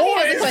new now he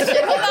has a boys.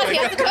 question. Hold on, he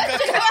has a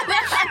question.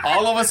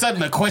 All of a sudden,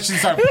 the questions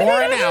start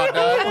pouring out,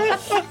 dog.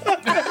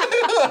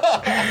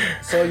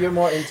 So you're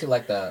more into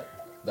like the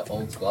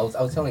old school.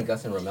 I was telling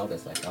Gus and Ramel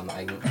this. Like I'm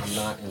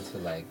not into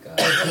like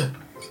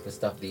the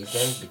stuff these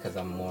days because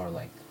I'm more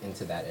like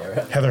into that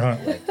era. Heather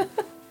Hunt. Like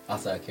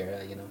Asa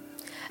Akira, you know.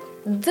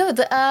 The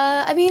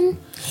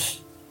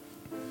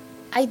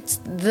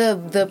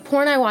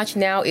porn I watch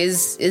now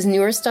is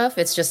newer stuff.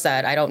 It's just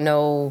that I don't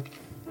know.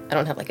 I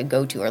don't have like a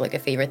go-to or like a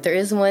favorite. There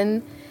is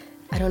one.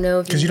 I don't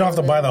know if because you don't have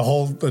to buy the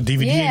whole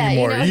DVD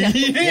anymore.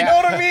 You know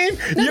what I mean?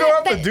 No, you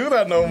don't have to do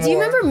that no more. Do you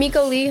remember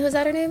Miko Lee? Was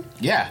that her name?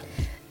 Yeah.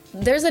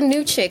 There's a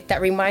new chick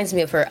that reminds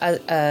me of her. I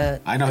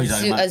know who you're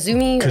talking about.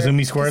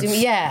 Kazumi Squirts?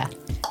 Yeah.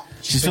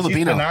 She's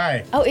Filipino.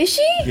 Benai. Oh, is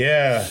she?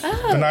 Yeah.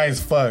 Benai as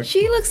fuck.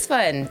 She looks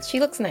fun. She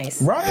looks nice.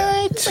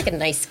 Right. She's like a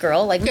nice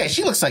girl. Like Yeah,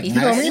 she looks like You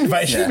know what I nice.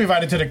 mean? She'll be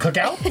invited to the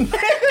cookout.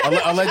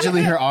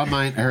 Allegedly, her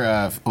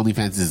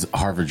OnlyFans is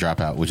Harvard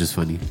dropout, which is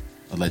funny.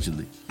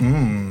 Allegedly.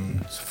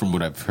 From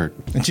what I've heard.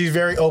 And she's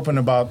very open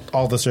about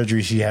all the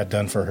surgery she had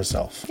done for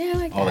herself. Yeah, I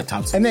like All the that.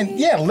 tonsils. And then,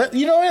 let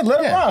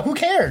her rock. Who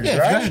cares, Yeah,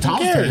 right? if you got your Who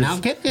tonsils taken cares?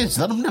 out, get this.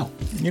 Let them know.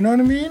 You know what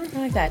I mean? I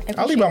like that.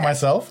 I'll leave by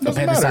myself.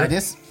 Doesn't matter.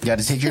 Appendicitis. You got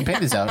to take your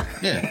appendix out.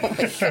 Yeah. Oh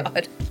my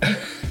god.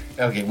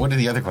 Okay, what are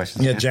the other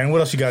questions? Yeah, Jan, what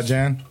else you got,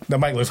 Jan? The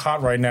mic looks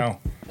hot right now.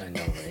 I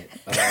know, right?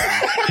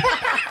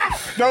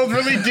 That was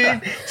really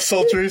deep.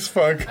 Sultry as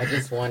fuck. I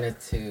just wanted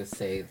to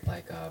say,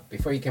 like,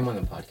 before you came on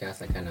the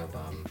podcast, I kind of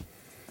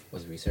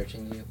was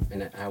researching you,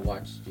 and I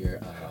watched your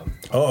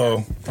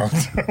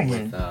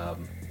with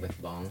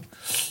Bong,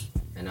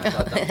 and I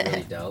thought that was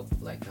really dope,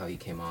 like how he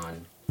came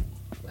on,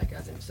 like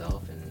as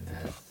himself and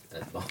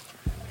as Bong.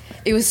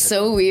 It was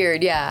so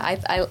weird. Yeah,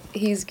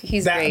 he's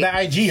great.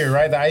 The IG here,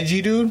 right? The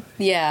IG dude?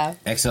 Yeah.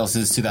 XL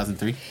since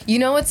 2003. You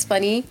know what's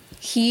funny?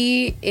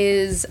 He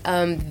is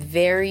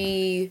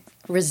very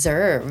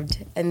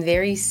reserved and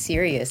very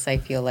serious. I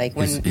feel like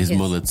when His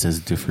mullet says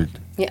different.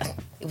 Yeah,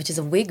 which is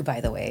a wig,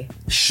 by the way.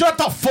 Shut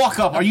the fuck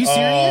up! Are you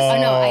serious?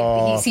 Oh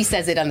no, he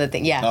says it on the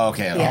thing. Yeah. Oh,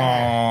 okay.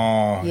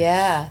 Yeah. Oh.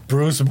 Yeah.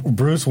 Bruce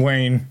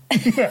Wayne.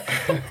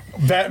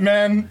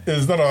 Batman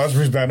is that's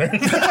Bruce Banner.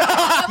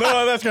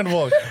 No, that's kind of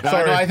old.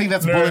 Sorry. No, I think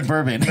that's Bullet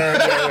Bourbon.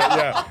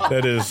 Yeah,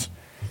 that is.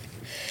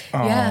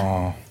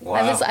 Yeah. Wow.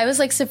 I was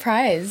like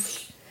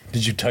surprised.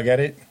 Did you tug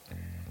at it?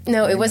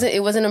 No, it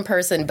wasn't in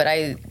person, but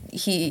I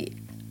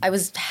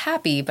was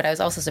happy, but I was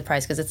also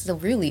surprised because it's a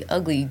really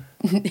ugly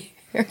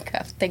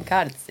haircut. Thank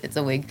God it's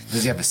a wig.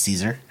 Does he have a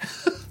Caesar?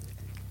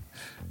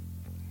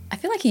 I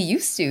feel like he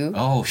used to.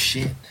 Oh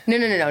shit! No,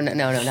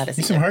 not a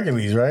He's some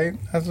Hercules, right?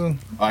 I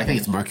think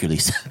it's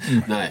Mercules.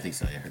 No, I think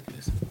so. Yeah,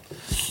 Hercules.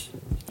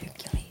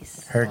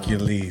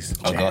 Hercules.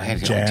 Oh, go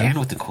ahead, Jan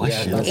with the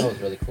question. Yeah, that was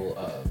really cool.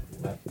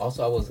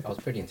 Also, I was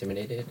pretty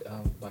intimidated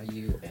by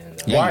you.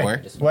 And Yeah, you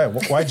Why?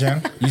 were. Why,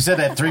 Jan? You said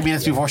that 3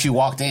 minutes before she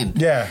walked in.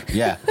 Yeah.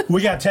 Yeah.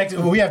 We got text.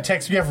 We have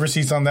text. We have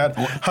receipts on that.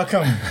 How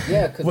come?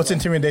 Yeah. 'Cause, What's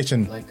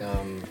intimidation? Like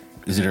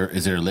Is it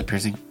her lip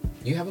piercing?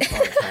 you have a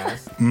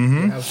podcast.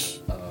 You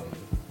have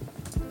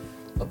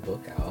a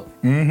book out.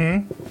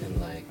 And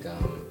like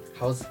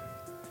how's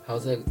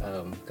a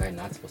guy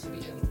not supposed to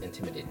be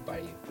intimidated by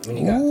you? I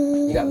mean,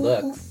 you got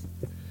looks.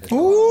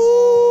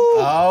 Ooh.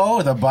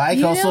 Oh, the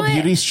bi-coastal You know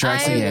beauty what?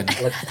 strikes again.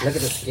 Look at the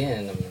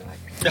skin. I mean,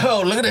 like,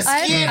 Oh, look at the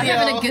skin, I'm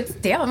having a good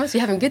day. I must be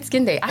having a good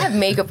skin day. I have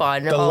makeup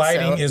on. The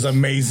lighting is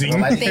amazing.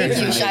 Thank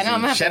you, Shana.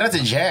 I'm gonna Shout out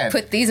to Jan.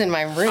 put these in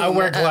my room. I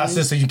wear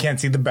glasses so you can't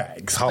see the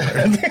bags.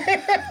 Holler.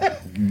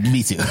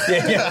 Me too.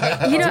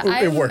 You know,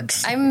 It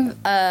works. I'm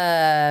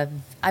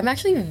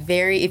actually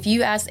very. If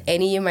you ask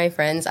any of my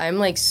friends, I'm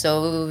like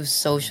so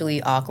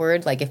socially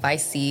awkward. Like if I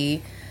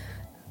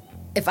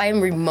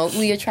am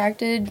remotely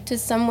attracted to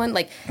someone,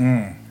 like.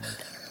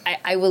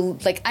 I will,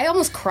 like, I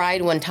almost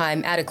cried one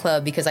time at a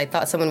club because I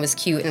thought someone was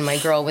cute and my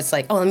girl was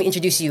like, oh, let me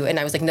introduce you. And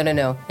I was like,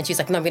 no. And she's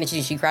like, no, I'm going to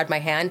introduce you. She grabbed my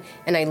hand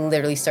and I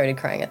literally started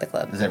crying at the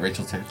club. Is that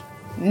Rachel too?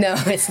 No,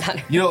 it's not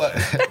her. You know,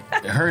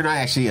 her and I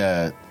actually,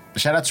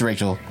 shout out to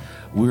Rachel.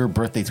 We were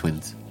birthday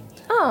twins.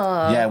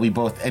 Oh. Yeah, we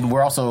both, and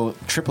we're also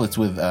triplets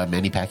with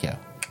Manny Pacquiao.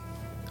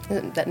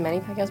 Isn't that Manny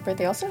Pacquiao's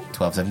birthday also?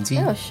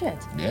 12-17. Oh, shit.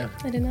 Yeah.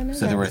 I did not know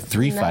So that. there were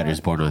 3 fighters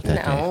born on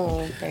that day.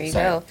 No, there you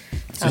Sorry. go.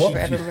 I'll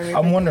forever remember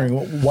I'm that.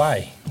 wondering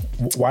why.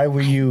 Why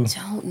were you?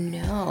 Don't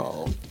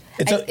know.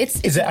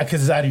 Is it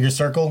because it's out of your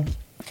circle?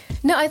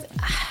 No, I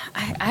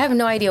have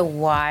no idea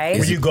why.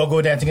 Were you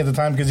go dancing at the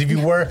time? Because if you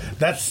were,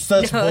 that's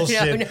such No,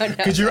 bullshit. no.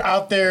 Because you're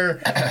out there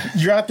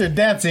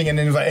dancing, and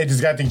then you're like, "Hey,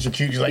 this guy thinks you're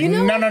cute." You're like, You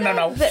know "No."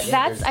 what, though?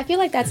 That's. I feel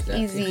like that's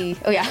easy.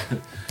 Oh yeah,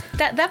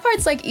 that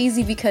part's like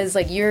easy because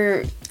like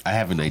you're I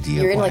have an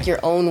idea. in why. like your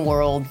own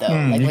world though.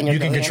 Like when you're you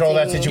can go control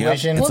that dancing.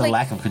 situation. It's Well, a like,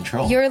 lack of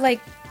control. You're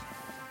like.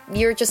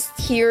 You're just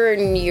here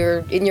and you're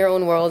in your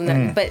own world,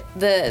 and but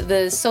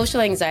the social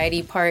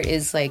anxiety part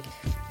is like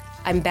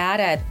I'm bad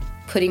at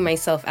putting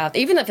myself out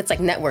there, even if it's like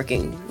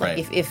networking. Like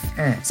Right.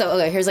 if so,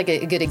 okay, here's like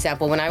a good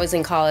example. When I was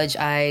in college,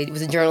 I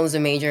was a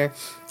journalism major,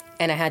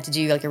 and I had to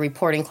do like a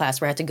reporting class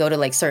where I had to go to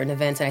like certain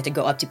events and I had to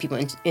go up to people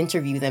and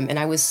interview them. And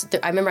I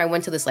remember I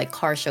went to this like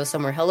car show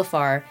somewhere hella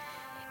far.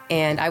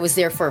 And I was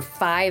there for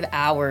 5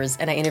 hours,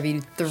 and I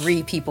interviewed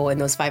 3 people in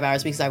those 5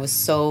 hours because I was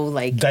so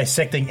like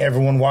Dissecting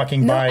everyone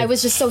walking no, by. I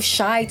was just so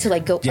shy to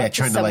like go up to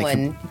trying to, like,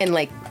 someone and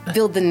like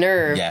build the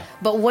nerve. Yeah.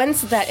 But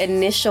once that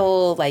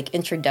initial like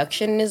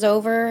introduction is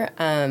over,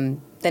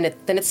 then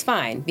it's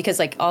fine because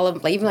like all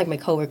of like even like my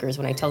coworkers,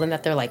 when I tell them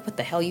that, they're like, "What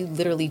the hell? You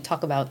literally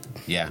talk about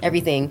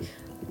everything."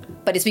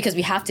 But it's because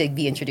we have to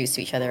be introduced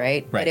to each other,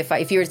 right? Right. But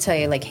if you were to tell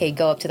you like, "Hey,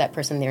 go up to that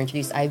person they're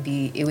introduced,"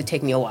 it would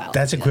take me a while.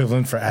 That's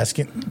equivalent for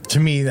asking, to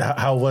me,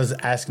 how was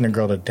asking a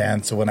girl to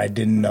dance when I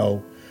didn't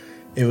know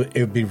it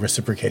would be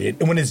reciprocated.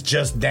 And when it's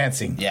just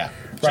dancing. Yeah.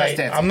 Just Right?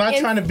 dancing. I'm not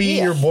trying to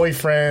be your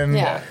boyfriend.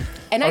 Yeah.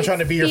 And I'm I trying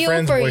to be your feel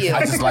friend's for boyfriend. you.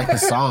 I just like the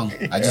song.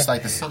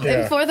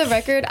 And for the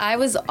record, I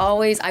was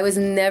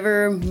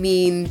never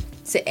mean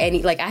to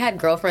any, like I had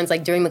girlfriends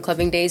like during the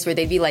clubbing days where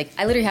they'd be like,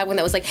 I literally had one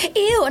that was like,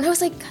 ew, and I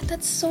was like, God,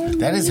 that's so mean.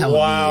 That is hella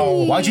Wow.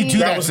 mean. Why'd you do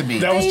that to me?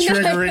 That was I know.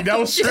 triggering. That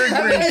was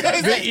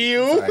triggering. The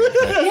ew.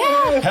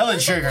 Hella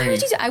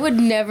triggering. I would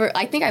never,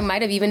 I think I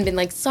might have even been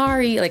like,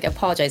 sorry, like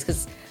apologize,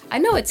 because I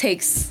know it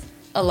takes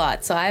a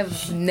lot. So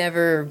I've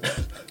never,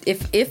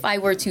 if I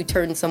were to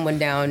turn someone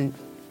down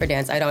for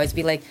dance, I'd always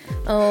be like,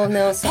 oh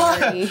no,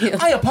 sorry.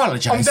 I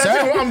apologize,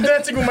 sir. I'm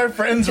dancing with my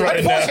friends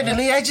right now.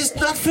 Unfortunately, I just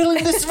not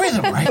feeling this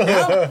rhythm right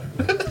now. Where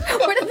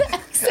did the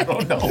accent I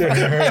don't know. I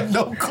have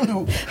no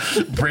clue.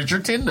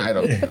 Bridgerton? I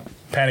don't know.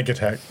 Panic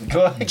attack.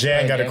 Go ahead.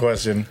 Jan got a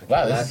question.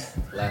 Wow,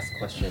 last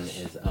question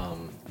is, are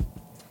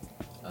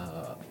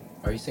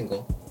you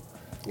single?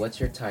 What's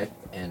your type,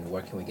 and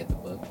where can we get the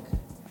book?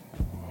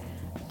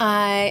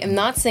 I am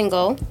not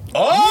single.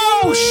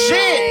 oh,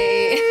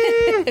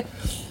 shit!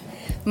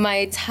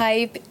 My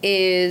type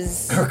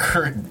is Her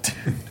current.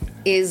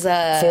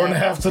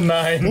 4.5 to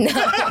 9.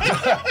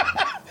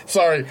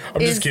 Sorry, I'm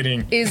just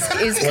kidding. Is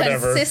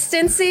Whatever.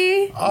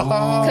 consistency,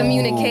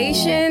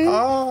 communication,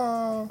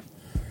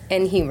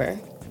 and humor.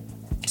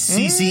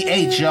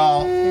 CCH,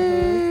 y'all.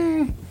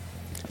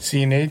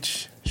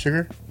 C&H,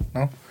 sugar?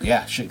 No?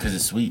 Yeah, shit, because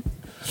it's sweet.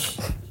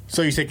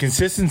 So you say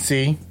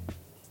consistency.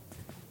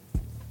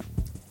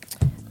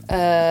 What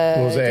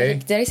was A?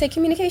 Did I say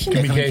communication?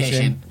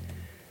 Communication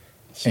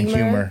and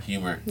humor.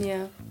 Humor.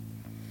 Yeah.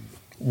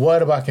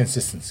 What about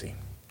consistency?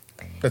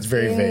 That's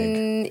very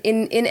vague.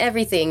 In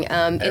everything,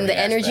 in the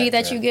energy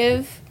aspect, that you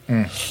give,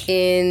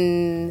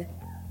 in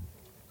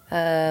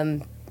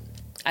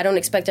I don't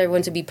expect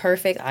everyone to be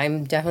perfect.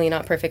 I'm definitely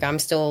not perfect. I'm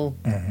still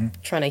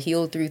trying to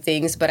heal through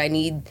things, but I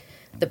need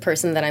the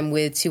person that I'm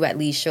with to at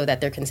least show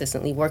that they're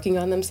consistently working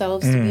on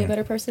themselves to be a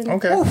better person.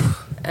 Okay.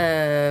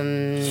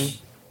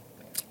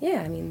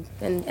 Yeah, I mean,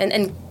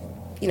 and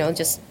you know,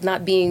 just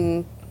not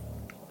being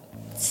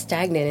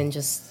stagnant and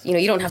just, you know,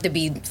 you don't have to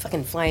be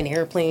fucking flying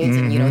airplanes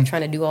and, you know,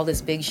 trying to do all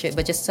this big shit,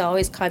 but just to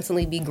always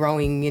constantly be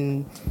growing,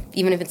 and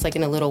even if it's like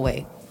in a little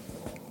way.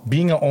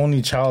 Being an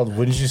only child,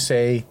 wouldn't you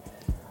say?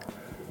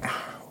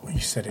 You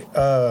said it.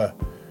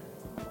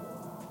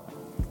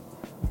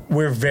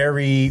 We're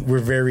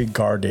very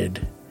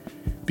guarded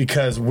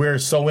because we're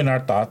so in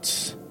our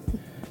thoughts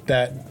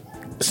that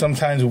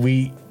sometimes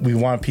we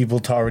want people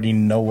to already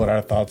know what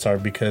our thoughts are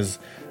because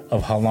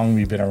of how long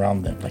we've been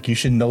around them. Like, you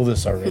should know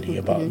this already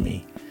about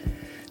me.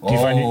 Do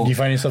you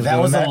find yourself that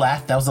doing was that? a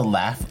laugh? That was a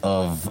laugh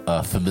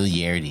of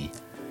familiarity.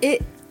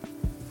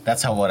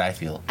 That's how what I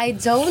feel. I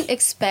don't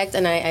expect,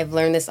 and I've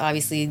learned this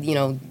obviously,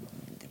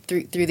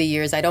 through the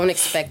years. I don't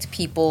expect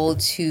people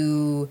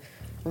to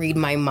read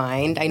my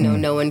mind. I know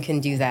no one can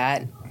do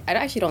that. I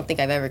actually don't think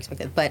I've ever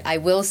expected, but I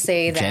will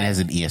say that Jen has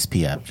an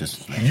ESP app.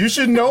 Just You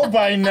should know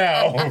by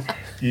now.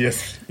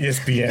 Yes,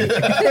 ESPN.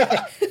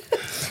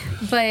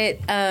 But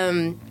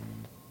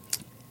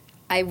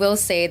I will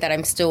say that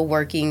I'm still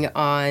working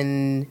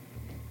on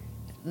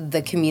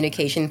the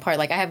communication part.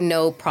 Like, I have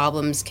no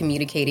problems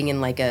communicating in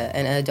like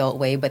an adult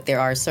way, but there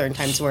are certain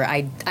times where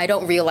I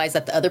don't realize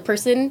that the other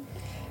person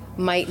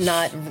might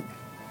not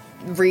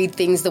read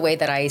things the way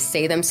that I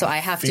say them, so I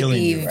have to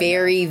be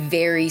very,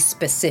 very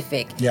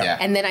specific. Yeah.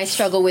 And then I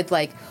struggle with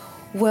like,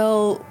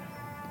 well,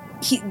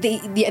 and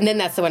then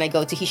that's the one I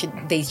go to.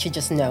 They should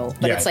just know.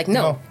 But it's like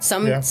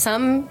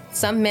some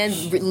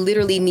men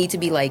literally need to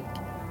be like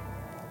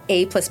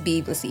A plus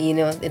B plus C,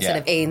 instead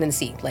of A and then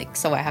C. Like,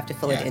 so I have to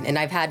fill it in. And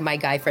I've had my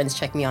guy friends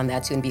check me on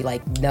that too and be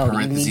like, no,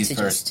 you need to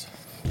first.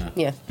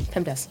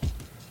 PEMDAS.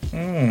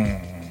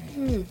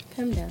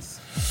 PEMDAS.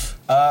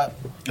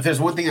 If there's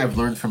one thing I've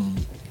learned from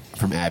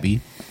Abby,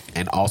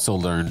 and also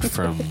learned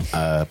from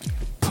a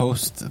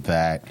post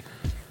that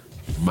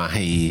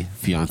my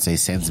fiance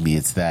sends me,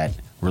 it's that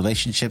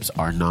relationships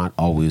are not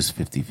always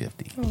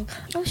 50-50.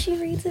 Oh, she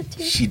reads it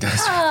too. She does.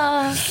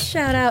 Oh,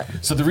 shout out.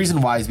 So the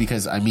reason why is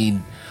because,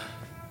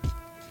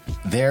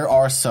 there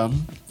are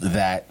some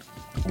that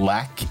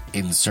lack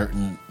in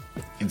certain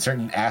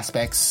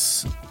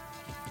aspects,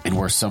 and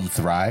where some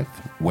thrive,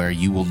 where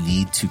you will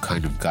need to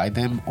kind of guide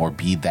them or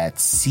be that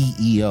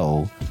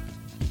CEO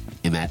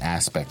in that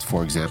aspect.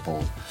 For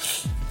example,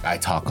 I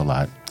talk a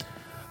lot.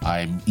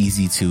 I'm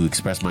easy to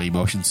express my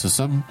emotions.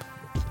 So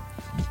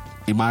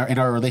in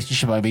our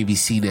relationship, I may be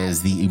seen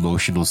as the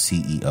emotional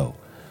CEO,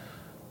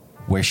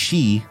 where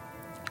she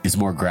is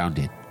more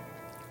grounded.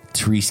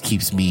 Therese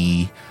keeps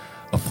me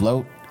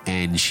afloat,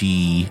 and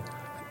she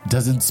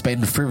doesn't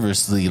spend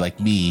frivolously like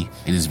me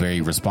and is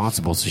very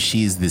responsible. So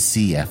she is the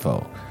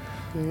CFO.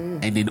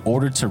 And in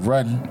order to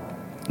run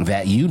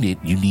that unit,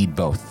 you need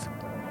both.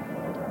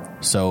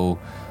 So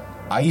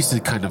I used to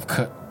kind of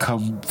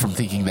come from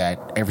thinking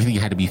that everything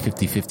had to be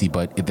 50-50,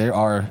 but there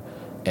are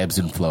ebbs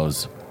and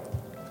flows.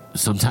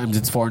 Sometimes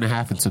it's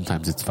 4.5 and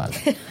sometimes it's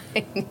 5.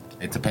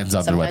 It depends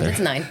on the weather.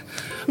 Sometimes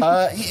it's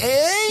 9.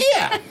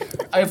 Yeah.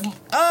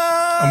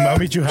 I'll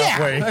meet you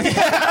halfway.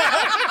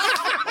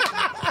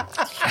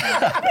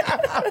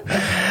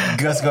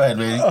 Gus, go ahead,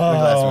 man.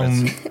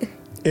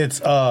 It's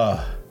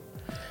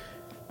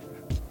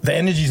the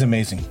energy is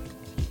amazing.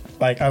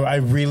 Like, I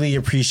really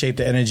appreciate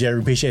the energy. I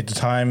appreciate the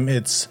time.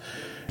 It's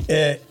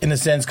in a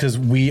sense because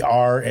we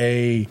are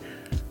a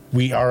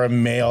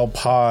male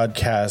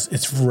podcast.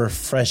 It's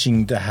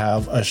refreshing to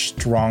have a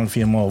strong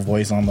female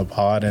voice on the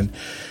pod, and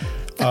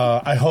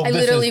I hope. I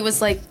literally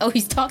was like, "Oh,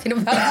 he's talking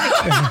about me."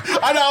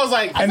 I know. I was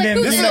like, and then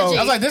whose energy? I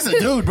was like, "This is a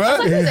dude, bro."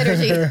 Whose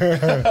energy?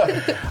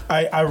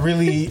 I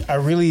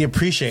really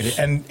appreciate it,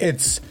 and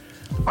it's.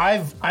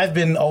 I've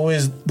been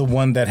always the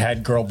one that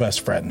had girl best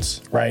friends,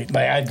 right?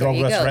 Like, I had girl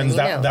best friends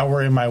that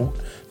were in my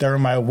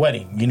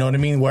wedding. You know what I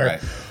mean? Where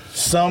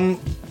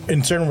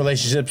in certain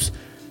relationships,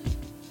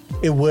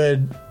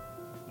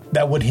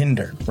 that would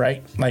hinder,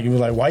 right? Like, you were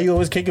like, why are you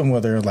always kicking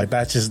with her? Like,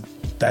 that's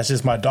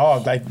just my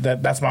dog. Like,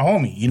 that's my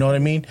homie. You know what I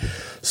mean?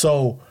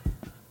 So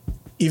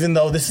even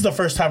though this is the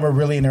first time we're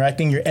really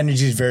interacting, your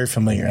energy is very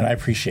familiar, and I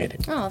appreciate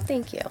it. Oh,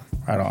 thank you.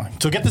 Right on.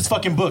 So get this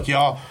fucking book,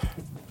 y'all.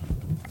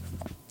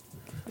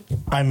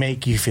 I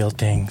make you feel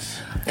things.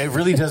 It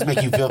really does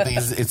make you feel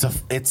things. It's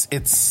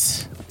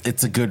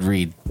a good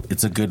read.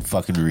 It's a good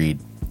fucking read.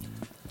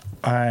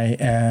 I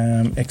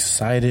am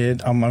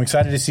excited. I'm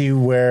excited to see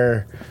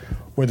where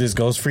this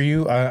goes for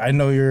you. I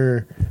know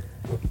you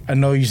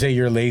say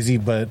you're lazy,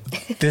 but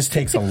this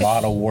takes a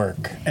lot of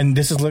work. And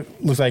this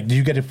looks like. Who'd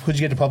you get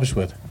it published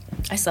with?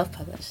 I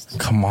self-published.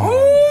 Come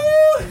on.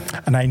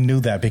 And I knew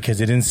that because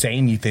it didn't say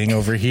anything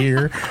over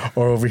here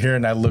or over here,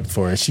 and I looked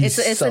for it.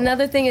 It's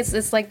another thing.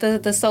 It's like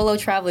the solo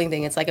traveling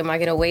thing. It's like, am I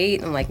gonna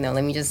wait? I'm like, no.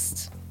 Let me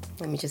just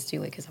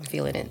do it because I'm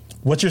feeling it.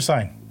 What's your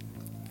sign?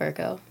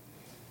 Virgo.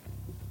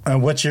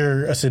 And what's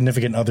your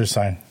significant other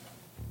sign?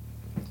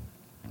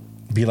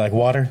 Be like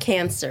water?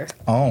 Cancer.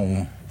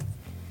 Oh.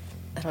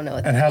 I don't know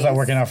what and how's that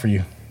working out for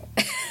you?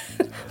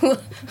 To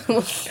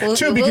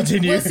be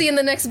continued. We'll see in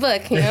the next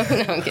book. No,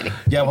 I'm kidding.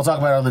 Yeah, we'll talk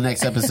about it on the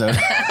next episode.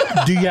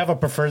 Do you have a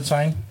preferred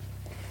sign?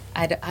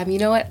 You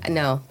know what?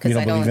 No, because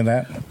I don't believe in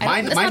that.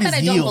 It's not that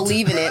I don't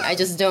believe in it. I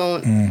just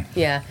don't.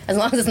 Yeah, as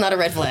long as it's not a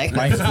red flag.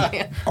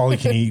 All you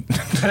can eat.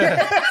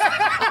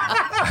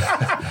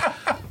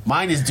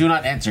 Mine is do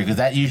not enter, because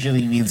that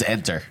usually means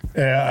enter.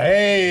 Yeah.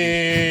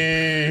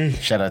 Hey.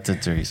 Shout out to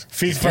Therese.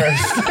 Feet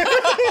first.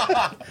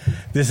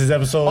 This is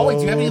episode. Oh, wait,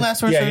 do you have any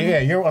last words?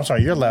 I'm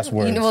sorry, your last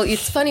words. Well,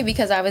 it's funny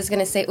because I was going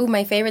to say,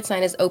 my favorite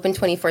sign is open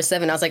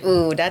 24/7. I was like,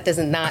 that does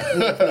not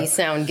make me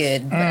sound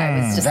good. But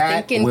I was just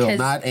That thinking. will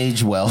not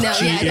age well. No,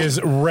 She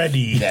is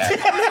ready. Yeah.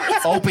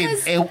 Open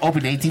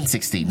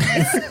 1816.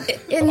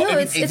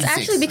 It's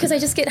actually because I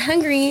just get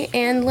hungry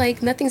and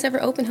like nothing's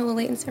ever open hella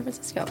late in San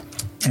Francisco.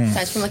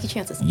 Aside from Lucky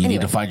Chances. You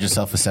need to find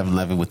yourself a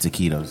 7-Eleven with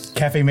taquitos.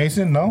 Cafe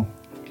Mason? No?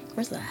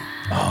 Where's that?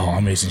 Oh,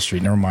 on Mason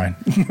Street. Never mind.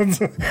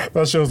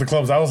 That shows the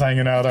clubs I was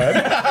hanging out at.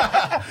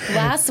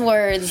 Last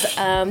words.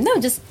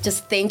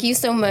 Just thank you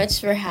so much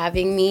for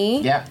having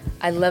me. Yeah.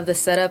 I love the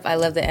setup. I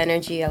love the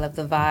energy. I love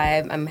the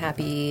vibe. I'm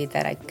happy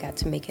that I got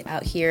to make it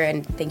out here,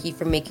 and thank you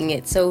for making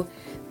it so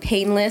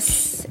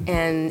painless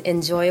and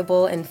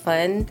enjoyable and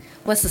fun.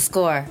 What's the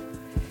score?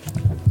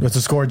 What's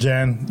the score,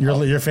 Jan?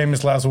 Your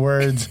famous last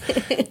words.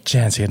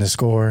 Jan's getting the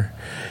score.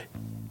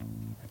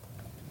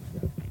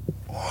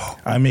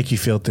 I Make You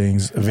Feel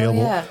Things,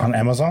 available on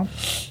Amazon.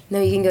 No,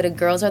 you can go to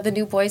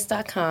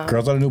girlsarethenewboys.com.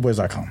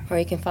 Girlsarethenewboys.com. Or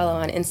you can follow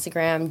on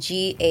Instagram,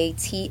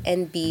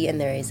 GATNB, and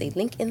there is a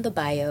link in the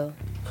bio.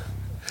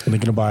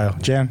 Link in the bio.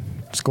 Jan,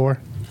 score?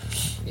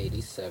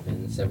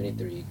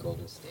 87-73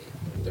 Golden State,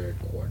 third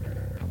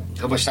quarter.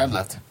 How much time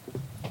left?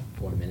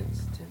 4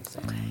 minutes, 10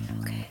 seconds.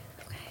 Okay.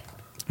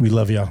 We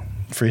love y'all.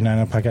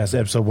 FREE99 Podcast,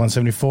 episode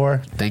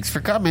 174. Thanks for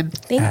coming.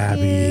 Thank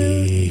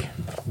Abby. you.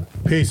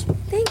 Peace.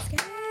 Thanks, guys.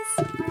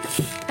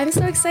 I'm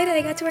so excited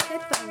I got to wear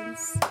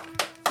headphones.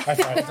 High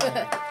five.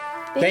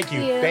 Thank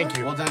you. Thank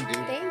you. Well done, dude.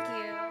 Thank you.